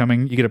new ones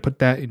coming. You get to put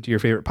that into your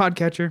favorite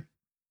podcatcher.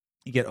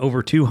 You get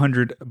over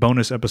 200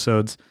 bonus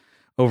episodes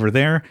over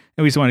there.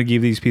 And we just want to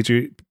give these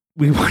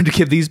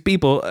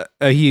people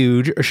a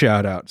huge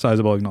shout out,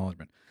 sizable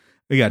acknowledgement.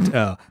 We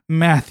got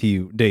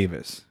Matthew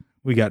Davis.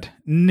 We got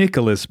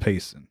Nicholas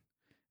Payson.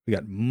 We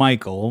got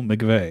Michael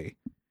McVeigh.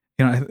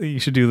 You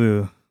should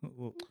do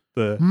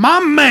the my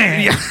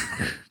man. Yeah.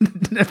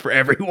 For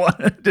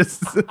everyone.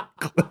 Just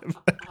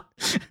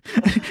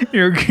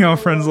your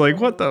girlfriend's like,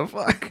 what the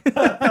fuck?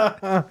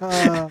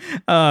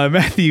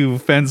 Matthew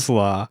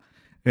Fenslaw.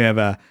 We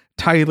have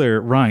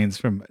Tyler Rhines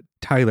from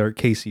Tyler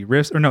Casey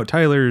Riffs. Or no,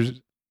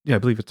 Tyler's Yeah, I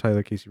believe it's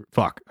Tyler Casey.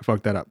 Fuck, I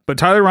fucked that up. But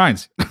Tyler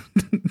Rines.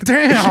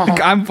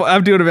 Damn.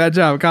 I'm doing a bad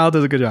job. Kyle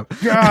does a good job.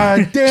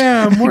 God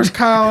damn. Where's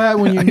Kyle at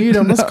when you need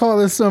him? Let's call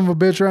this son of a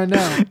bitch right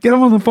now. Get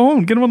him on the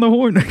phone. Get him on the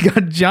horn. We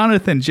got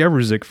Jonathan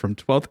Jeverzik from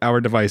 12th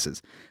Hour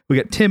Devices. We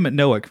got Tim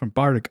Noack from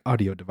Bardic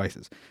Audio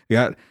Devices. We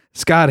got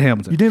Scott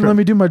Hamilton. You didn't let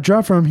me do my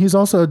job for him. He's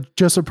also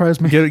just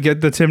surprised me. Get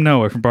the Tim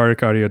Noack from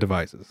Bardic Audio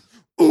Devices.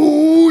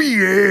 Oh,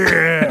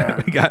 yeah.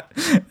 We got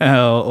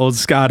old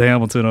Scott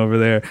Hamilton over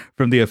there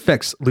from the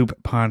Effects Loop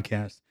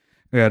podcast.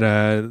 We got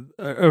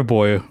our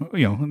boy, the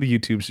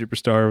YouTube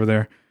superstar over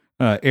there,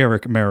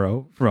 Eric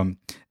Marrow from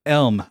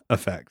Elm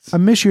Effects. I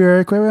miss you,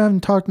 Eric. We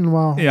haven't talked in a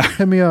while. Yeah.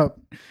 Hit me up.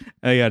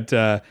 I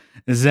got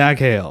Zach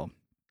Hale.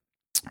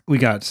 We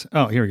got,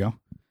 here we go,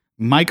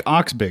 Mike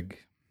Oxbig.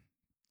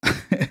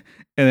 And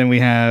then we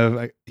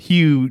have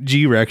Hugh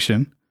G.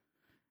 Rection.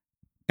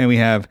 And we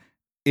have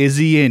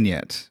Izzy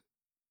Inyet.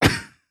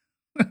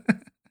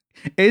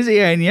 Izzy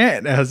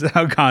Inyet, as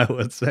how Kyle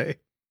would say.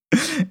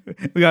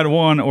 We got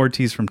Juan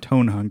Ortiz from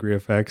Tone Hungry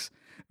Effects.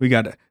 We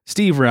got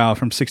Steve Rao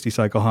from 60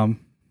 Cycle Hum.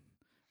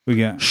 We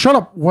got Shut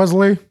up,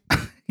 Wesley.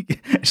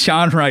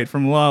 Sean Wright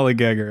from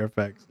Lollygagger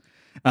Effects.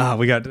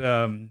 We got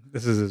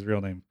this is his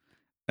real name.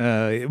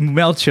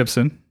 Mel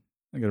Chipson.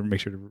 I gotta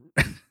make sure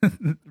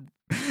to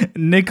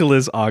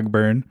Nicholas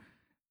Ogburn.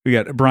 We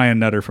got Brian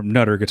Nutter from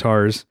Nutter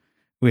Guitars.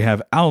 We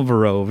have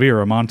Alvaro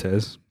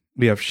Viramontes.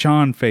 We have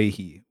Sean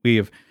Fahey. We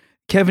have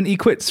Kevin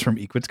Equitz from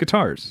Equitz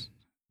Guitars.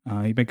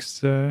 He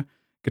makes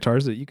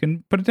guitars that you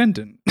can put a dent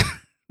in.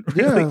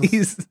 Really,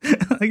 he's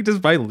like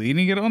just by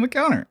leaning it on the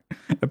counter.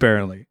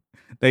 Apparently,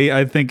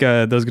 I think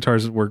those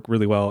guitars work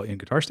really well in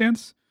guitar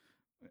stands,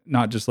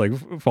 not just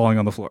like falling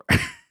on the floor.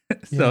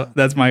 So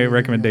that's my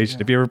recommendation.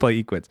 Yeah. If you ever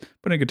play Equitz,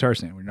 put in a guitar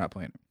stand when you're not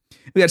playing it.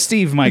 We got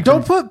Steve Mike.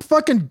 Don't put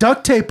fucking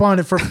duct tape on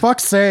it, for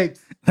fuck's sake.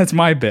 That's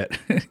my bit.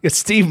 It's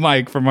Steve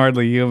Mike from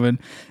Hardly Human.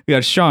 We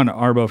got Sean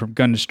Arbo from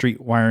Gun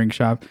Street Wiring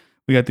Shop.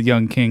 We got the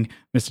young king,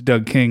 Mr.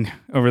 Doug King,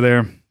 over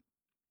there.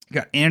 We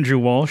got Andrew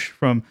Walsh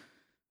from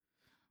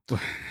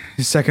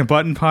his Second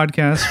Button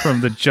podcast,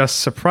 from the Just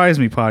Surprise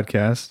Me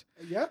podcast.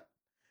 Yep.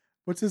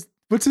 What's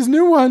his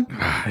new one?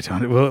 I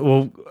don't know.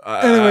 Well,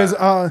 anyways,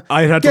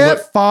 I'd have get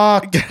to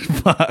fucked. Get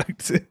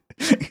fucked.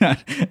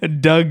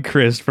 Doug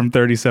Christ from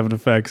 37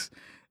 Effects.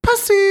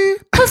 Pussy,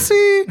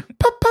 pussy,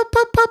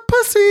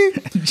 pussy.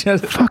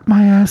 Just fuck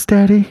my ass,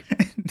 daddy.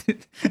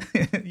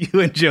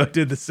 You and Joe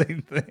did the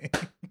same thing.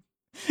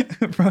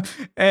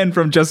 And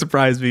from Just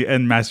Surprise Me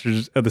and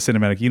Masters of the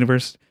Cinematic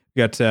Universe, we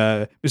got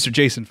Mr.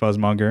 Jason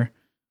Fuzzmonger.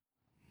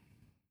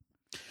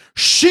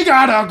 She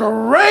got a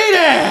great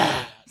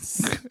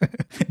ass.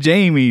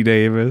 Jamie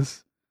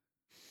Davis.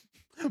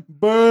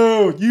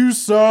 Boo, you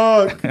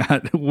suck.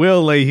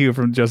 Will Lehue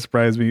from Just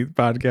Surprise Me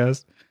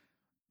podcast.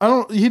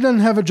 He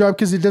doesn't have a job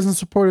because he doesn't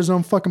support his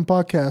own fucking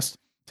podcast.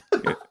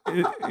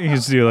 He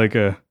used to do like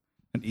an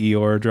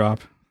Eeyore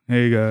drop.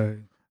 Hey guys.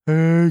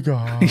 Hey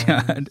guys.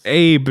 Yeah,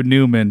 Abe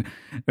Newman.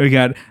 We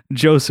got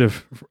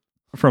Joseph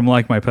from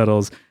Like My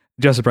Pedals,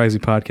 Just Surprise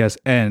Me podcast,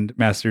 and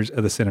Masters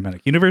of the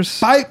Cinematic Universe.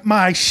 Bite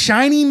my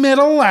shiny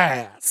metal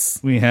ass.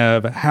 We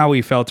have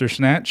Howie Felter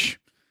Snatch,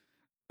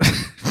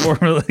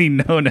 formerly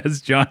known as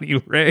Johnny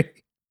Ray.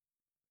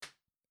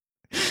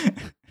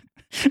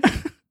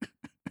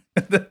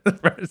 The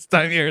first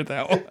time you heard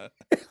that one.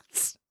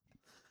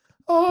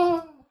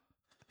 Oh.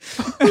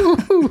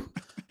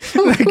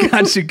 That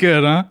got you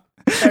good, huh?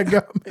 That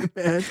got me,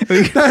 man.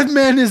 That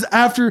man is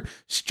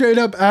straight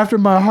up after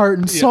my heart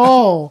and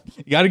soul.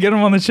 You got to get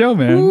him on the show,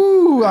 man.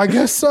 Ooh, I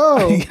guess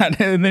so. And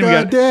then we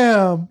got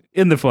damn.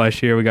 In the flesh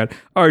here, we got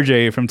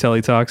RJ from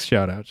Telly Talks.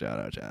 Shout out.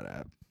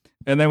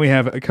 And then we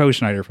have Co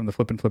Schneider from the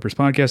Flippin' Flippers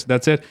podcast.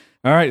 That's it.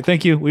 All right.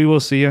 Thank you. We will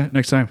see you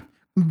next time.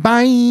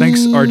 Bye.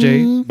 Thanks,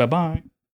 RJ. Bye-bye.